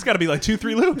 It's got to be like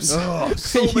 2-3 loops. Oh,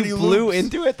 so you many blew loops.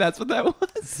 into it. That's what that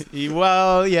was.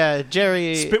 Well, yeah,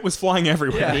 Jerry... Spit was flying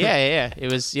everywhere. Yeah.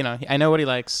 It was, I know what he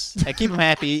likes. I keep him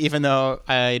happy, even though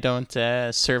I don't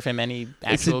serve him any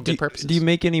actual good purposes. Do you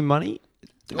make any money?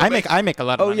 I make a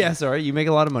lot of money. Oh yeah, sorry. You make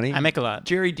a lot of money. I make a lot.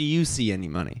 Jerry, do you see any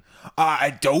money?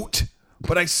 I don't,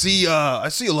 but I see a lot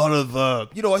of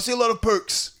I see a lot of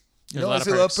perks. There's a lot I of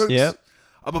see a lot of perks. perks. Yep.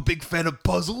 I'm a big fan of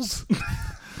puzzles.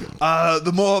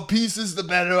 The more pieces, the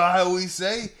better, I always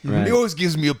say. Right. He always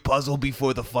gives me a puzzle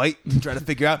before the fight to try to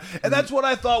figure out. And that's what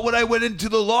I thought when I went into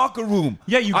the locker room.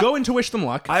 Yeah, you go in to wish them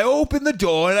luck. I open the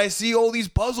door and I see all these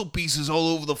puzzle pieces all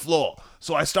over the floor.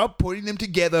 So I start putting them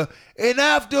together, and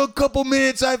after a couple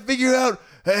minutes, I figure out,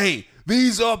 hey,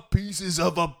 these are pieces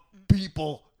of a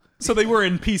people. So they were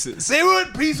in pieces. They were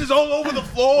in pieces all over the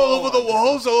floor, all over the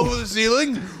walls, all over the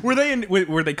ceiling. Were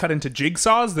they cut into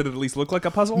jigsaws that at least look like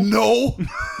a puzzle? No.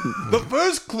 The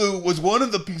first clue was one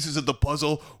of the pieces of the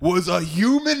puzzle was a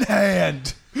human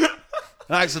hand.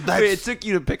 I said, Wait, it took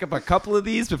you to pick up a couple of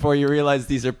these before you realized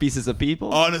these are pieces of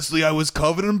people? honestly, I was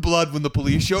covered in blood when the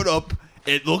police showed up.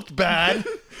 It looked bad.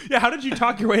 Yeah, how did you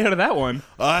talk your way out of that one?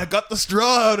 I got the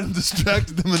straw out and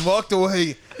distracted them and walked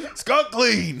away. Scot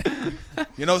clean.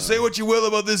 Say what you will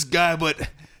about this guy, but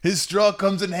his straw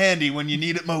comes in handy when you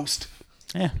need it most.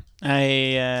 Yeah.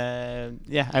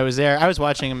 I was there. I was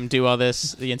watching him do all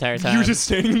this the entire time. You were just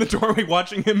standing in the doorway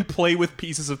watching him play with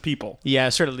pieces of people. Yeah,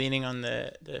 sort of leaning on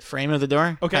the frame of the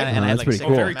door. Okay. And Oh, I had that's pretty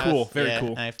cool. Very cool, very cool.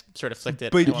 And I sort of flicked it.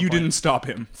 at But one you point. didn't stop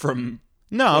him from...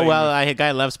 No, playing well, with- a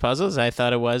guy loves puzzles. I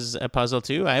thought it was a puzzle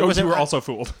too. I Oh, wasn't. you were also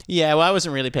fooled. Yeah, well, I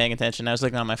wasn't really paying attention. I was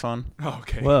looking on my phone. Oh,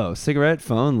 okay. Whoa, cigarette,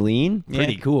 phone, lean?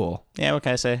 Pretty Yeah. cool. Yeah, what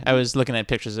can I say? I was looking at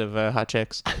pictures of hot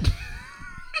chicks.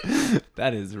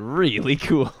 That is really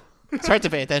cool. It's hard to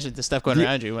pay attention to stuff going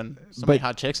around you when so many but-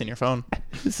 hot chicks in your phone.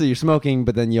 So you're smoking,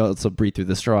 but then you also breathe through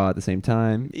the straw at the same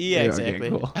time. Yeah, Okay, exactly.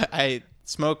 cool. I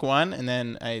smoke one and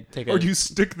then I take a. Or do you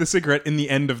stick the cigarette in the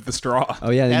end of the straw? Oh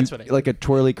yeah, That's what I- like a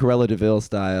twirly Corella Deville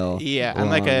style. Yeah, I'm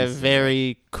like a longs.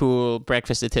 very cool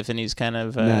breakfast at Tiffany's kind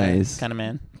of Nice. kind of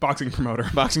man. Boxing promoter.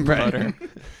 Boxing promoter.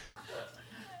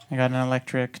 I got an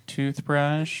electric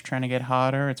toothbrush, trying to get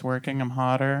hotter. It's working. I'm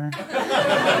hotter.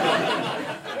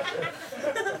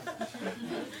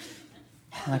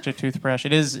 Electric toothbrush.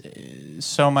 It is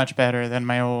so much better than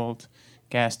my old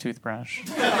gas toothbrush.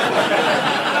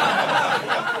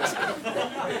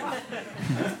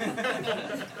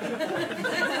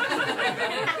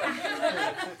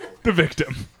 The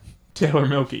victim, Taylor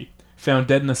Milkey, found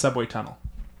dead in the subway tunnel.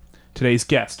 Today's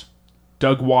guest,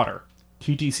 Doug Water,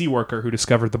 TTC worker who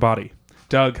discovered the body.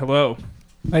 Doug, hello.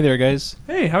 Hi there, guys.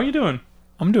 Hey, how you doing?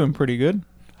 I'm doing pretty good.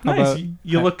 How Nice. about-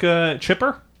 You look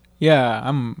chipper. Yeah,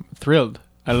 I'm thrilled.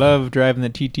 I love driving the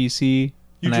TTC.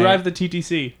 You and drive the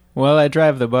TTC. Well, I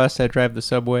drive the bus. I drive the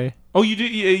subway. Oh, you do.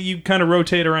 You kind of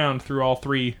rotate around through all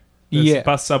three. This Yeah.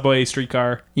 Bus, subway,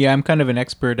 streetcar. Yeah, I'm kind of an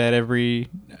expert at every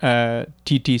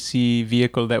TTC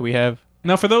vehicle that we have.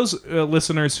 Now, for those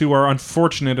listeners who are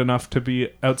unfortunate enough to be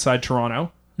outside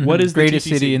Toronto, what is the greatest TTC?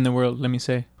 city in the world? Let me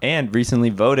say. And recently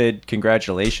voted,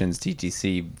 congratulations,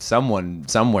 TTC. Someone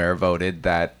somewhere voted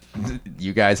that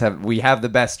you guys we have the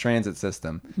best transit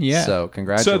system. Yeah. So So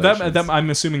congratulations. that I'm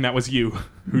assuming that was you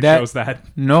who That- chose that.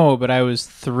 No, but I was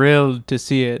thrilled to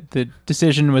see it. The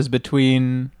decision was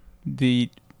between the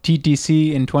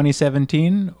TTC in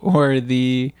 2017 or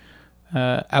the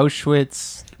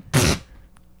Auschwitz,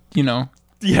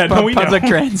 Yeah, no, we public know.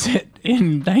 transit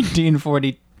in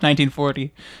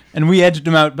 1940. And we edged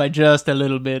them out by just a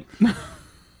little bit.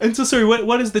 And so, sorry,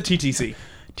 what is the TTC?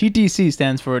 TTC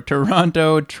stands for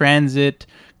Toronto Transit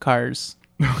Cars.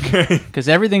 Okay. Because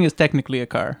everything is technically a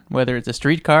car, whether it's a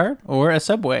streetcar or a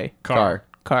subway car.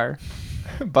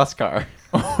 Bus car.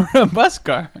 or a bus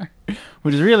car.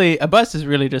 Which is really, a bus is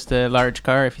really just a large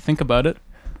car if you think about it.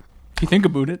 If you think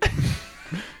about it.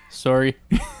 Sorry.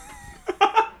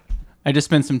 I just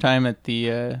spent some time at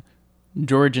the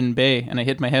Georgian Bay and I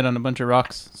hit my head on a bunch of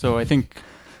rocks. So I think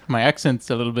my accent's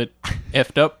a little bit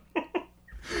effed up.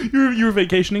 You were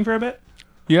vacationing for a bit?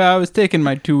 Yeah, I was taking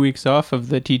my 2 weeks off of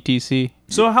the TTC.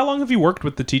 So how long have you worked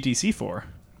with the TTC for?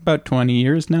 About 20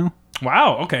 years now.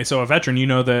 Wow, okay, so a veteran, you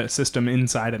know the system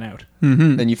inside and out.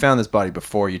 Then you found this body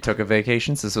before you took a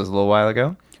vacation. So this was a little while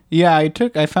ago. Yeah,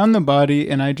 I found the body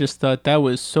and I just thought that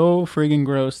was so friggin'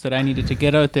 gross that I needed to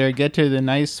get out there, get to the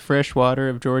nice fresh water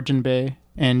of Georgian Bay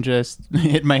and just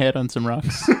hit my head on some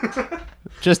rocks.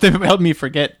 Just to help me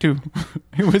forget too.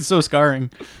 It was so scarring.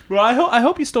 Well, I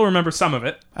hope you still remember some of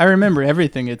it. I remember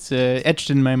everything. It's etched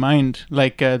in my mind,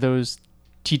 like those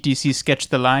TTC Sketch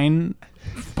the Line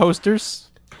posters.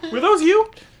 Were those you?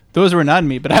 Those were not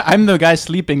me, but I'm the guy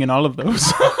sleeping in all of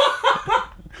those.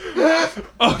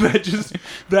 Oh,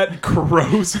 that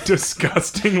gross,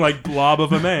 disgusting, like blob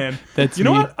of a man. That's you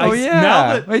know me.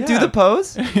 what? Wait, do the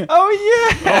pose.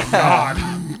 Oh yeah. Oh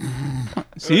God.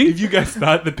 See? If you guys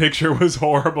thought the picture was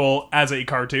horrible as a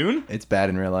cartoon, It's bad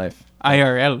in real life.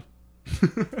 IRL.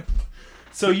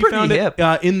 so you pretty found hip.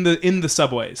 it in the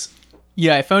subways.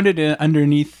 Yeah, I found it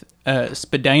underneath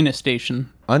Spadina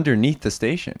Station. Underneath the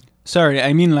station. Sorry,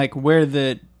 I mean like where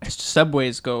the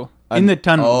subways go. In the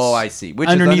tunnels. Oh, I see. Which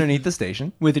is underneath the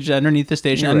station. Which is underneath the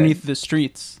station, You're underneath right. the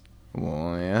streets.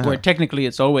 Well, yeah. Where technically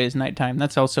it's always nighttime.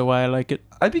 That's also why I like it.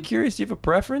 I'd be curious. Do you have a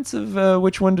preference of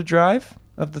which one to drive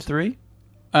of the three?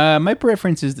 My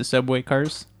preference is the subway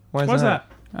cars. Why is What's that?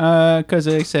 Because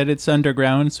I said it's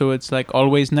underground, so it's like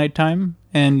always nighttime.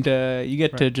 And you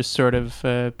get to just sort of,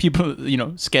 people,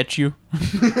 sketch you.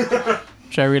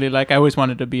 Which I really like. I always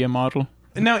wanted to be a model.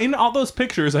 Now, in all those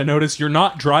pictures, I noticed you're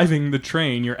not driving the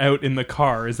train. You're out in the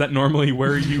car. Is that normally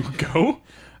where you go?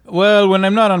 Well, when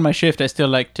I'm not on my shift, I still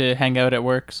like to hang out at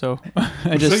work, so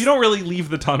I just... So you don't really leave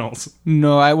the tunnels.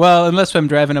 No, unless I'm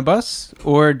driving a bus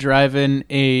or driving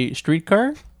a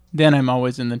streetcar, then I'm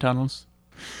always in the tunnels.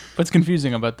 What's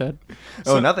confusing about that?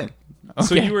 Nothing.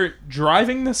 So Okay. you were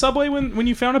driving the subway when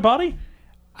you found a body?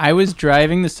 I was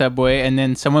driving the subway, and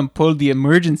then someone pulled the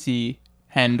emergency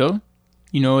handle.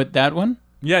 You know that one?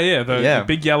 Yeah, the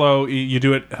big yellow, you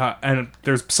do it, and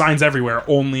there's signs everywhere,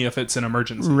 only if it's an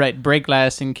emergency. Right, break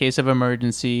glass in case of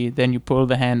emergency, then you pull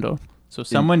the handle. So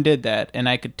someone did that, and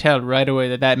I could tell right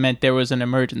away that meant there was an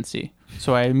emergency.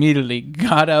 So I immediately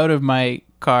got out of my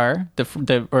car,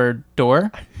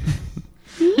 door.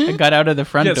 I got out of the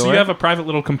front Yeah, door. so you have a private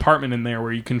little compartment in there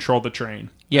where you control the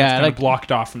train. Yeah, It's kind like- of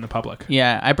blocked off from the public.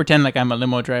 Yeah, I pretend like I'm a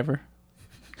limo driver.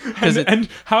 And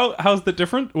how's that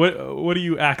different? What do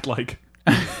you act like?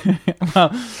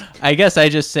 Well, I guess I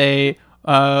just say,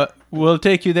 we'll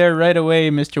take you there right away,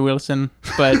 Mr. Wilson.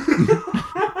 But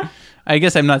I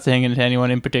guess I'm not saying it to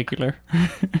anyone in particular.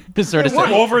 Just sort of We're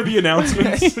say, over the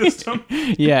announcement system.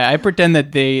 yeah, I pretend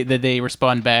that they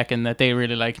respond back and that they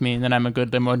really like me and that I'm a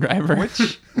good limo driver.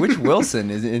 Which Wilson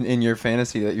is in your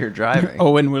fantasy that you're driving?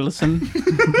 Owen Wilson.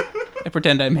 I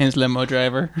pretend I'm his limo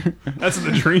driver. That's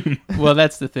the dream. Well,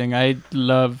 that's the thing. I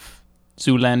love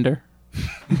Zoolander.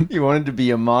 You wanted to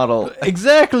be a model.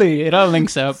 Exactly. It all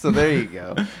links up. So there you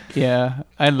go. Yeah,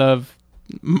 I love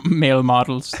male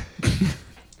models.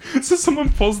 So someone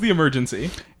pulls the emergency.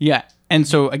 Yeah. And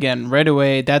so, again, right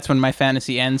away, that's when my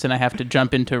fantasy ends and I have to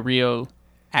jump into real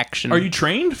action. Are you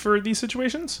trained for these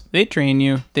situations? They train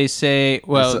you. They say,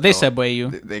 they subway you.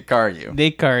 They car you.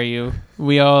 They car you.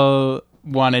 We all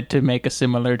wanted to make a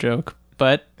similar joke,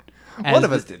 but... One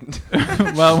of us didn't.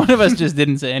 Well, one of us just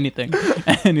didn't say anything,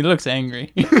 and he looks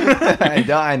angry.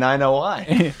 I know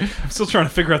why. I'm still trying to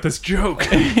figure out this joke.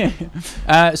 We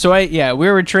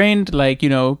were trained,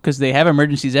 because they have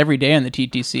emergencies every day on the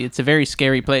TTC. It's a very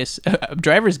scary place.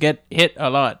 Drivers get hit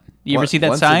a lot. You ever see that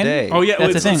once a sign? day. Oh yeah,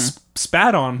 That's it's the thing.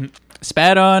 Spat on.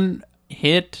 Spat on,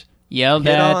 hit, yelled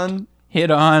Hit at, on. hit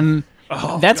on.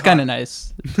 That's kind of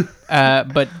nice.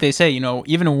 But they say,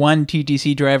 even one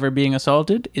TTC driver being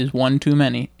assaulted is one too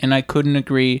many, and I couldn't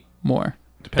agree more.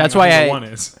 That's why who the one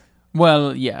is.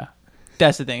 Well, yeah,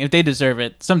 that's the thing. If they deserve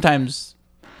it, sometimes,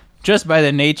 just by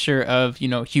the nature of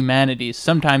humanity,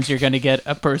 sometimes you're going to get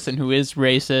a person who is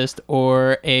racist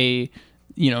or a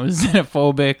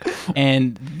xenophobic,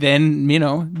 and then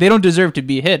they don't deserve to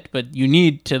be hit, but you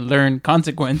need to learn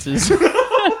consequences.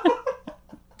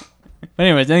 But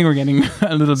anyways, I think we're getting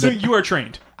a little bit. So you are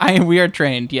trained. We are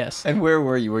trained, yes. And where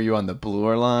were you? Were you on the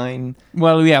Bloor line?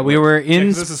 Well, yeah, we were in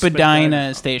 'cause this is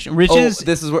Spadina Station, which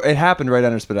This is where it happened right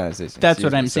under Spadina Station. That's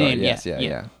what I'm Sorry, saying. Yes, yeah.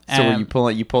 yeah. So when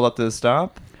you pull up to the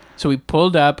stop. So we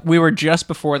pulled up. We were just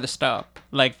before the stop,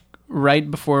 like right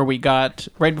before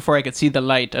I could see the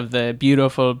light of the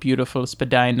beautiful, beautiful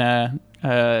Spadina,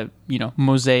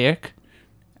 mosaic,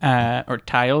 or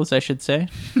tiles, I should say,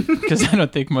 because I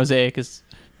don't think mosaic is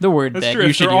the word That's that true. you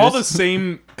If should they're use. all the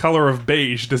same color of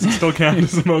beige, does it still count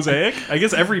as a mosaic? I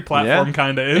guess every platform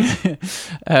kind of is.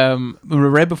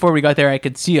 Right before we got there, I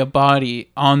could see a body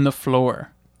on the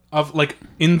floor. Of like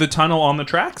in the tunnel on the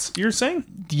tracks, you're saying?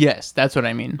 Yes, that's what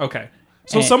I mean. Okay.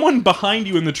 So And- someone behind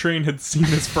you in the train had seen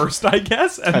this first, I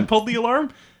guess, and pulled the alarm?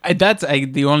 That's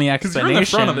the only explanation. Because you're in the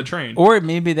front of the train. Or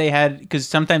maybe they had, because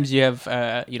sometimes you have,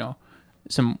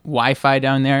 some Wi-Fi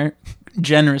down there,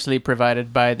 generously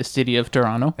provided by the city of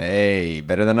Toronto. Hey,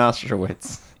 better than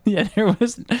Auschwitz. Yeah, there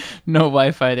was no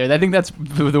Wi-Fi there. I think that's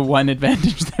the one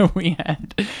advantage that we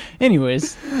had.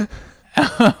 Anyways,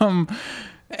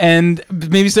 and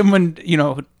maybe someone,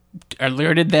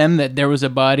 alerted them that there was a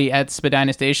body at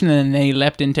Spadina Station, and then they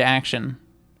leapt into action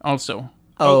also.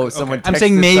 Oh, someone texted I'm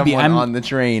saying maybe. someone on the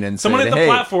train and Someone said, at the hey,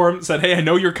 platform said, "Hey, I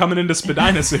know you're coming into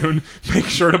Spadina soon. Make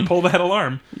sure to pull that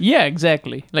alarm." Yeah,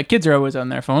 exactly. Like, kids are always on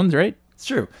their phones, right? It's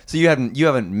true. So you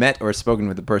haven't met or spoken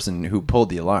with the person who pulled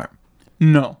the alarm.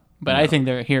 No, but I think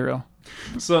they're a hero.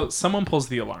 So someone pulls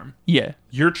the alarm. Yeah.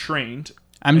 You're trained.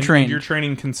 I'm And trained. Your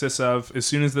training consists of, as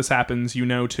soon as this happens, to Get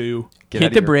out hit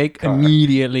of the your brake car.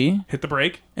 immediately. hit the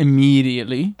brake.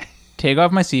 Take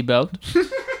off my seatbelt.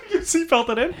 Seatbelt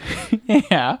it in.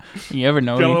 Yeah. You ever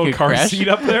know Got a you little could car crash? seat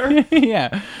up there.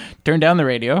 Yeah. Turn down the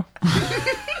radio.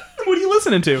 What are you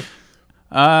listening to?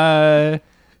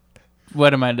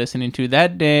 What am I listening to?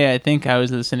 That day, I think I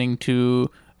was listening to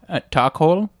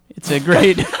Talkhole. It's a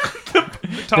great...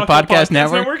 Talk podcast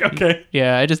network? Okay.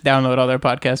 Yeah, I just download all their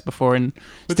podcasts before and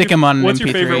stick them on What's MP3.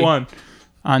 your favorite one?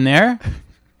 On there?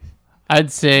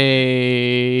 I'd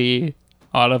say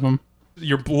all of them.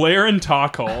 You're blaring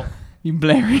talk hole. You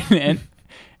blaring it.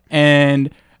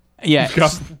 And yeah. You've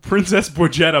got Princess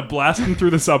Borgetta blasting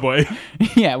through the subway.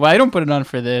 Yeah, well, I don't put it on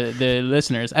for the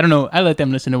listeners. I don't know. I let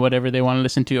them listen to whatever they want to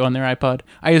listen to on their iPod.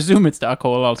 I assume it's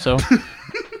Talkhole also.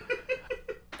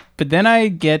 But then I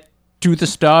get to the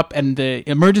stop and the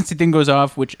emergency thing goes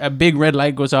off, which a big red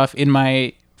light goes off in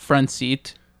my front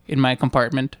seat, in my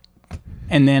compartment.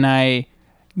 And then I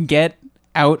get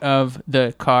out of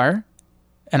the car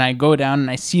and I go down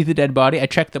and I see the dead body. I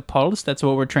check the pulse. That's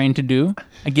what we're trained to do.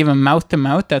 I give him mouth to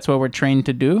mouth. That's what we're trained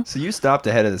to do. So you stopped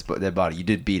ahead of this dead body. You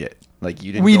did beat it. Like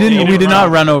you didn't. We go didn't. over We did it. not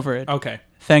run over it. Okay.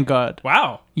 Thank God.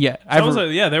 Wow. Yeah.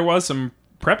 There was some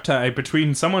prep time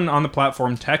between someone on the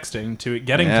platform texting to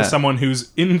getting Yeah. to someone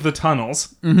who's in the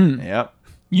tunnels. Yep.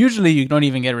 Usually you don't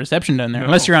even get reception down there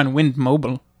unless you're on Wind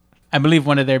Mobile. I believe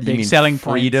one of their You big mean selling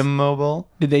Freedom points. Mobile?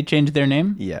 Did they change their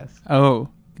name? Yes. Oh.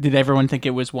 Did everyone think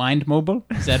it was Wind Mobile?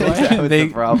 Is that why? That was the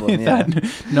problem, they yeah. thought,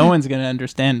 no one's going to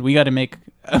understand. We got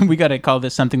to call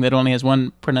this something that only has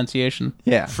one pronunciation.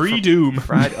 Yeah. Free Doom.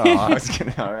 Fried. Oh, I was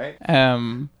gonna. All right.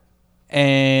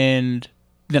 And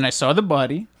then I saw the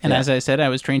body, and Yeah. as I said, I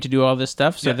was trained to do all this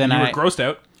stuff. So Yeah, then you I were grossed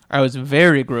out. I was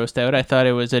very grossed out. I thought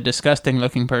it was a disgusting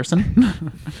looking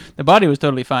person. The body was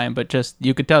totally fine, but just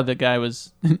you could tell the guy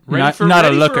was not a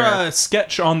looker. For a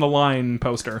sketch on the line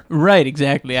poster. Right,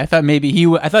 exactly. I thought maybe he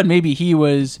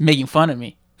was making fun of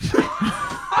me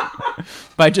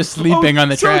by just sleeping on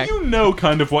the track. So you know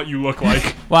kind of what you look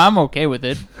like. Well, I'm okay with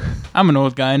it. I'm an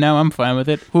old guy now. I'm fine with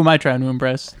it. Who am I trying to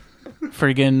impress?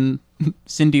 Friggin'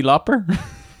 Cyndi Lauper?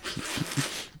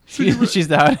 She's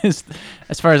the hottest.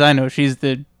 As far as I know, she's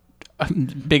the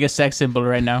biggest sex symbol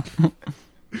right now.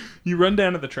 You run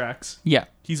down to the tracks. Yeah.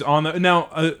 He's on the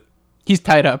now. He's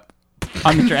tied up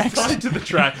on the tracks. Tied to the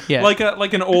track. Yeah. Like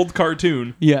an old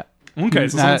cartoon. Yeah. Okay,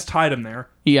 so someone's tied him there.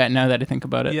 Yeah, now that I think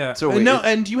about it. Yeah. So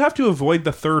and you have to avoid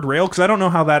the third rail because I don't know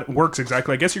how that works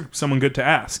exactly. I guess you're someone good to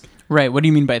ask. Right. What do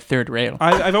you mean by third rail?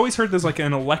 I've always heard there's like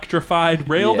an electrified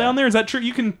rail down there. Is that true?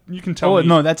 You can tell me.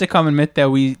 No, that's a common myth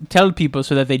that we tell people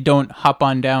so that they don't hop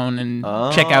on down and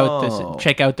check out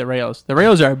the rails. The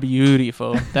rails are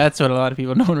beautiful. That's what a lot of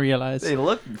people don't realize. They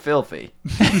look filthy.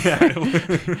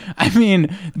 I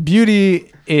mean,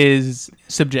 beauty is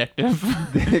subjective.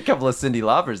 A couple of Cyndi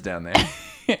Laupers down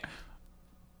there.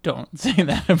 Don't say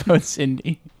that about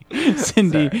Cindy.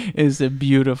 Cindy is a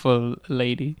beautiful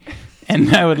lady.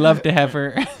 And I would love to have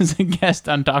her as a guest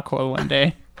on Talkhole one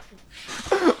day.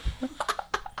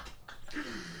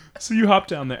 So you hop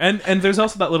down there. And there's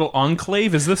also that little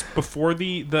enclave. Is this before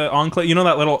the enclave? You know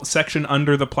that little section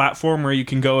under the platform where you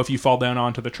can go if you fall down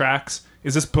onto the tracks?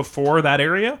 Is this before that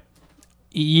area?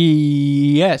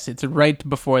 Yes, it's right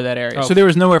before that area. Oh. So there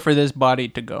was nowhere for this body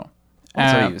to go.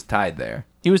 So he was tied there.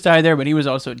 He was tied there, but he was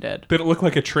also dead. Did it look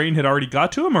like a train had already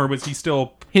got to him, or was he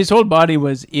still... His whole body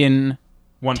was One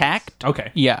intact. Okay.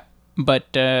 Yeah,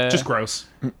 but... just gross.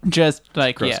 Just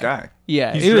like, Gross guy.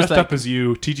 Yeah. He's it was dressed up as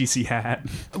you, TGC hat.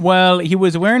 Well, he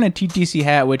was wearing a TTC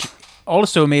hat, which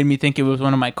also made me think it was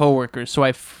one of my coworkers, so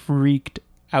I freaked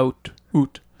out.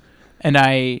 And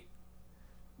I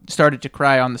started to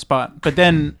cry on the spot. But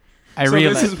then I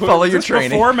realized... This is, follow is your this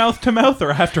training. before mouth to mouth or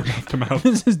after mouth to mouth?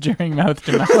 This is during mouth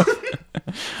to mouth.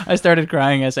 I started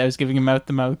crying as I was giving him mouth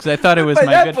to mouth because I thought it was By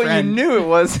my that good point, friend. you knew it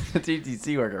was a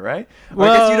TTC worker, right?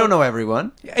 Well, I guess you don't know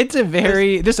everyone. It's a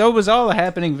very... This was all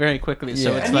happening very quickly,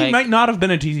 so Yeah. it's And like... he might not have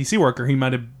been a TTC worker. He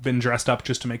might have been dressed up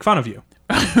just to make fun of you.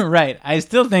 Right. I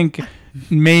still think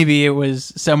maybe it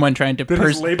was someone trying to... Did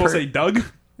his label say Doug?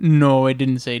 No, it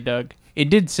didn't say Doug. It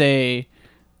did say,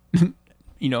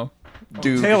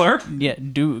 Dude. Taylor? yeah,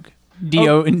 Doug.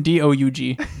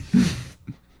 D-O-U-G.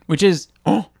 Which is...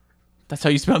 Oh, that's how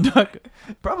you spell Doug.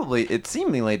 Probably, it's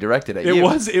seemingly directed at It you.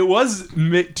 was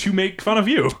to make fun of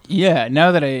you. Yeah,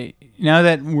 now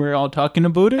that we're all talking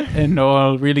about it and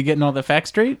all really getting all the facts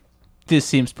straight, this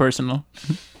seems personal.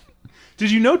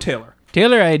 Did you know Taylor?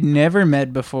 Taylor I had never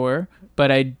met before, but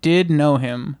I did know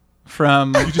him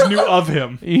from... You just knew of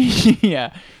him.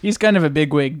 Yeah, he's kind of a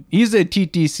bigwig. He's a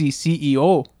TTC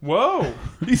CEO. Whoa.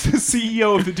 He's the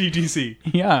CEO of the TTC.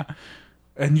 Yeah.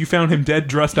 And you found him dead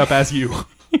dressed up as you.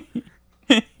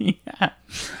 Yeah.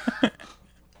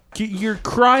 You're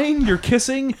crying, you're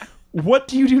kissing. What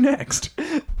do you do next?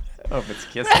 Oh, if it's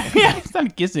kissing. Yeah, it's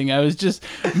not kissing. I was just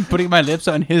putting my lips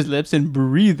on his lips and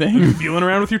breathing. Feeling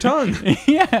around with your tongue.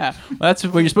 Yeah. Well, that's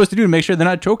what you're supposed to do to make sure they're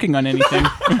not choking on anything.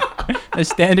 A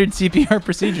standard CPR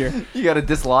procedure. You got to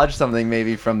dislodge something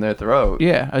maybe from their throat.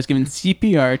 Yeah, I was giving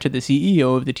CPR to the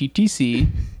CEO of the TTC,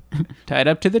 tied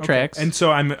up to the tracks. And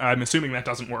so I'm assuming that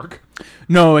doesn't work.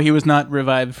 No, he was not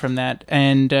revived from that.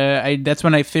 And that's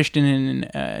when I fished in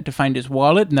to find his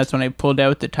wallet, and that's when I pulled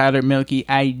out the Tyler Milky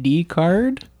ID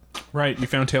card. Right, you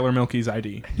found Taylor Milky's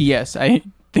ID. Yes, I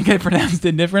think I pronounced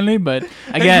it differently, but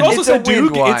And again... you also It's a said wind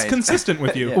Duke, wine. it's consistent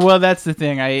with you. Well, that's the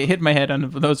thing. I hit my head on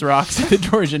those rocks at the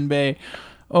Georgian Bay.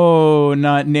 Oh,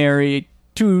 not nary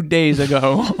 2 days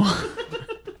ago.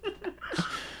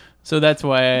 So that's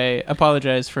why I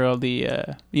apologize for all the,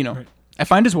 Right. I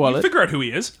find his You wallet. figure out who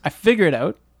he is. I figure it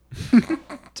out.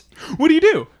 What do you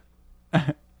do?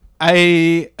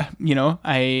 I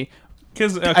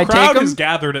Because a I crowd take 'em- is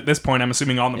gathered at this point, I'm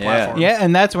assuming, on the Yeah. platform. Yeah,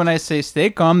 and that's when I say, stay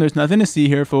calm. There's nothing to see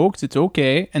here, folks. It's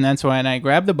okay. And that's when I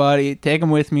grab the body, take him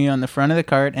with me on the front of the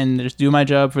cart, and just do my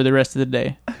job for the rest of the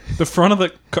day. The front of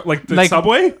the the Like-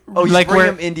 subway? Oh, you Like bring where-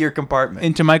 him into your compartment.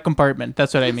 Into my compartment.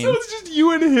 That's what I mean. So it's just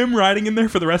you and him riding in there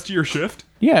for the rest of your shift?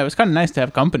 Yeah, it was kind of nice to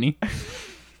have company.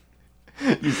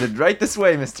 You said, right this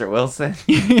way, Mr. Wilson.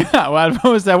 Yeah, well,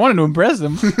 I wanted to impress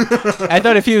him. I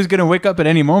thought if he was going to wake up at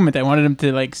any moment, I wanted him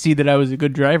to, see that I was a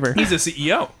good driver. He's a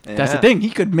CEO. That's the thing. He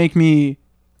could make me,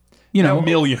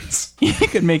 Millions. he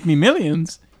could make me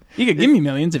millions. He could give me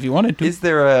millions if he wanted to. Is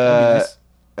there That'd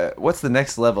be nice. what's the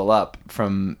next level up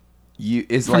from you?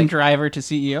 Is From like driver to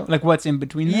CEO? Like, what's in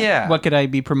between that? Yeah. What could I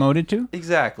be promoted to?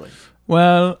 exactly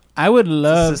Well, I would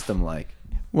love... system like.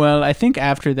 Well, I think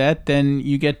after that, then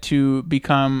you get to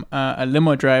become a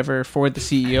limo driver for the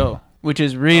CEO, which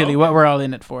is really what we're all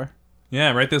in it for.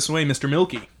 Yeah, right this way, Mr.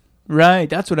 Milky. Right,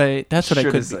 that's what I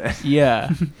Shoulda could said. be.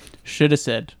 Yeah, should have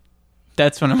said.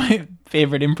 That's one of my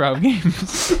favorite improv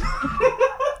games.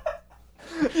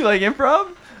 You like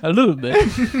improv? A little bit,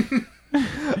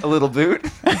 A little boot.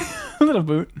 a little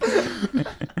boot.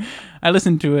 I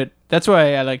listen to it. That's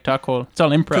why I like Talkhole. It's all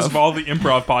Because of improv. all the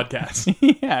improv podcasts.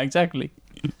 Yeah, exactly.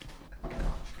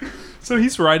 So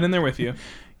he's riding in there with you.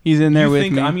 He's in there You with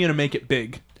think me. I'm going to make it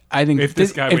big. I think If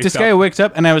this guy if wakes this guy up. wakes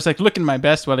up, and I was like looking my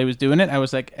best while he was doing it, I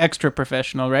was like extra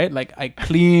professional, right? Like I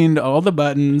cleaned all the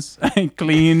buttons, I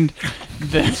cleaned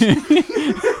the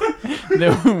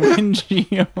the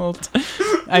windshield.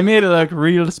 I made it look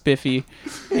real spiffy,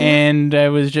 and I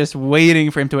was just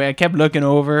waiting for him to wake. I kept looking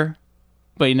over,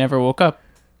 but he never woke up,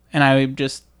 and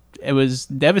it was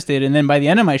devastated. And then by the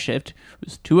end of my shift, it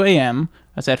was 2 a.m.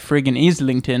 I was at friggin'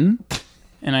 Islington,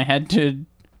 and I had to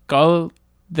call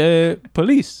the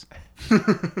police.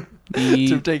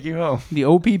 To take you home. The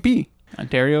OPP,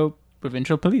 Ontario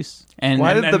Provincial Police. And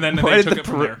Why did and then the, they why did took the it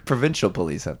from there. provincial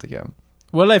police have to come?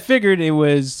 well, I figured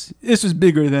this was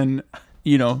bigger than,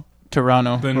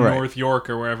 Toronto. Than Right. North York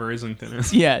or wherever Islington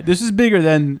is. Yeah, this is bigger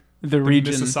than the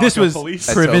region. Mississauga This was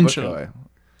police. provincial.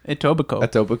 Etobicoke. Etobicoke.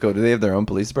 Etobicoke. Do they have their own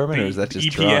police department, or is that just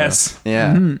EPS. Toronto?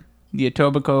 Yeah. Mhm. The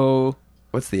Etobicoke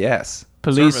What's the S?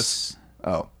 Police. Service.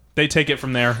 Oh. They take it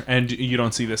from there, and you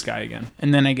don't see this guy again.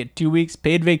 And then I get 2 weeks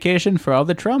paid vacation for all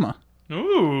the trauma.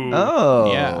 Ooh. Oh.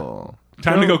 Yeah.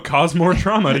 Time to go cause more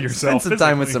trauma to yourself. Spend some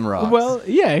time with physically. some rocks. Well,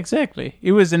 yeah, exactly.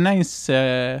 It was a nice,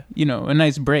 a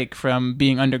nice break from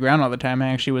being underground all the time. I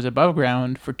actually was above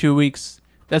ground for 2 weeks.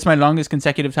 That's my longest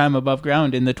consecutive time above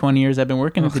ground in the 20 years I've been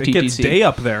working at the It TTC. gets day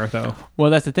up there, though. Well,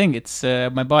 that's the thing. It's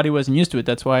my body wasn't used to it.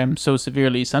 That's why I'm so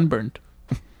severely sunburned.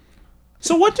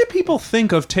 So what do people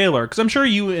think of Taylor? Because I'm sure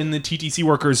you and the TTC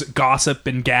workers gossip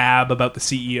and gab about the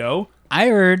CEO. I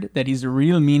heard that he's a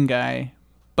real mean guy,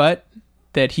 but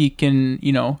that he can,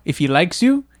 if he likes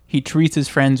you, he treats his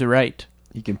friends right.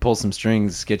 You can pull some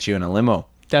strings, get you in a limo.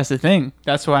 That's the thing.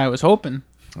 That's why I was hoping.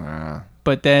 Ah.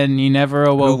 But then he never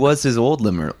Who awoke. was his old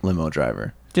limo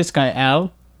driver? This guy,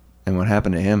 Al, And what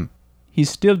happened to him? he's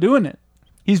still doing it.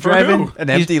 He's For driving who? An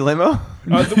he's- empty limo?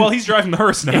 Well, he's driving the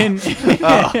hearse now.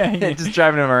 Just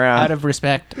driving him around. out of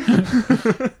respect.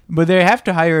 But they have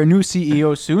to hire a new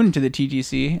CEO soon to the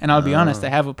TTC, and I'll be honest, I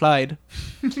have applied,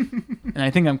 and I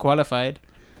think I'm qualified.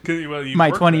 Well, you My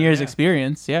worked 20 there, years yeah.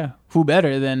 experience, yeah. Who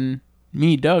better than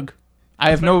me, Doug? I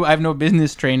have no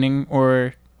business training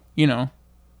or,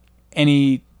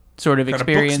 any sort of Kind of book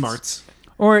experience. smarts.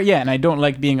 Or and I don't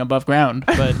like being above ground,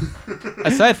 but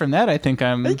aside from that, I think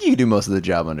I think you can do most of the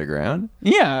job underground.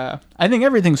 yeah. I think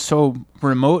everything's so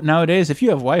remote nowadays. If you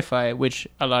have Wi-Fi, which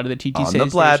a lot of the TTC On the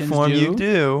stations platform, do, you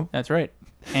do. That's right.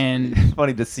 And It's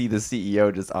funny to see the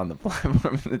CEO just on the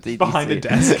platform of the TTC. Behind a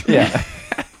desk. Yeah.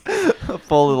 A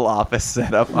full little office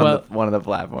set up on Well, one of the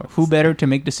platforms. who better to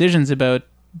make decisions about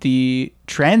the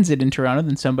transit in Toronto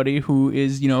than somebody who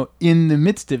is, in the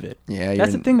midst of it? Yeah,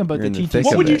 That's the thing about you're the in the TTC. thick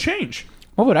What of would you it. change?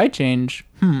 What would I change?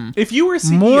 If you were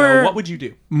CEO, More- what would you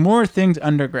do? More things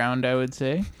underground, I would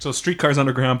say. So streetcars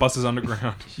underground, buses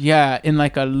underground. Yeah, in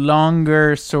like a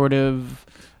longer sort of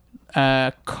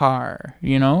car,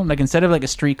 like instead of like a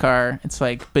streetcar, it's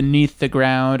like beneath the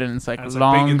ground and it's like It's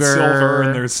longer. like big and silver,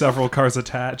 and there's several cars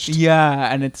attached.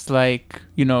 Yeah, and it's like,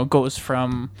 goes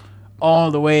from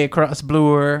all the way across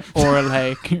Bloor or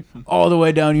like all the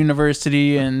way down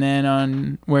University and then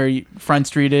on where Front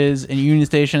Street is and Union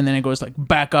Station, and then it goes like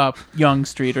back up Yonge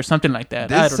Street or something like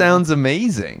that. I This don't sounds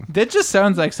amazing. know. That just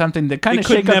sounds like something that kind It of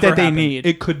could shake up never that they happen. need.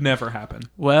 It could never happen.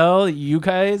 Well, you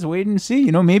guys wait and see.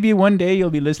 Maybe one day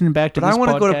you'll be listening back to But this I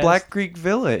want to go to podcast. Black Creek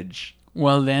Village.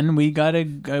 Well, then we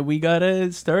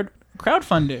gotta start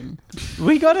crowdfunding.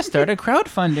 We gotta start a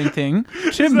crowdfunding thing to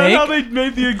Is that make. how they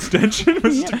made the extension?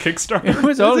 Was it a Kickstarter? It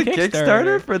was all Is it Kickstarter.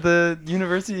 Kickstarter for the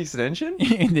university extension?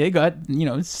 They got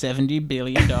 $70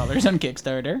 billion on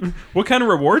Kickstarter. What kind of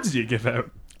rewards do you give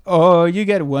out? Oh, you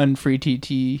get one free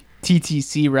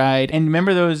TTC ride. And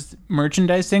remember those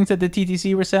merchandise things that the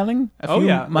TTC were selling a few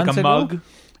months like a ago? mug.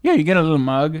 Yeah, you get a little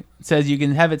mug. It says you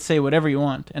can have it say whatever you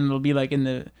want, and it'll be like in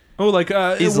the Oh, like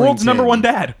Islington. world's number one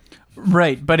dad.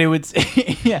 right. But it would,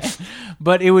 yeah,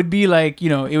 but it would be like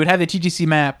it would have the TTC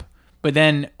map. But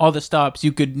then all the stops,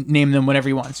 you could name them whatever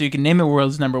you want. So you could name it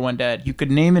World's Number One Dad. You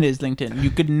could name it Islington. You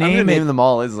could I'm gonna name it. name them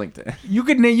all Islington. You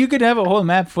could have a whole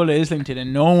map full of Islington,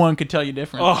 and no one could tell you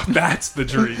different. Oh, that's the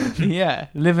dream. Yeah,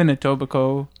 live in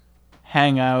Etobicoke,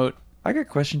 hang out. I got a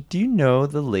question. Do you know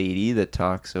the lady that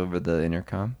talks over the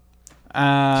intercom?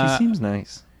 She seems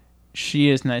nice. She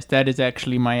is nice. That is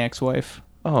actually my ex-wife.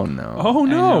 Oh no. Oh I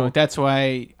no. know. That's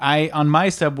why on my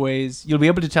subways, you'll be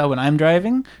able to tell when I'm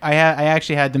driving. I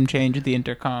actually had them change the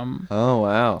intercom. Oh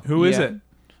wow. Who is Yeah. it?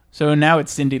 So now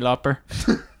it's Cyndi Lauper.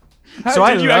 So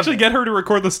I did you love actually it. get her to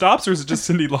record the stops, or is it just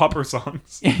Cyndi Lauper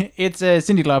songs? It's a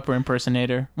Cyndi Lauper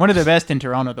impersonator. One of the best in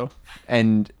Toronto, though.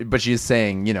 But she's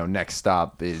saying, next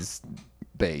stop is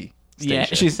Bay Station. Yeah,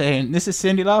 she's saying, "This is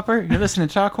Cyndi Lauper. You're listening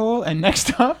to Talk Hole, and next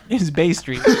stop is Bay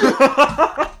Street."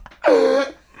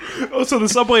 Oh, so the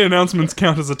subway announcements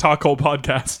count as a talk hole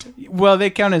podcast. Well, they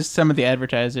count as some of the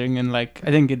advertising, and like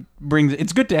I think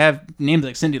it's good to have names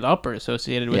like Cyndi Lauper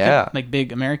associated with it, like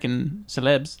big American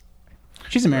celebs.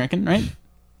 She's American, right?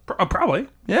 Probably.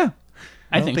 Yeah.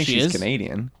 I think she's is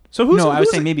Canadian. So who's I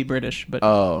was saying maybe British, but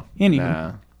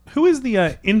Nah. Who is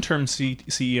the interim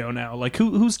CEO now? Like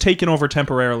who's taken over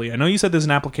temporarily? I know you said there's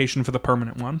an application for the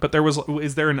permanent one, but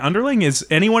is there an underling? Is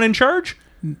anyone in charge?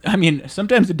 I mean,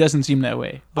 sometimes it doesn't seem that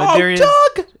way. But there is.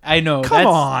 Doug! I know. Come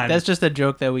on. That's just a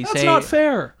joke that we say. That's not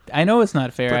fair. I know it's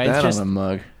not fair. Put It's that just on a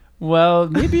mug. well,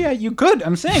 maybe you could.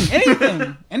 I'm saying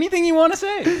anything you want to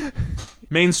say.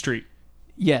 Main Street.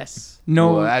 Yes.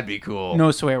 No. Well, that'd be cool.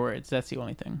 No swear words. That's the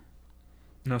only thing.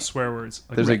 No swear words.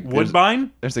 Like There's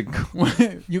Woodbine? There's a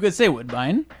You could say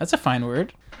Woodbine. That's a fine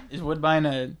word. Is Woodbine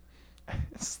a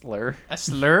slur. a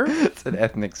slur? It's an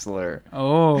ethnic slur.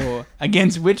 Oh,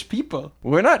 against which people?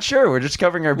 We're not sure. We're just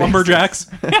covering our bases. Lumberjacks.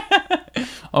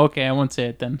 Okay, I won't say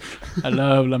it then. I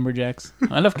love lumberjacks.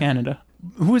 I love Canada.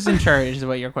 Who's in charge is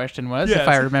what your question was, if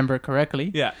I remember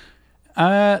correctly. Yeah.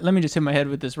 Let me just hit my head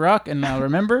with this rock and I'll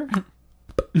remember.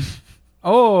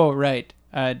 Oh, right.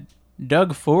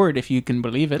 Doug Ford, if you can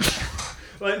believe it.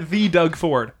 The Doug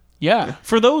Ford. Yeah.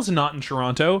 For those not in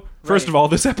Toronto, first of all,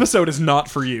 this episode is not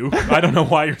for you. I don't know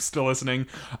why you're still listening.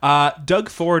 Doug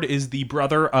Ford is the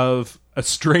brother of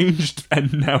estranged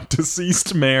and now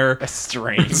deceased mayor.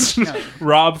 Estranged.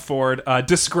 Rob Ford,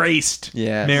 disgraced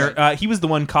Yeah. mayor. He was the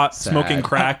one caught smoking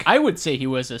crack. I would say he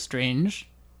was a strange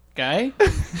guy.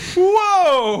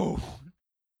 Whoa!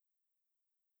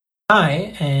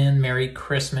 Hi, and Merry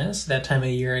Christmas, that time of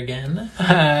year again.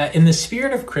 In the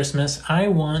spirit of Christmas, I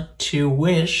want to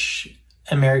wish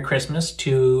a Merry Christmas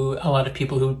to a lot of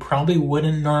people who probably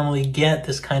wouldn't normally get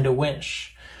this kind of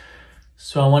wish.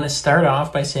 So I want to start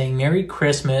off by saying Merry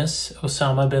Christmas,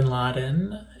 Osama bin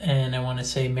Laden, and I want to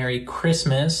say Merry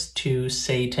Christmas to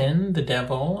Satan, the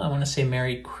devil. I want to say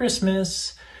Merry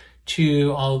Christmas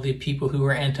to all the people who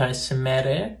were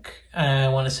anti-Semitic. I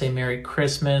want to say Merry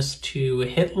Christmas to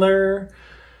Hitler.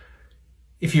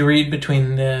 If you read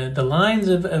between the lines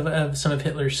of some of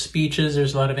Hitler's speeches,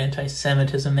 there's a lot of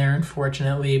anti-Semitism there,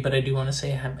 unfortunately, but I do want to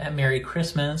say Merry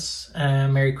Christmas.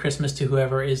 Merry Christmas to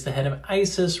whoever is the head of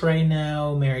ISIS right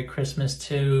now. Merry Christmas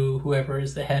to whoever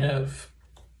is the head of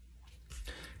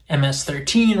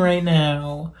MS-13 right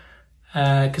now.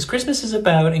 Because Christmas is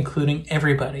about including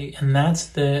everybody, and that's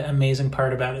the amazing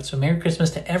part about it. So Merry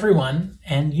Christmas to everyone,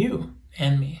 and you,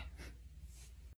 and me.